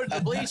 you go to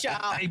the bleach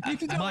aisle. You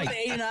can go to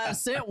the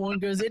 89-cent one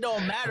because it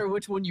don't matter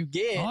which one you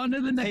get. On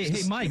to the next.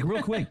 Hey, Mike,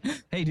 real quick.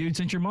 Hey, dude,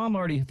 since your mom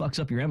already fucks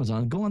up your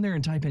Amazon, go on there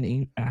and type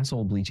in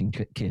asshole bleaching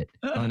kit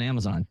on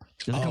Amazon.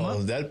 Does it come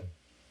up?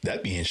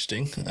 That'd be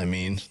interesting. I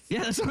mean,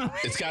 yeah, that's not.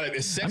 It's got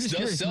to. Sex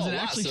does sell a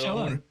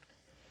lot.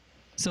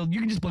 So you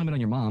can just blame it on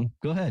your mom.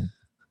 Go ahead.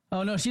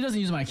 Oh no, she doesn't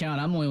use my account.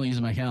 I'm only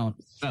using my account.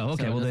 Oh,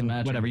 okay. So well then,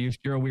 whatever. You're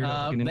a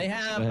weirdo. They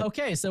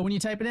have So when you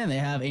type it in, they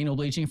have anal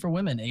bleaching for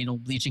women, anal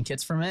bleaching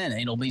kits for men,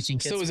 anal bleaching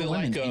kits for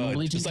women, anal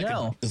bleaching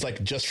gel. It's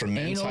like just for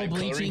men, anal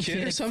bleaching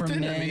kit or something. For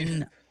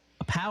men,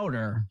 a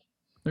powder.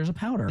 There's a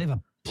powder. They have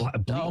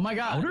oh my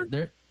god!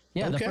 The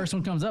first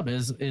one comes up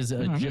is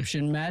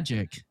Egyptian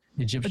magic.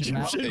 Egyptian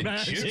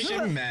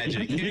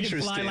magic. You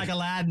can fly like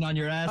Aladdin on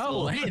your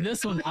asshole. Oh, hey,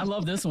 this one. I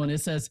love this one. It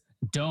says,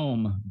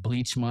 "Dome,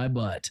 bleach my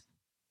butt."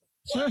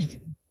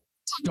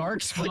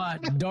 Dark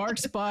spot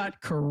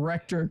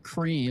corrector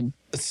cream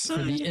for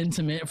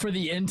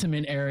the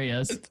intimate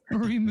areas.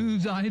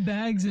 Removes eye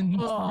bags and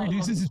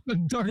reduces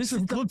dark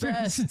circle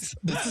appearances.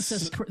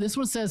 This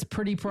one says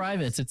pretty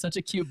privates. It's such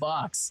a cute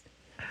box.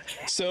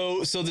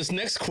 So this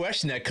next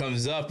question that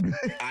comes up,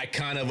 I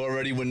kind of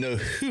already would know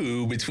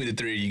who between the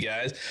three of you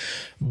guys,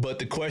 but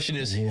the question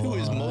is, who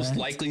is most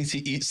likely to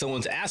eat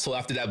someone's asshole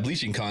after that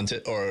bleaching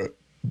content or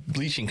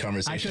bleaching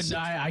conversation?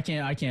 I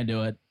can't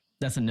do it.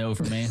 That's a no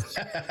for me.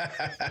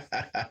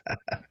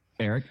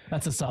 Eric,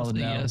 that's a solid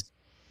no. Yes.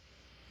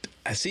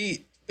 I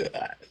see.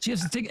 She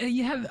has to take.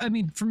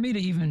 For me to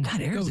even. God,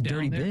 Eric's a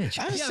dirty bitch.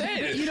 I'm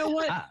saying. You know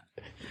what?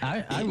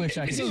 I wish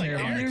I could see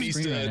Eric. Eric needs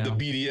the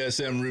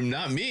BDSM room,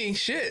 not me.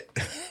 Shit.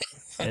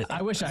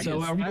 I wish I could.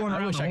 So are we going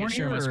around the horn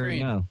here or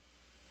no?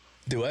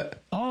 Do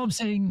what? All I'm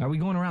saying. Are we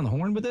going around the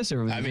horn with this,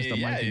 or was it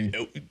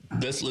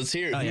just a let's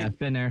hear it. Oh yeah,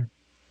 been there.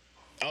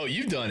 Oh,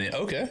 you've done it.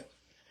 Okay.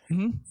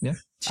 Mm-hmm. Yeah.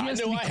 I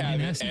know I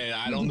haven't, and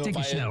I don't know if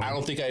I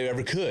don't think I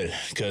ever could,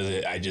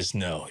 because I just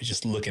know.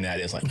 Just looking at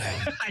it, it's like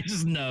I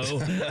just know.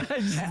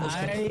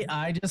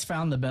 I just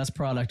found the best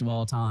product of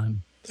all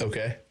time.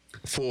 Okay.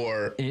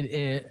 For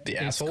the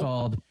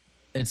asshole.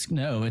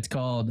 It's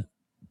called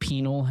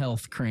Penal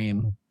Health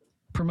Cream.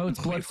 Promotes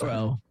blood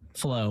flow.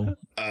 Oh.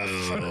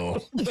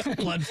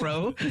 Blood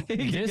flow.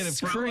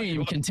 This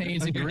cream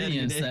contains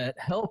ingredients that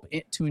help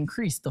it to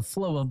increase the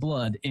flow of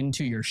blood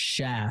into your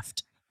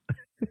shaft.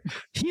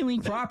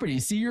 Healing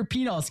properties. See your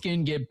penile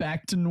skin get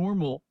back to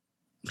normal.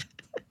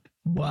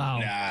 Wow.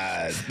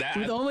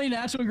 With only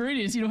natural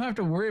ingredients, you don't have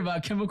to worry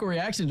about chemical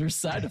reactions or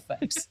side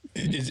effects.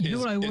 You know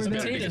what I worry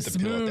about?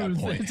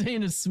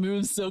 Maintain a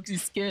smooth, silky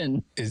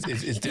skin. It's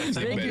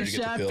definitely Make your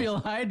shaft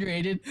feel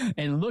hydrated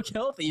and look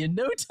healthy in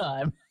no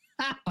time.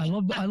 I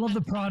love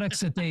the products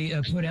that they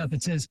put out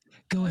that says,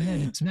 "Go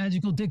ahead, it's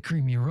magical dick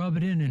cream. You rub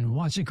it in and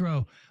watch it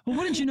grow." Well,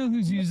 wouldn't you know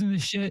who's using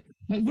this shit?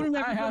 Wouldn't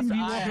everybody be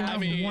walking around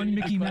with one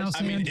Mickey Mouse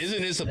hand?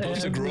 Isn't it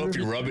supposed to grow if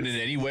you're rubbing it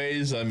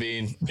anyways? I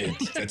mean,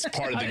 it's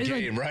part of the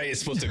game, right? It's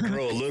supposed to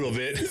grow a little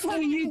bit. Oh,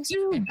 you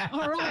too.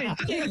 All right.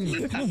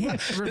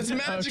 It's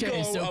magical.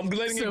 Okay, I'm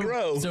letting it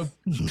grow.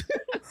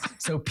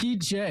 So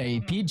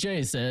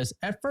PJ says,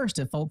 at first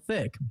it felt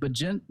thick, but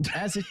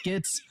as it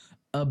gets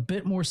a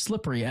bit more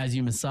slippery as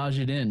you massage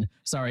it in.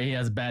 Sorry, he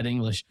has bad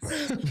English.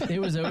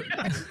 It was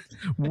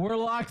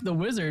Warlock the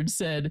Wizard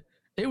said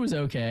it was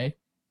okay.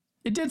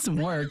 It did some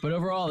work, but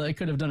overall they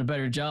could have done a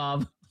better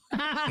job.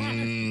 Oh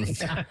man.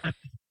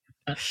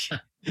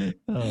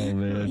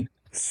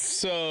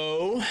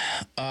 So,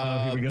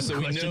 here we go.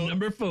 So question we know,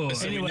 number 4.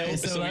 So Anyway,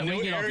 we know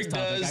Eric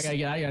does. I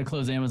gotta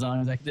close Amazon. I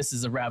was like, this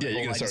is a rabbit hole.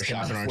 You're gonna start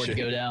shopping, aren't you?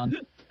 To go down.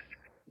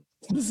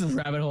 This is a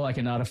rabbit hole I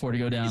cannot afford to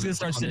go down. He's gonna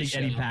start sending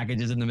Eddie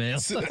packages in the mail.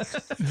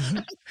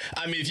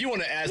 I mean, if you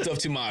want to add stuff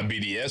to my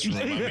BDS room,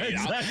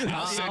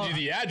 I'll send you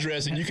the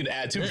address and you can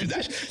add to it.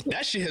 Because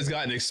that shit has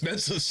gotten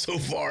expensive so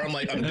far. I'm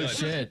like, I'm done.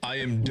 Shit. I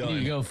am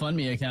done. You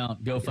GoFundMe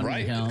account.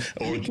 account.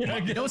 Or you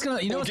know what's gonna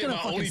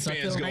fucking suck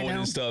OnlyFans right now?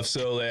 And stuff.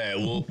 So yeah,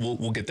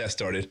 we'll get that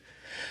started.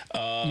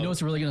 You know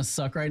what's really gonna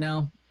suck right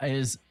now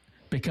is,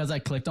 because I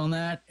clicked on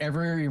that,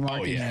 every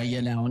marketing I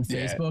get now on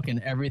Facebook and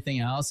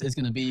everything else is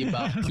going to be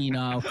about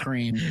penile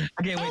cream.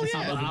 Okay, wait.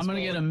 I'm going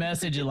to get a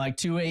message at like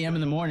 2 a.m. in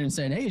the morning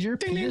saying, "Hey, is your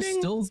penis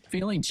still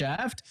feeling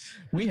chaffed?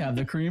 We have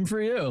the cream for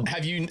you."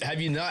 Have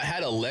you not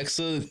had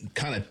Alexa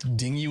kind of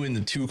ding you in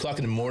the 2 o'clock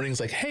in the morning? It's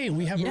like, "Hey,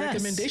 we have a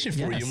recommendation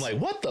for you." I'm like,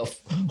 "What the?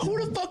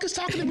 Who the fuck is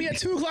talking to me at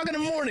 2 o'clock in the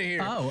morning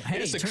here?" Oh, hey,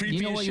 it's the creepiest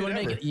you know what you want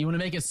to make it? You want to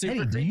make it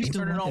super creepy?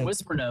 Turn it on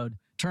whisper mode.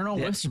 Turn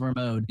on whisper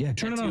mode. Yeah,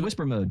 turn it on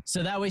whisper mode.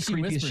 So that way she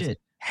Creepy whispers, shit.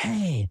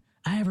 "Hey,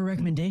 I have a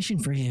recommendation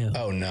for you."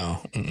 Oh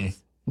no.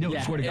 No,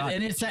 swear to God.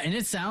 And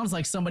it sounds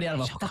like somebody out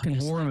of a fucking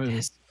horror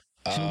movie.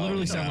 She'll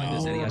literally sound like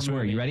this, Eddie. I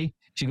swear. You ready?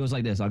 She goes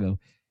like this. I'll go,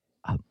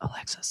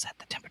 "Alexa, set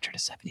the temperature to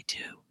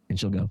 72." And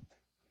she'll go,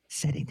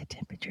 "Setting the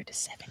temperature to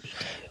 72."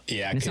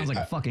 Yeah. And it sounds like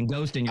a fucking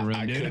ghost in your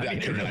room, dude. I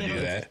could not do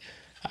that.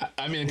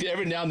 I mean,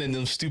 every now and then,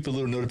 those stupid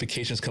little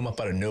notifications come up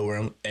out of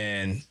nowhere,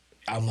 and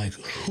I'm like,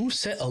 who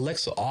set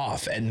Alexa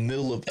off at the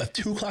middle of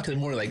 2 o'clock in the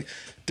morning? Like,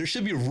 there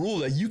should be a rule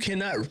that you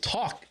cannot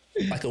talk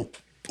like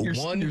you're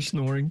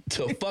snoring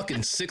till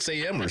fucking 6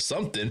 a.m. or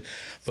something.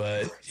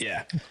 But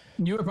yeah.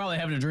 You were probably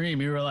having a dream.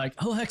 You were like,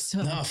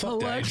 "Alexa, no,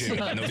 fuck Alexa."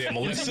 That. No damn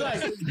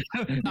Alexa.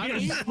 He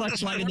has a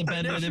flashlight in the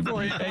bed with him.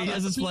 He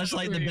has his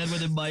flashlight in the bed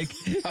with him, Mike.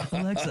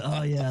 Alexa.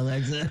 Oh yeah,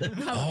 Alexa.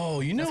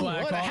 Oh, you know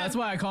what? That's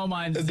why I call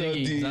mine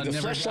Ziggy.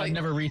 I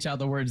never reach out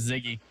the word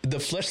Ziggy.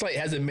 The flashlight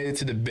hasn't made it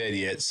to the bed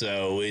yet,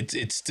 so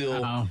it's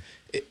still.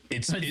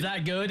 It's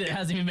that good. It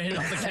hasn't even made it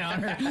off the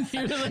counter.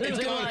 You're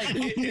literally like,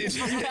 you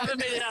haven't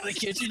made it out of the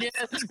kitchen yet.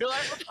 You're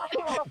like,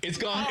 it's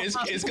gone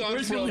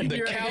from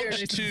the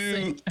couch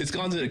to it's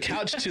gone to the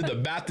couch to the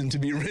bathroom to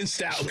be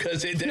rinsed out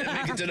because it didn't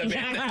make it to the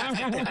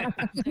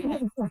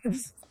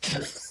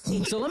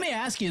bed. So let me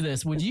ask you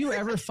this: would you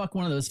ever fuck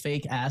one of those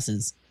fake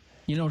asses?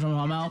 You know what I'm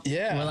talking about?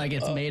 Yeah. Where like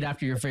it's made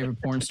after your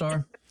favorite porn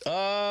star.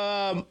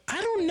 I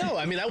don't know.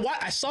 I mean,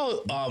 I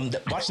saw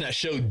watching that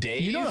show,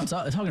 Dave. You know what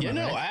I'm talking about? You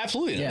know, right?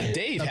 Absolutely. Yeah.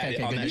 Dave had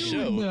it on that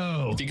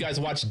show. If you guys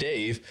watch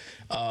Dave,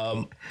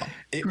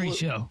 Great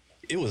show.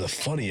 It was a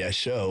funny ass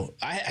show.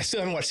 I still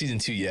haven't watched season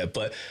 2 yet,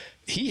 but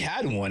he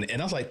had one,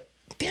 and I was like,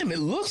 damn, it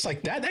looks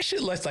like that. That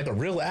shit looks like a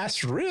real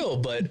ass reel,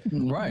 but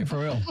right, for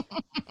real.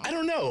 I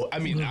don't know. I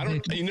mean, I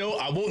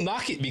won't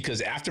knock it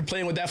because after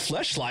playing with that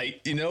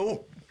fleshlight,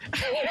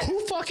 who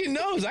fucking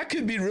knows? I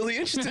could be really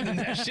interested in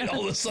that shit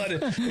all of a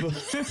sudden. You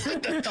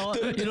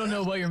don't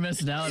know what you're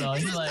missing out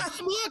on. You're like,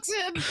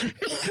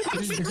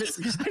 I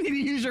need to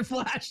use your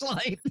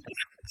flashlight.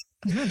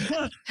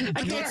 I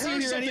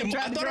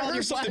thought I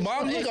heard something.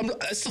 Mom, look,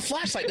 it's the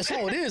flashlight. That's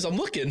all it is. I'm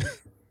looking.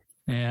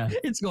 Yeah.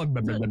 It's going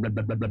blah, blah, blah,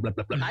 blah, blah, blah,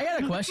 blah. I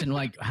got a question.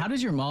 Like, how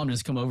does your mom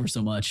just come over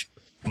so much?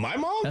 My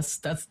mom?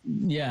 That's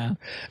yeah.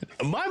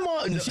 My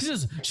mom.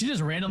 She's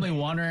just randomly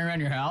wandering around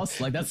your house.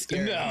 Like, that's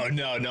scary.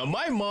 No.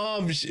 My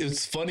mom.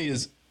 It's funny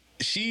is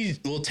she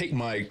will take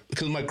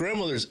because my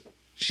grandmother's.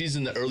 She's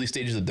in the early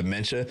stages of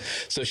dementia,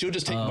 so she'll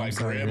just take my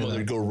grandmother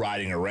to go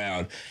riding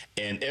around,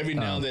 and every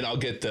now and then I'll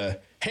get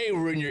the, "Hey,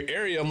 we're in your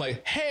area." I'm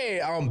like,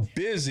 "Hey, I'm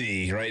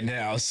busy right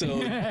now,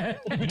 so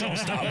don't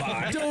stop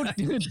by. Don't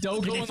go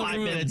in the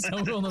room.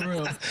 Don't go in the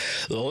room.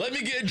 Let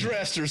me get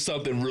dressed or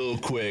something real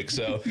quick."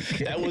 So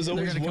that was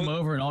always they're gonna come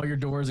over and all your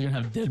doors are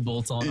gonna have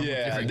deadbolts on them.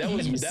 Yeah,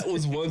 that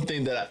was one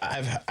thing that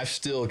I've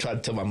still tried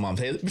to tell my mom.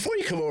 Hey, before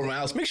you come over my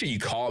house, make sure you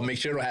call. Make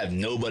sure I don't have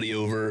nobody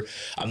over.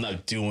 I'm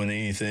not doing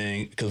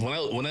anything, because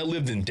when I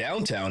lived in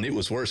downtown, it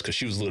was worse because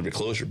she was a little bit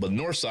closer. But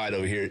north side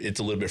over here,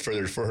 it's a little bit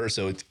further for her,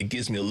 so it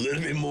gives me a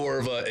little bit more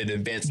of an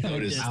advanced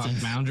notice.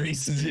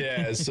 Boundaries.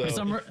 Yeah. So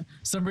for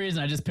some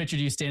reason, I just pictured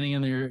you standing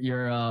in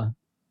your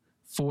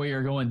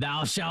foyer going,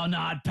 "Thou shalt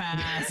not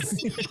pass.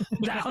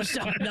 Thou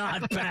shalt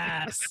not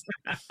pass."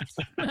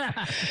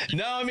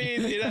 No, I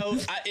mean,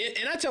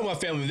 and I tell my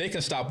family they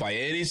can stop by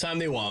anytime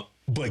they want,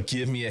 but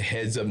give me a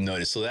heads up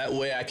notice so that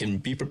way I can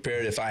be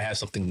prepared if I have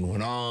something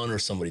going on or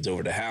somebody's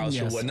over the house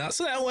or whatnot.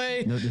 So that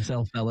way, note to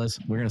self, fellas,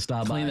 we're gonna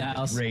stop by the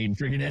house, raid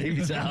freaking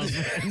Eddie's house.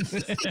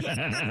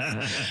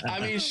 I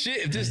mean,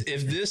 shit.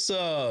 If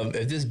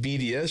this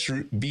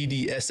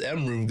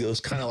BDSM room goes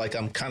kind of like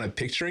I'm kind of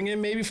picturing it,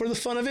 maybe for the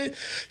fun of it,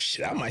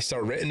 shit, I might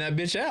start renting that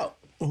bitch out.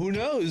 Who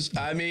knows?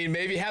 I mean,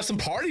 maybe have some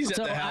parties at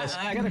the house.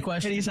 I got a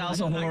question. Eddie's house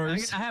of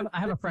horrors. I have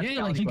a practical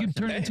Yeah, like you could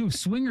turn it into a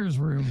swingers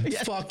room.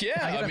 Fuck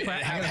yeah! I mean,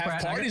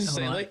 have parties and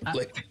say like,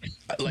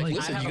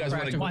 listen, you guys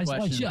want to?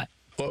 Why shut?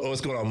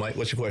 What's going on, Mike?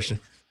 What's your question?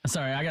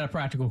 Sorry, I got a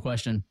practical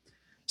question.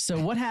 So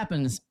what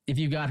happens if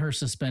you got her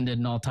suspended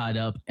and all tied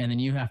up, and then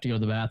you have to go to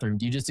the bathroom?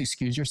 Do you just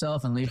excuse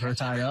yourself and leave her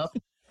tied up?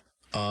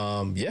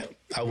 Yeah,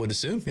 I would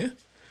assume. Yeah.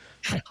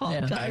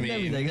 I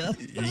mean, you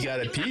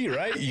gotta pee,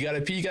 right? You gotta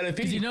pee.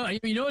 You know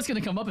it's gonna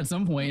come up at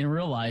some point in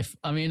real life.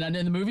 I mean, in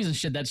the movies and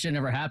shit, that shit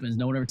never happens.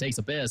 No one ever takes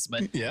a piss,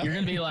 but you're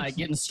gonna be like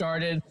getting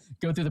started,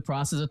 go through the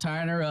process of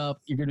tying her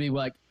up. You're gonna be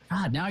like,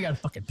 God, now I gotta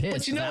fucking piss.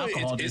 But you know,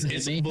 well,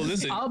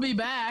 listen, I'll be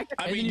back.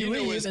 I mean, and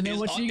then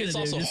what you gonna do?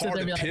 It's also hard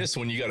to piss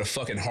when you got a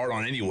fucking hard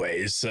on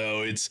anyways.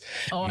 So it's.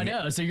 Oh, I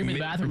know. So you're gonna be in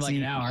the bathroom for like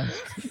an hour.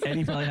 And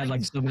he probably had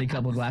like so many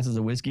couple glasses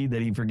of whiskey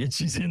that he forgets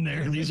she's in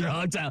there. Leaves her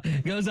hogs out.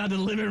 Goes out to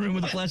the living room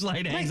with a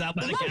flashlight, hangs out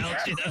by the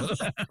couch.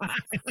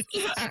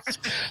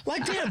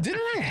 Like, damn,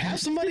 didn't I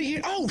have somebody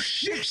here? Oh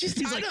shit, she's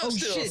like, oh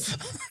shit.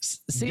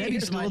 See, I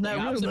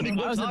was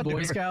in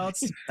Boy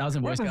Scouts. I was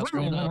in Boy Scouts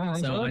growing up,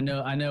 so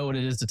I know what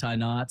it is to tie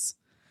knots.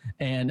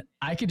 And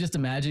I could just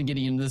imagine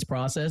getting into this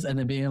process and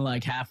then being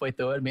like halfway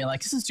through it and being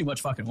like, this is too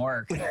much fucking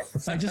work.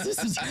 Like,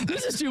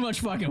 this is too much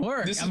fucking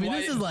work. This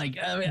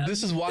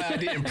is why I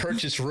didn't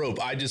purchase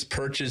rope. I just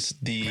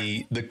purchased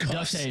the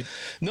cuffs. Duct tape.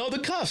 No, the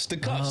cuffs.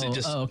 It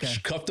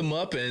just cuffed them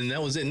up and that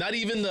was it. Not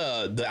even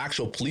the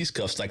actual police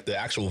cuffs, like the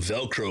actual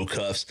Velcro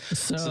cuffs.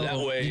 So that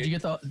way, did you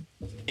get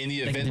in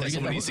the event that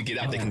someone needs to get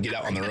out, they can get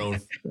out on their own.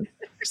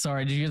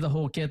 Sorry, did you get the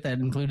whole kit that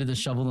included the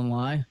shovel and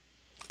lie?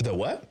 The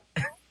what?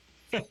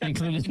 Did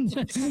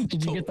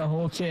you get the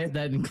whole kit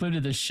that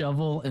included the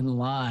shovel and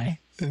lie?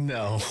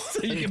 No.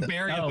 So you can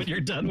bury it when you're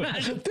done with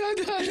it.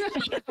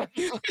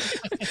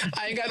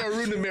 I ain't got no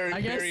room to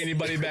bury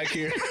anybody back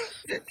here.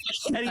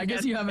 I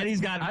guess you haven't.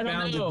 He's got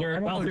pounds of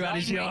dirt all throughout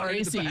his yard.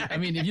 I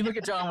mean, if you look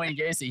at John Wayne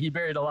Gacy, he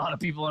buried a lot of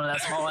people in that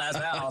small ass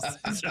house.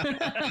 That's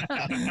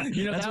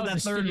what that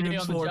third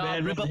room's for,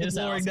 man. Rip up the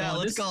flooring down.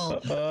 Let's go.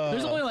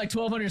 There's only like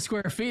 1,200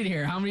 square feet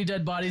here. How many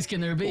dead bodies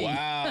can there be?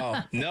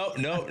 Wow. No.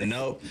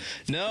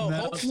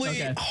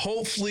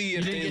 Hopefully,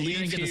 if they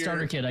leave get the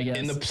starter kit, I guess.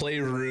 In the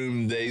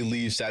playroom, they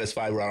leave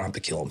satisfied where I don't have to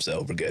kill them,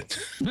 so we're good.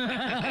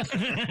 Because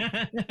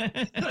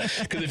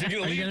if you're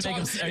gonna leave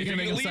talking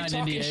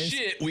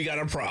shit, we got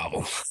a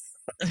problem.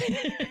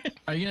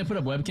 Are you gonna put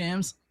up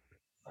webcams?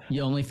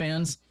 You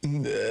OnlyFans?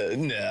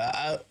 No,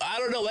 I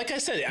don't know. Like I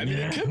said, I mean,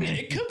 it could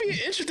be an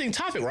interesting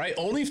topic, right?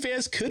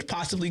 OnlyFans could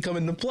possibly come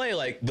into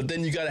play, but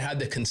then you got to have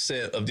the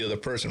consent of the other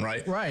person,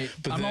 right? Right.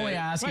 But I'm only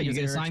asking. You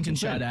get assigned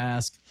consent to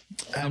ask.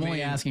 I'm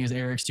only asking is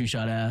Eric's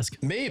two-shot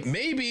ask.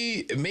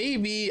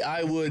 Maybe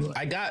I would.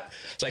 I got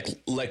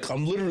like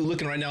I'm literally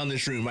looking right now in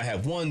this room. I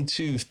have 1,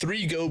 2,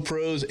 3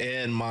 GoPros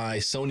and my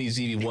Sony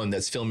ZV-1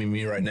 that's filming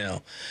me right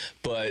now.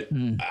 But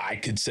I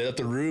could set up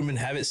the room and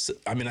have it.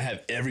 I mean, I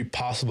have every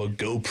possible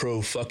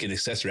GoPro fucking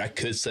accessory. I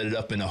could set it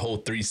up in a whole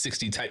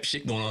 360 type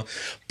shit going on.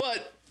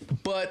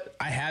 But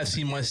I have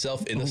seen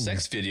myself in a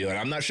sex video, and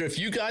I'm not sure if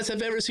you guys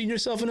have ever seen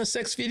yourself in a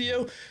sex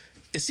video.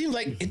 It seems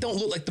like it don't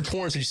look like the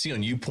porns that you see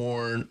on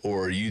YouPorn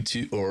or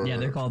YouTube or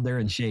they're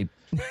in shape.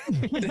 That's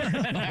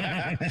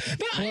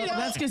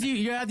because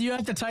you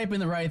have to type in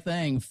the right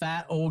thing.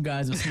 Fat old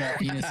guys with small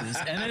penises,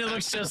 and then it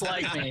looks just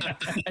like me.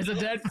 It's a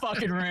dead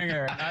fucking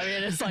ringer. I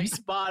mean, it's like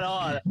spot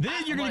on.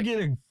 Then you're gonna get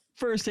a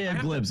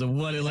first-hand glimpse of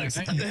what it looks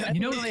like. You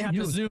know, they have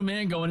to zoom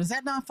in, going, "Is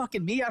that not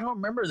fucking me? I don't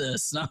remember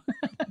this." No.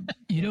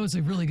 You know, it's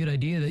a really good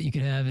idea that you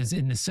could have is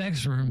in the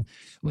sex room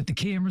with the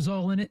cameras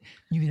all in it.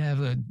 You can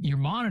have your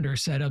monitor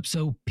set up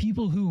so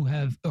people who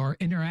are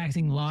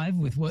interacting live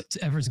with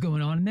whatever's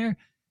going on in there,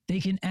 they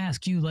can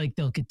ask you, like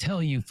they could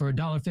tell you for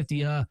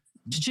 $1.50,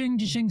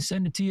 cha-ching,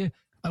 send it to you.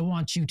 I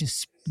want you to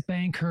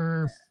spank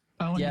her.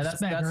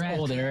 That's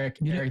old, Eric.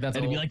 Eric, that's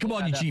old. Be like, come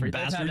on, you cheap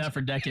bastard. They've had that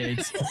for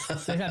decades.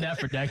 They've had that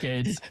for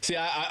decades. See,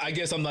 I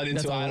guess I'm not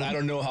into it. I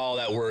don't know how all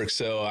that works.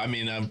 So, I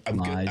mean, I'm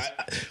good.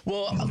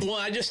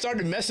 I just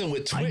started messing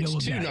with Twitch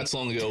too not so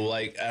long ago.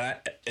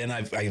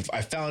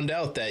 I found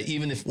out that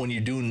even when you're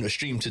doing a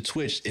stream to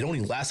Twitch, it only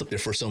lasts up there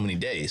for so many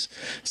days.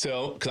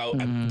 So, because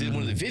I did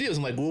one of the videos,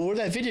 I'm like, well, where'd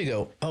that video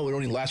go? Oh, it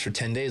only lasts for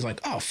 10 days. I'm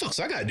like, oh, fuck,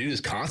 so I got to do this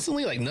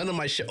constantly? Like, none of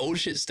my old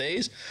shit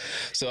stays?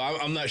 So,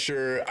 I'm not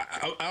sure.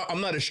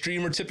 I'm not a streamer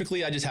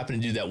typically. I just happen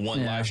to do that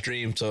one live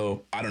stream,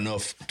 so I don't know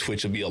if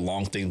Twitch will be a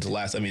long thing to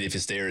last. I mean, if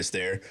it's there, it's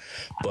there.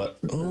 But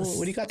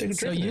what do you got there?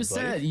 So you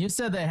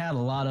said they had a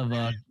lot of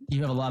you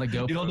have a lot of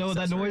GoPro. You don't know what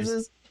that noise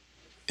is?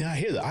 Yeah, I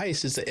hear the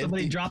ice. Is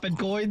somebody dropping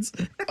coins?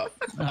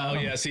 Oh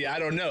yeah. See, I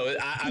don't know.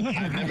 I've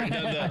never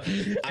done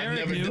the.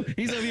 Eric knew.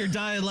 He's over here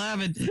dying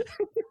laughing.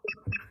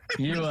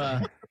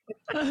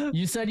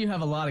 You said you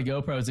have a lot of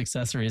GoPro's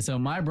accessories, so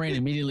my brain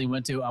immediately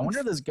went to, I wonder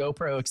if this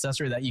GoPro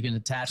accessory that you can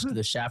attach to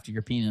the shaft of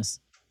your penis.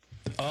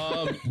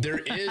 There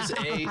is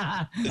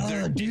a.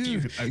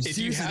 If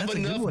you have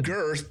enough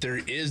girth, there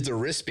is the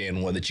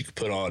wristband one that you could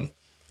put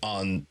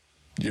on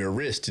your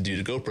wrist to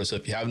do the GoPro. So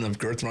if you have enough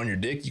girth on your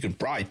dick, you can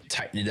probably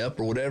tighten it up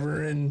or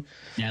whatever. And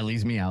yeah, it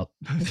leaves me out.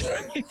 And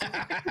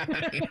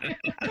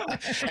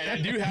I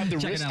do have the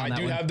wrist. I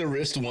do have the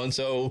wrist one.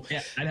 So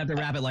yeah, I'd have to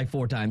wrap it like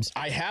 4 times.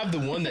 I have the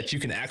one that you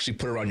can actually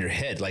put around your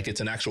head, like it's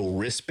an actual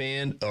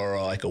wristband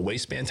or like a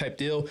waistband type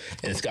deal,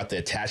 and it's got the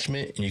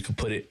attachment, and you can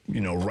put it,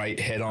 right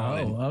head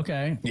on. Oh,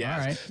 okay. Yeah. All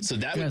right. So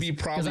that would be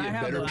probably a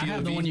better POV. I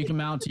have the one you can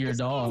mount to your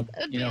dog.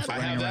 I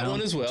have that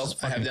one as well.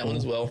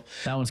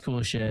 That one's cool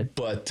as shit.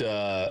 But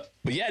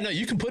yeah, no,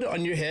 you can put it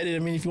on your head. I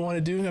mean, if you want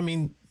to do,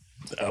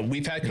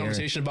 we've had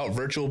conversation about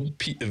virtual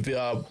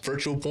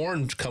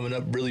porn coming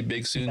up really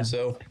big soon.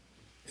 So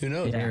who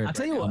knows? Yeah. I'll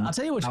tell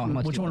you which one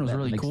was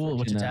really cool.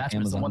 Which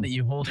attachment is the one that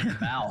you hold in your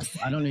mouth.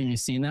 I don't know if you've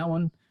seen that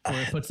one. Where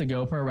it puts the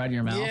GoPro right in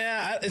your mouth.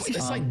 Yeah,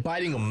 it's like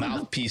biting a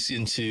mouthpiece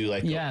into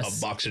like a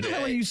boxer.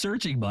 How are you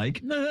searching,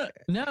 Mike? No,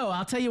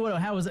 I'll tell you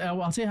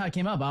I'll tell you how it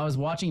came up. I was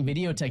watching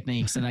Video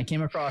Techniques and I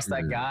came across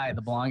that guy,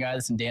 the blonde guy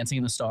that's in Dancing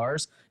in the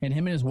Stars, and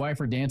him and his wife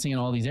are dancing in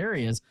all these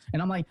areas.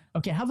 And I'm like,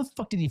 okay, how the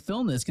fuck did he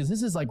film this? Because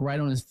this is like right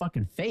on his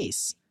fucking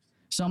face.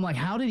 So I'm like,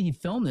 how did he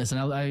film this? And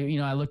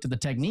I looked at the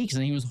techniques,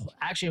 and he was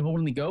actually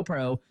holding the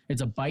GoPro.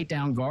 It's a bite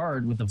down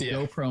guard with the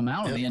GoPro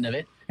mount on the end of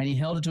it, and he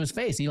held it to his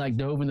face. He like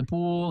dove in the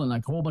pool and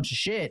like a whole bunch of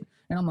shit.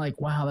 And I'm like,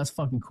 wow, that's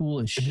fucking cool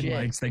as shit.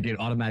 Mike's thinking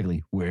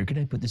automatically, where could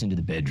I put this into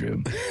the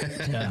bedroom?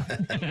 Yeah.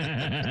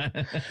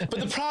 But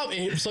the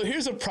problem, so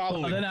here's a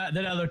problem. Then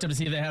I looked up to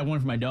see if they had one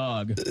for my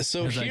dog.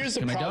 So here's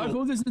the problem. My dog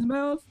hold this in his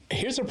mouth?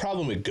 Here's a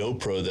problem with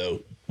GoPro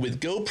though. With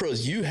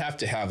GoPros, you have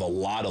to have a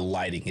lot of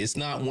lighting. It's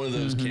not one of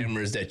those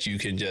cameras that you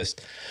can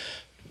just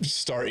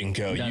start and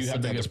go. You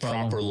have to have the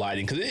proper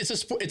lighting because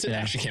it's an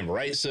action camera,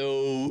 right?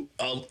 So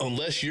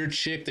unless your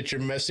chick that you're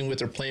messing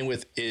with or playing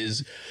with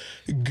is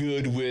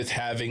good with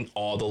having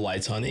all the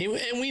lights on,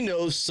 and we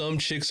know some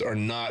chicks are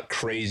not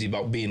crazy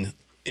about being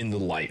in the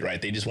light, right?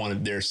 They just want to.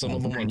 There's some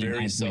of them are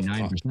very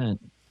self-conscious.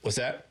 What's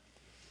that?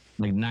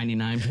 Like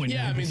 99.9%.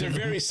 Yeah, I mean, they're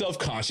very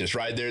self-conscious,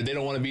 right? They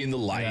don't want to be in the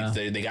light.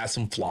 Yeah. They got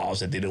some flaws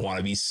that they don't want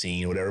to be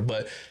seen, whatever.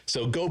 But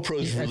so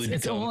GoPros really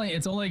it's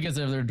only because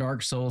of their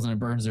dark souls and it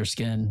burns their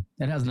skin.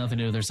 It has nothing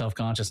to do with their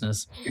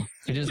self-consciousness.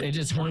 It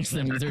just hurts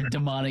them because they're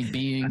demonic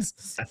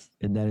beings.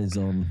 And that is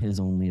his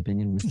only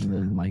opinion with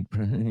Mike,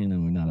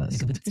 not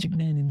us.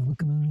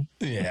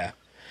 Yeah.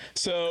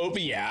 So,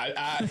 but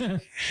yeah,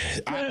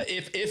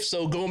 if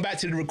so, going back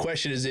to the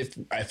question is if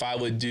I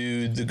would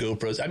do the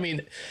GoPros, I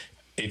mean,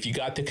 if you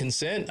got the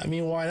consent, I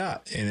mean, why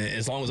not? And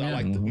as long as I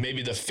like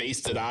maybe the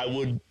face that I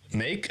would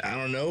make, I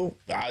don't know,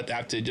 I'd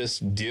have to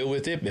just deal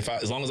with it.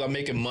 As long as I'm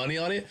making money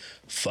on it,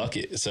 fuck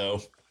it.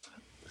 So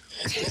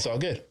it's all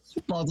good.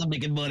 As long as I'm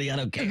making money, I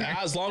don't care.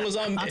 As long as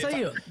I'm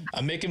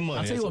making money.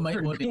 I'll tell you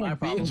what would be my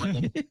problem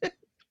with it.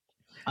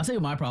 I'll tell you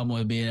what my problem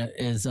would be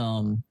is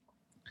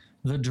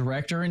the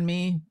director in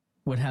me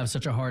would have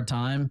such a hard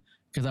time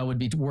because I would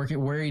be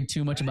worried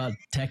too much about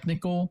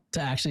technical to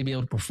actually be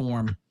able to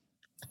perform.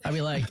 I'd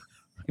be like,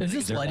 is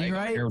this lighting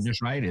right?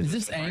 Just right. Is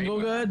this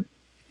angle good?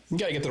 You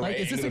gotta get the right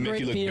angle to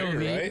make you look bigger,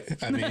 right?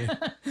 I mean,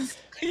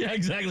 yeah,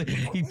 exactly.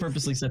 He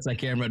purposely sets that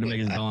camera to make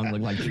his dong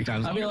look like 3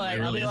 times. I'll be like,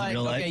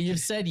 okay, you've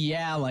said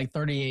like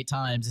 38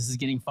 times. This is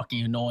getting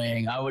fucking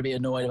annoying. I would be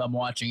annoyed if I'm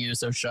watching you,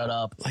 so shut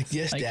up. Like,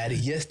 yes, daddy.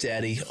 Yes,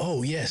 daddy.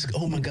 Oh, yes.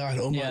 Oh my God.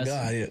 Oh my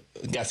God. Yeah.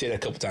 Gotta say that a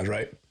couple times,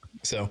 right?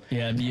 So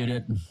yeah, mute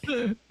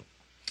it.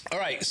 All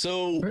right,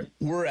 so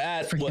we're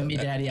at forgive me,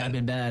 daddy. I've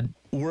been bad.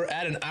 We're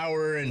at an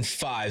hour and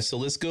 5, so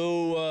let's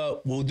go.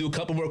 We'll do a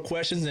couple more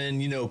questions, and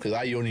because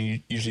I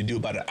only usually do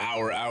about an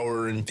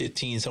hour and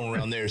 15, somewhere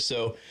around there.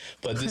 So,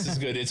 but this is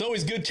good. It's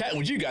always good chatting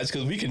with you guys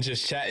because we can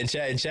just chat,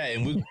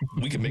 and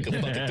we can make a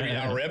fucking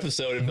 3-hour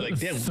episode and be like,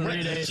 damn,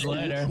 3 days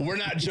later, we're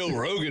not Joe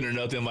Rogan or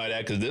nothing like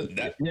that because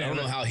I don't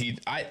know how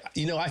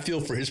I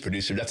feel for his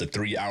producer. That's a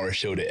 3-hour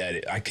show to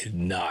edit. I could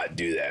not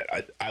do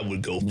that. I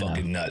would go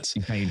fucking nuts.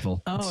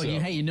 Painful. Oh, so,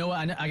 hey, you know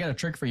what? I got a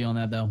trick for you on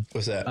that though.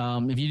 What's that?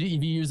 If you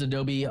use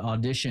Adobe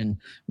Audition,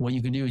 what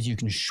you can do is you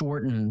can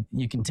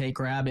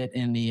grab it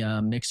in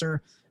the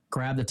mixer,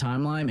 grab the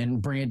timeline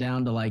and bring it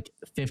down to like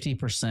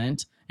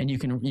 50%, and you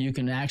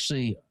can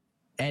actually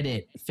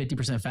edit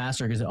 50%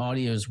 faster because the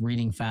audio is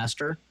reading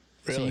faster.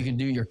 Really? So you can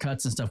do your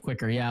cuts and stuff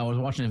quicker. Yeah, I was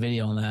watching a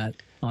video on that,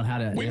 on how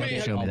to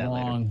show me that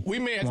later. We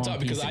may have to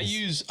talk because I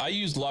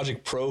use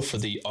Logic Pro for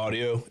the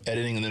audio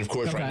editing, and then of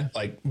course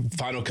like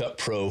Final Cut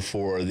Pro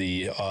for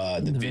the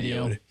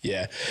video.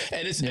 Yeah,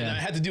 and and I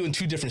had to do in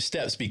 2 different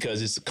steps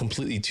because it's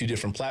completely 2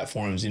 different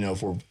platforms.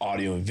 For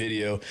audio and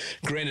video.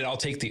 Granted, I'll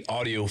take the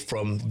audio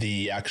from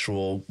the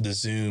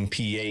Zoom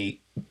P8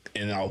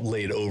 and I'll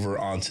lay it over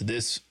onto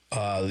this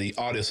the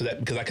audio so that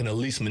because I can at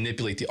least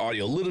manipulate the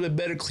audio a little bit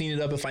better, clean it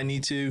up if I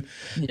need to,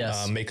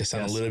 make it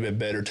sound a little bit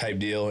better type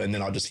deal, and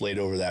then I'll just lay it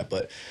over that.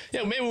 But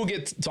yeah, maybe we'll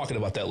get talking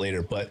about that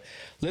later. But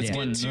let's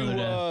get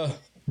to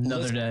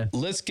another day.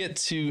 Let's get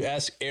to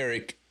ask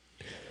Eric.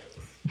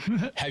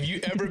 Have you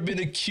ever been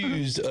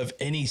accused of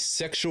any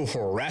sexual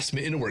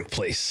harassment in the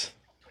workplace?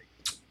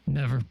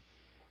 Never.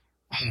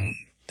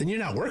 Then you're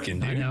not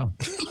working, dude. I know.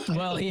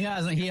 Well, he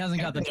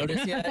hasn't got the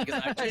notice yet.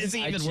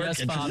 I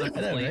just filed a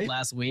complaint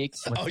last week.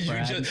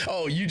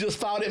 You just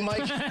filed it,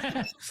 Mike?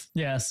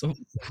 Yes.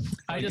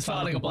 I just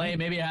filed a complaint.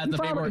 Maybe I had the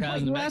paperwork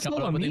hasn't been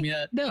coming up with him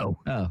yet. No.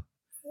 Oh,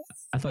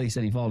 I thought he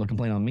said he filed a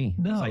complaint on me.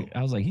 No.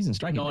 I was like, he's in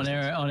striking. No,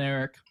 on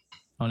Eric.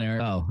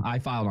 Oh, I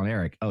filed on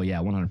Eric. Oh yeah,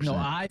 100%. No,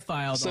 I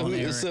filed on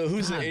Eric. So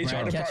who's the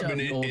HR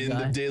department in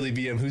the Daily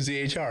BM? Who's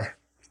the HR?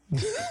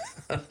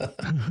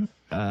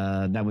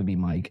 That would be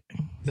Mike.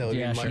 That would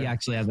be Mike. He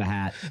actually has a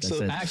hat.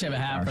 I actually have a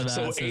hat for that.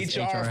 So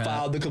HR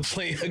filed the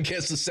complaint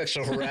against the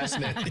sexual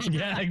harassment.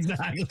 Yeah,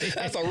 exactly.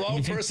 That's the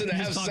wrong person to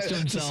have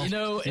sex. You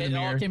know, it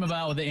all came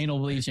about with the anal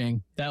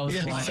bleaching. That was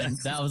the line.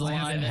 That was the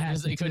line.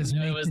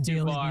 It was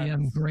too far.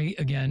 I'm great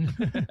again.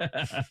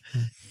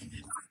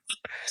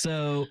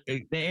 So,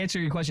 to answer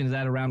your question, is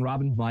that a round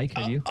robin, Mike?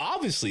 Have you?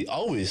 Obviously,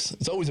 always.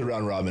 It's always a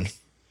round robin.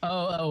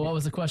 Oh, what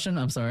was the question?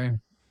 I'm sorry.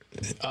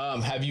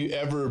 Have you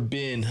ever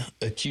been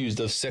accused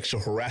of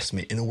sexual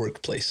harassment in a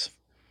workplace?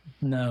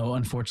 No,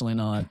 unfortunately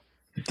not.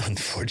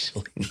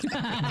 Unfortunately.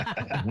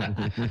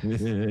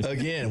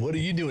 Again, what are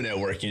you doing at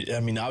work? I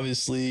mean,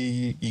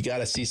 obviously, you got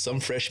to see some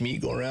fresh meat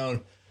go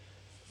around.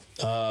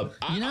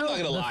 I'm not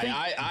gonna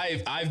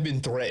lie. I've been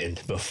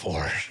threatened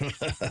before.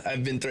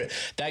 I've been threatened.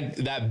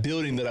 That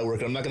building that I work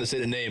in, I'm not gonna say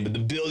the name, but the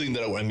building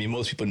that I mean,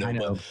 most people know.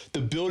 But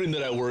the building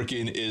that I work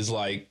in is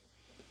like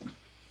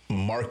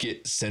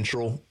market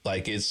central.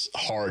 Like it's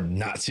hard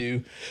not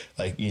to.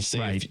 Like you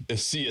say,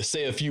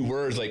 say a few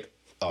words. Like,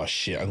 oh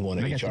shit, I'm going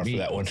to HR for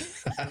that one.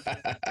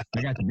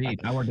 I got the beat.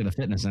 I worked at a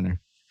fitness center.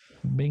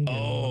 Bingo.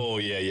 Oh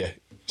yeah.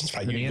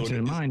 The answer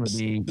to mine would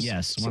be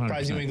yes. 100%.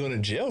 Surprised you ain't going to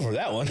jail for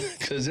that one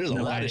because there's a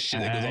lot of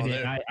shit that goes on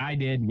there. I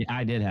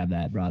did have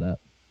that brought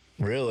up.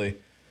 Really?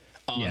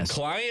 Yes.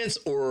 Clients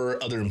or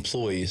other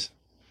employees?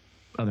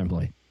 Other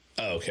employee.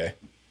 Oh, okay.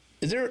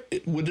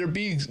 Would it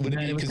be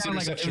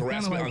considered sexual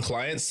harassment on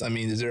clients? I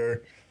mean, is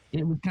there?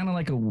 It was kind of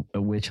like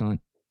a witch hunt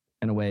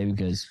in a way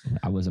because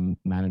I was a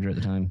manager at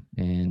the time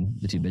and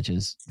the two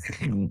bitches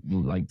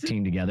like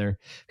teamed together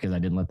because I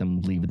didn't let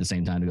them leave at the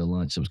same time to go to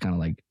lunch. So it was kind of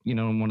like,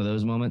 one of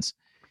those moments.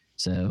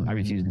 So I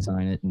refused to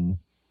sign it and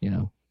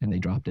they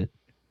dropped it.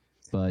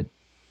 But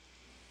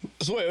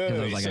so wait.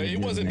 So it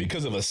wasn't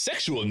because of a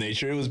sexual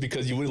nature. It was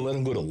because you wouldn't let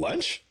them go to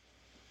lunch.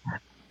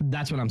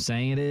 That's what I'm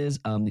saying. It is.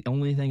 The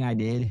only thing I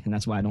did, and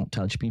that's why I don't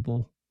touch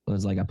people,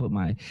 was like I put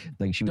my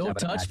she was don't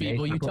touch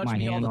people. You touch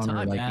me all the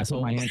time,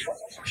 asshole.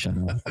 Shut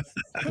up.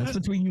 That's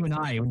between you and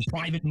I in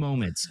private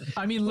moments.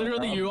 I mean,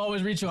 literally, you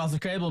always reach across the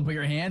table and put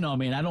your hand on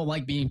me, and I don't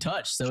like being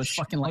touched. So it's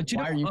fucking like,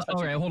 why are you touching?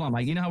 All right, hold on,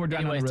 Mike. You know how we're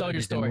driving on the road? Tell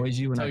your story.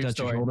 You and I touch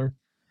your shoulder.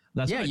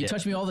 Yeah, you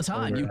touch me all the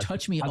time. You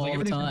touch me all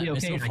the time.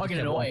 It's so fucking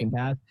annoying.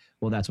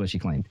 Well, that's what she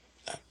claimed.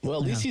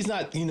 Well, at least he's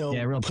not,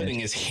 putting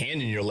his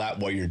hand in your lap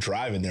while you're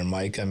driving there,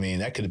 Mike. I mean,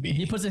 that could be.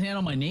 He puts his hand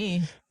on my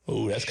knee.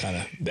 Oh, that's sexual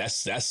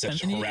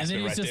harassment right there. And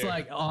then he's just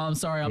like, oh, I'm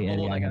sorry, I'm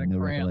old. I got a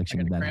cramp. I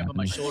got a cramp on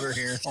my shoulder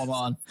here. Hold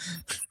on.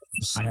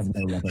 I have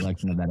no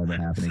recollection of that ever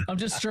happening. I'm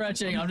just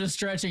stretching,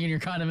 and you're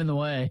kind of in the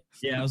way.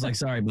 Yeah, I was like,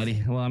 sorry,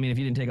 buddy. Well, I mean, if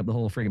you didn't take up the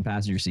whole friggin'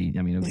 passenger seat,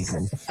 I mean, it would be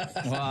cool.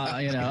 Well,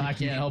 I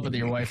can't help it that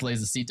your wife lays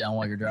the seat down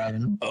while you're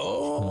driving.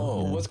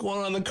 Oh, what's going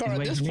on in the car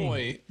at this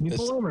point? You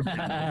pull over.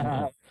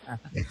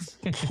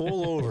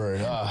 Pull over.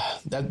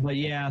 But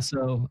yeah,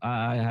 so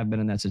I have been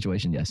in that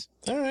situation. Yes.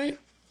 All right.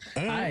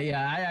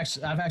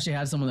 I've actually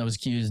had someone that was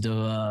accused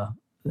of.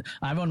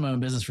 I've owned my own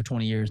business for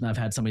 20 years, and I've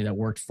had somebody that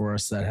worked for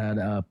us that had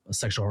a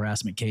sexual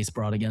harassment case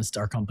brought against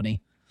our company,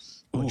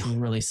 which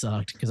really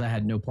sucked because I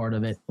had no part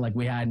of it. Like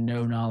we had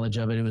no knowledge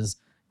of it. It was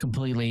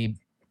completely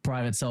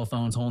private cell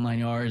phones, whole 9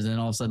 yards, and then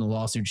all of a sudden the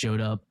lawsuit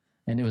showed up,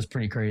 and it was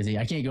pretty crazy.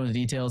 I can't go into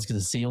details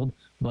because it's sealed,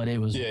 but it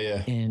was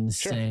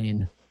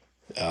insane.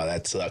 Sure. Oh,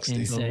 that sucks,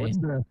 dude.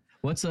 So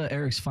what's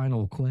Eric's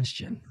final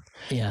question?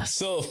 Yeah.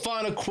 So,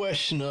 final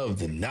question of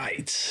the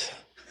night.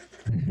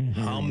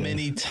 How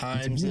many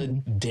times a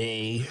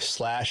day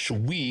 /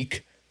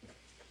 week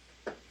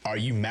are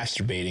you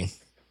masturbating?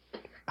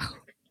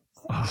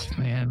 Oh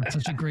man, that's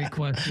such a great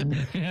question.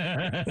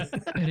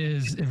 It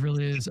is. It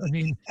really is. I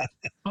mean,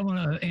 I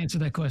want to answer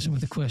that question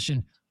with a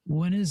question.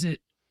 When is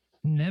it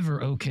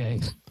never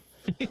okay?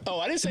 Oh,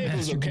 I didn't say if it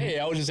was okay.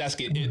 I was just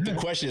asking. The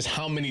question is,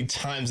 how many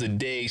times a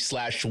day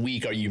 /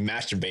 week are you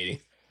masturbating?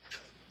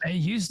 It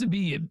used to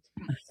be,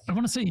 I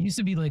want to say it used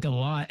to be like a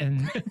lot.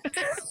 And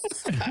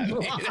what's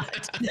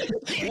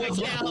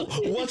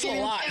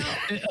a lot?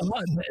 A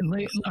lot.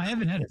 I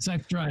haven't had a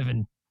sex drive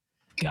in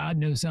God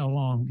knows how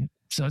long.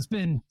 So it's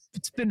been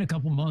a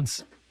couple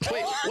months.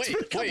 Wait.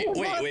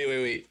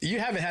 You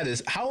haven't had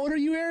this. How old are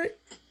you, Eric?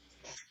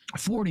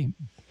 40.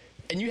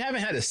 And you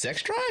haven't had a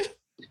sex drive?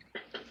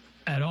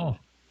 At all.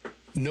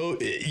 No,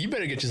 you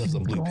better get yourself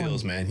some blue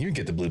pills, man. You can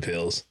get the blue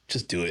pills.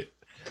 Just do it.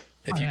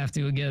 I have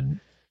to again.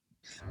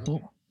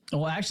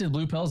 Well, actually,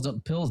 blue pills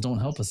don't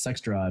help with sex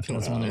drive.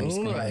 That's one of those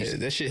things.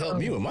 That shit helped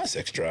me with my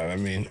sex drive. I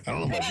mean, I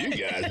don't know about you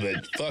guys,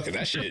 but fucking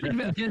that shit.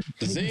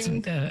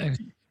 Zing.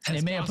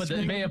 They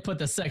may have put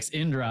the sex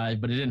in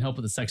drive, but it didn't help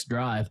with the sex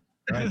drive.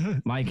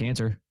 Right. My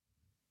cancer.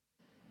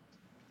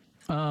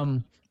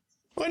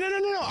 Well,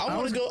 no. I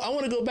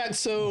want to go back.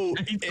 So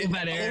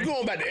we're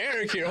going back to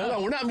Eric here. Hold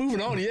on, we're not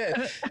moving on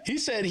yet. He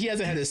said he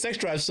hasn't had a sex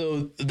drive,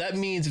 so that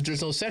means if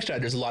there's no sex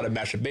drive, there's a lot of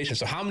masturbation.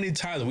 So how many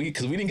times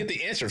because we didn't get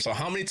the answer. So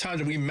how many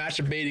times are we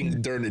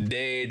masturbating during the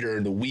day,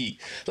 during the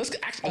week? Let's go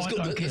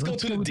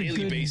to the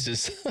daily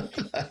basis.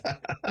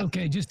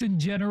 Okay, just in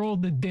general,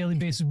 the daily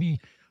basis would be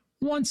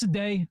once a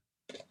day,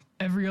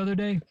 every other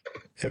day.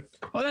 Yep.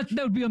 Oh, that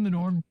would be on the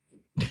norm.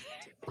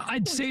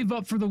 I'd save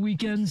up for the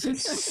weekends.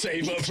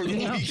 Save up for the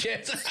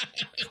weekends.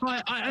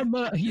 I'm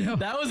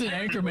that was an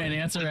Anchorman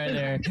answer right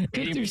there.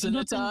 80% of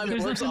the time,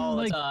 it works all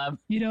the time.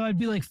 I'd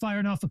be like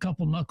firing off a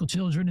couple knuckle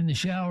children in the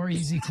shower,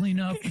 easy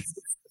cleanup.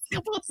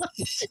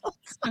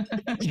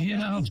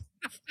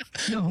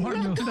 No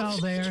harm, no foul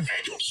there.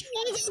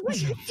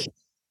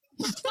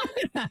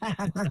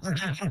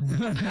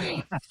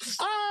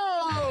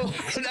 Oh,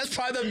 that's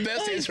probably the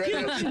best answer right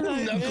there.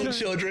 Knuckle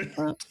children.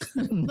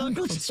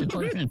 Knuckle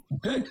children.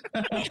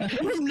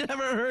 I've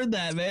never heard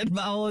that, man,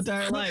 my whole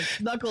entire life.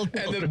 Knuckle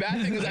children. And the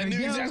bad thing is I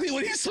knew exactly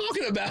what he's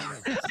talking about.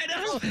 I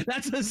know.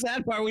 That's the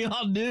sad part. We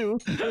all knew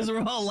because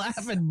we're all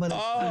laughing, but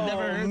I've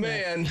never heard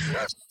man.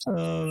 That.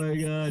 Oh, my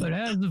God. But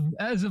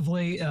as of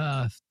late,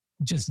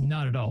 just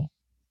not at all.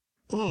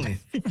 Okay.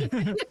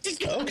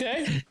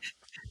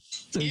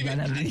 So hell,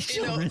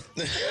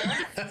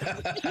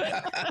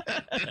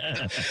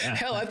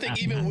 I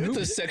think even with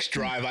the sex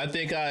drive, I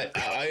think I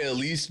at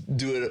least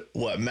do it.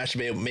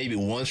 Masturbate maybe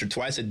once or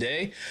twice a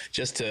day,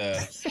 just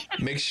to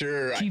make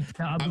sure I'm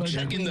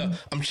checking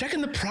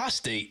the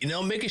prostate.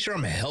 Making sure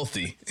I'm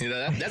healthy.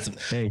 That's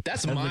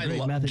my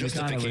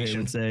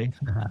justification. Would say.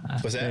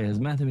 What's that? As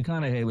Matthew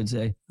McConaughey would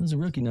say, those are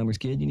rookie numbers,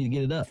 kid. You need to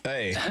get it up.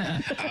 Hey,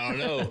 I don't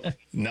know.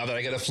 Now that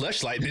I got a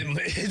fleshlight,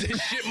 this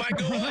shit might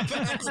go up.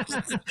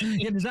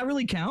 Yeah, does that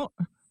really count?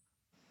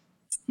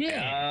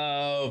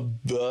 Yeah.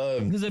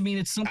 Because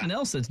it's something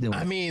else that's doing.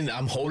 I mean,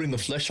 I'm holding the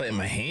fleshlight in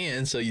my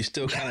hand, so you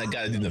still kind of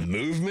got to do the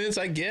movements,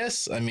 I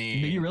guess. I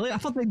mean, do you really? I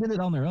thought they did it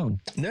on their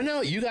own.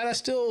 No, you got to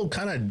still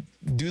kind of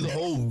do the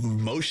whole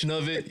motion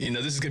of it.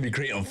 This is gonna be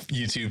great on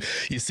YouTube.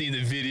 You see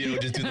the video,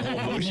 just do the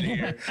whole motion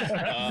here.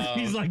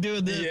 He's like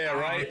doing this. Yeah,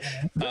 right.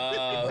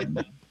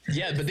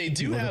 Yeah, but they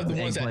do have the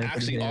ones that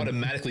actually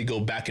automatically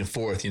go back and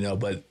forth,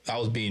 but I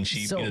was being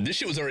cheap. This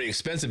shit was already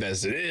expensive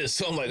as it is.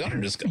 So I'm like, I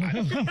don't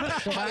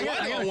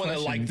want to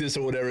like this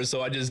or whatever.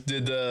 So I just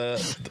did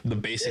the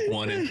basic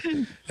one.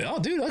 And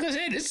dude, like I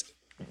said,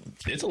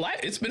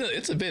 it's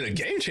been a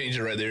game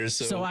changer right there.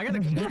 So I got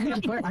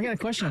a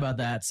question about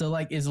that. So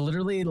is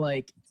literally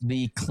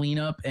the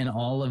cleanup and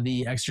all of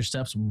the extra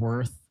steps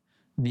worth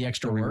the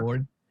extra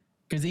reward?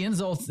 Because the end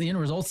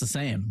result's the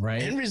same,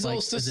 right? End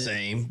result's the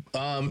same.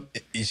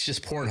 It's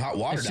just pouring hot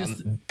water down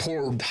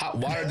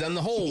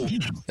the hole.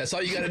 That's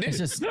all you got to do.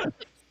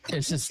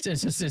 It's just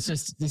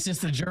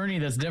the journey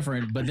that's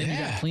different, but then you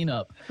got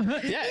cleanup.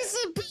 Yeah.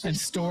 And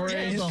storage.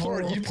 Yeah, you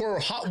pour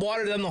hot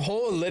water down the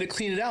hole and let it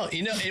clean it out.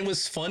 And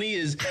what's funny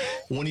is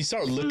when you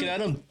start looking at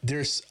them,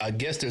 there's a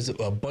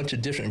bunch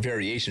of different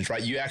variations,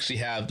 right? You actually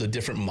have the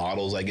different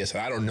models, I guess.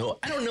 I don't know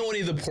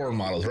any of the poor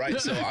models, right?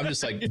 So I'm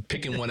just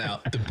picking one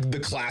out, the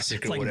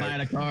classic or whatever. Like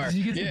buying a car.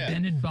 You get the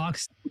dented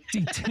box.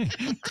 Yeah,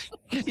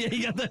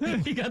 you got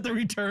the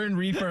return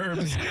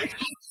refurb.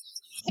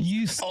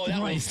 That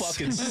one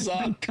fucking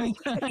suck.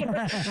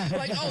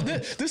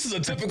 This is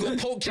a typical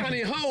Polk County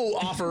hoe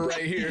offer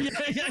right here. Yeah.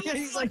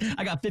 He's like,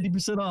 I got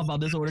 50% off on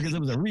this order because it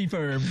was a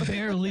refurb.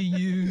 Barely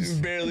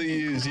used.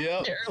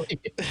 Yep.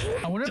 Barely.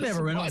 I wonder if they have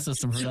a rental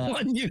system for that.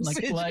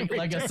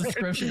 Like a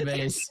subscription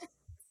base.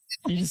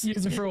 You just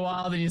use it for a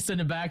while, then you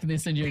send it back, and they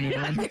send you a new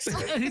one.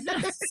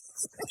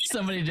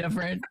 Somebody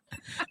different.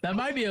 That's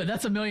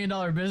 $1 million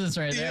business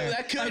right there. Yeah,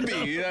 that could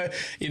be.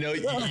 You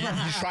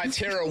try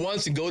Tara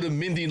once and go to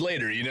Mindy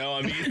later.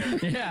 I mean.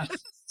 Yeah.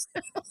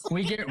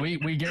 We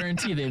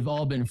guarantee they've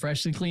all been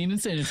freshly cleaned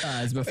and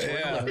sanitized before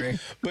delivery.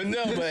 But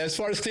as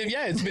far as clean,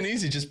 it's been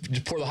easy.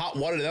 Just pour the hot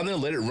water down there,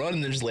 let it run,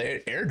 and then just let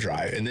it air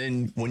dry. And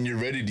then when you're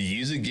ready to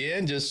use it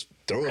again, just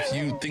throw a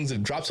few things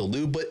of drops of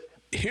lube. But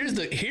here's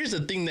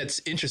the thing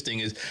that's interesting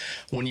is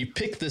when you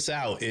pick this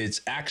out,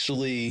 it's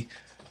actually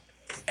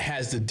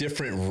has the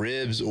different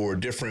ribs or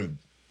different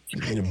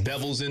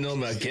bevels in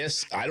them. I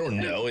guess I don't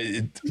know,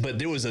 but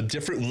there was a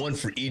different one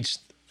for each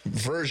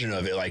version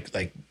of it. Like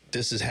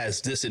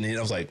has this in it.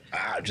 I was like,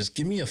 just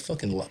give me a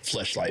fucking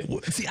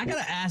fleshlight. See, I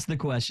gotta ask the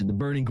question, the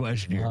burning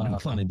question here, no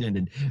pun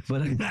intended,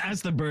 but I gotta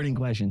ask the burning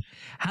question.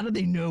 How do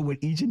they know what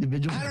each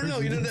individual I don't know.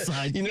 You know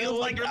that. You know,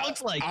 like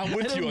looks like. I'm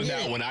with you on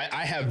that one.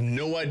 I have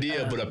no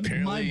idea, but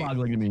apparently,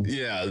 mind-boggling to me.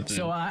 Yeah.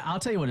 So I'll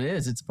tell you what it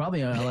is. It's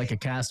probably like a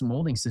cast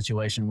molding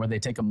situation where they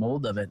take a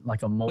mold of it,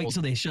 like a mold. Wait,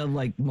 so they shove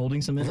like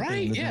molding cement?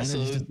 Right. Yeah.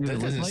 So that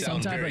doesn't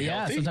sound very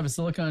healthy.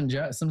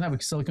 Some type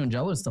of silicone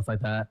gel or stuff like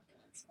that.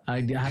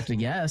 I have to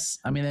guess.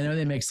 I mean, I know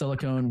they make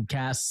silicone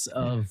casts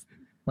of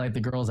like the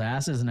girls'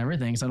 asses and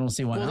everything, so I don't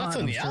see why not. Well, that's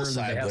on the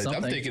outside, but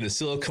I'm thinking of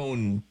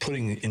silicone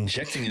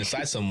injecting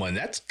inside someone.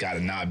 That's got to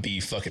not be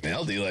fucking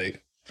healthy.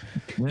 Like,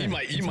 you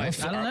might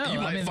I don't know. You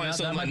might find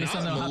some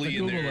anomaly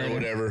in there or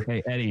whatever.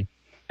 Hey, Eddie,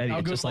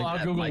 I'll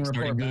Google and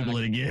report Google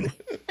it again.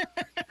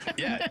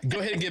 Yeah, go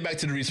ahead and get back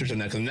to the research on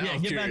that, because now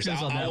I'm curious. I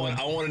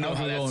want to know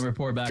how that's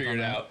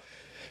figured out.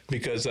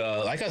 Because,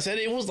 like I said,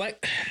 it was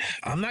like,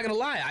 I'm not going to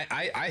lie.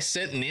 I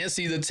sent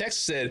Nancy the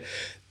text, said,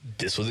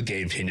 this was a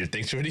game changer.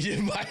 Thanks for the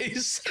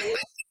advice.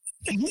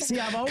 See,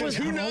 I've always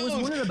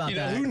wondered about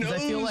that. Who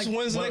knows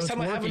when's the next time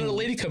I have another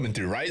lady coming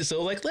through, right?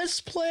 So, like, let's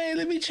play.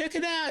 Let me check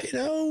it out.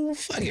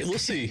 Fuck it. We'll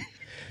see.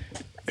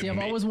 See, I've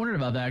always wondered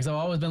about that because I've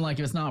always been like,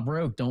 if it's not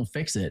broke, don't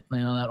fix it.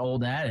 That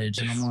old adage.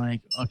 And I'm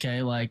like,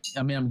 okay,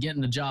 I'm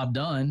getting the job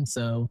done.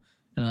 So,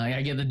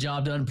 I get the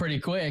job done pretty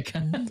quick. I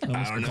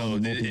don't know.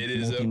 It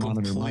is a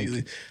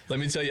completely. Let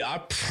me tell you, I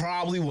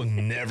probably will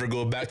never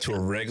go back to a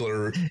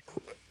regular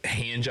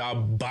hand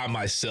job by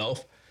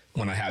myself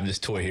when I have this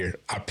toy here.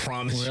 I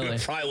promise you, I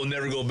probably will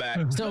never go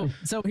back. So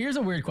here's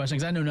a weird question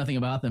because I know nothing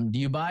about them. Do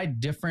you buy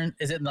different?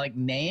 Is it like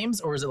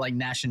names or is it like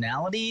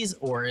nationalities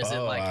or is it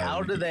like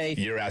how do they?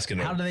 You're asking.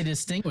 How do they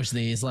distinguish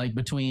these like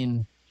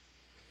between?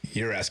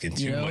 You're asking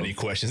too many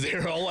questions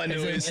there. All I know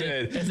is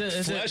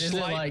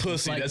fleshlight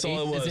pussy. That's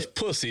all it was.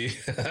 Pussy.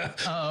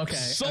 Oh, okay.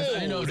 Sold. I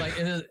didn't know it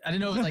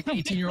was like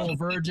 18-year-old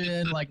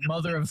virgin, like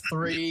mother of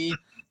 3.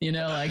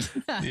 Yeah.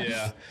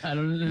 I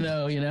don't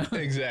know.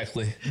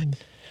 Exactly.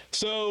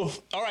 So,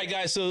 all right,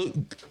 guys. So,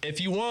 if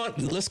you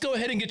want, let's go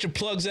ahead and get your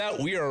plugs out.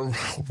 We are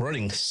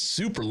running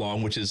super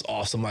long, which is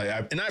awesome.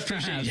 I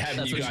appreciate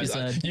having you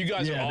guys. You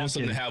guys are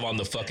awesome to have on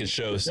the fucking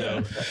show.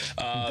 So,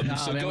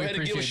 go ahead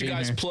and give us your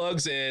guys'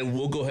 plugs, and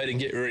we'll go ahead and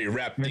get ready to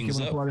wrap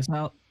things up. Plug us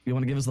out? You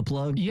want to give us the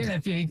plug? Yeah,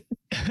 if you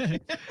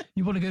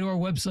want to go to our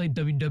website,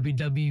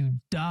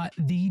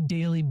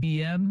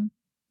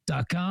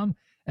 www.thedailybm.com.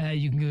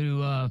 You can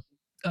go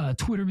to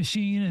Twitter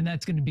machine, and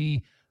that's going to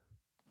be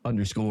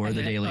 _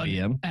 the Daily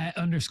BM at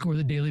 _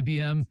 the Daily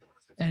BM.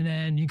 And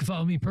then you can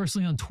follow me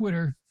personally on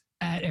Twitter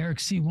at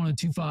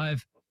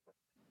EricC1025.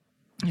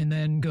 And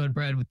then go ahead,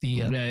 Brad, with the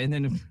and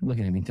then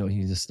looking at me,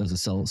 he just does a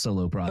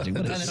solo project.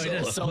 What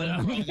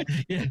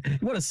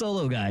a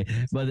solo guy!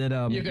 But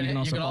then you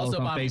can also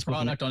buy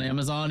product on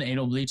Amazon,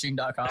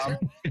 analbleaching.com.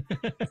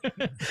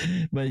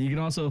 But you can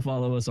also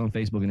follow us on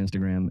Facebook and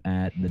Instagram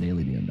at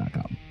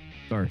thedailybm.com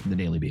or the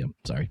Daily BM.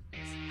 Sorry,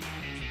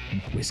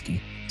 whiskey.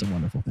 It's a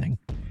wonderful thing.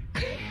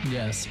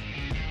 Yes.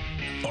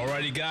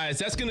 Alrighty, guys,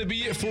 that's going to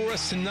be it for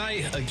us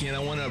tonight. Again, I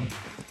want to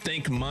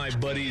thank my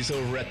buddies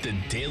over at the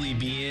Daily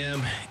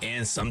BM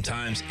and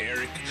sometimes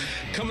Eric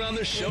coming on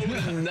the show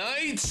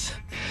tonight.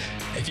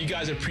 If you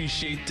guys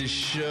appreciate this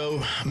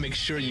show, make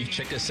sure you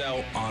check us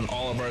out on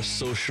all of our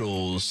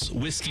socials.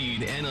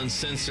 Whiskey'd and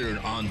Uncensored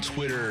on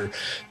Twitter,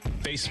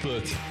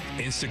 Facebook,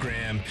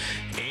 Instagram,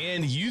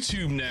 and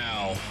YouTube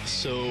now.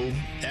 So,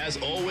 as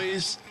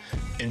always,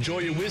 enjoy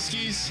your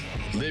whiskeys,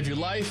 live your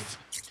life,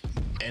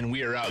 and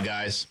we are out,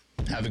 guys.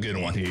 Have a good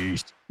one.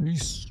 Peace.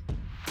 Peace.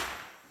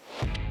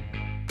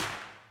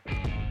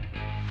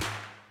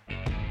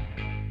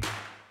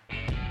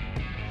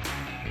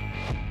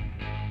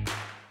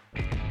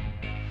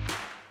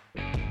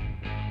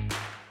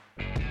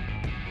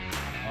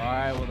 All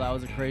right, well, that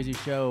was a crazy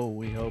show.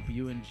 We hope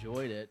you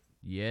enjoyed it.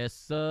 Yes,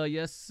 sir.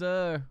 Yes,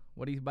 sir.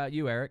 What about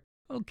you, Eric?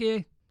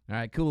 Okay. All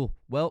right, cool.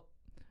 Well,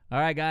 all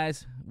right,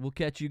 guys. We'll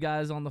catch you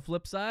guys on the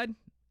flip side.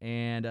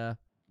 And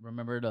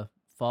remember to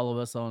follow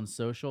us on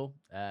social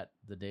at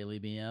The Daily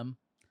BM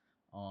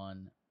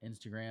on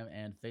Instagram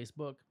and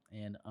Facebook,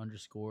 and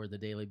 _ The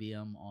Daily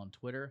BM on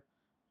Twitter,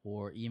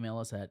 or email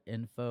us at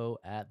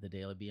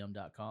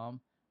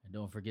info@thedailybm.com. And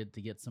don't forget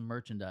to get some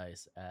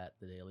merchandise at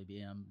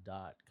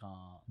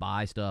thedailybm.com.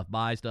 Buy stuff.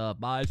 All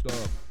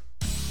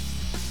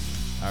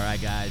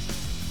right, guys.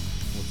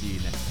 We'll see you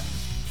next time.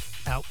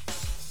 Out.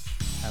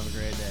 Have a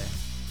great day.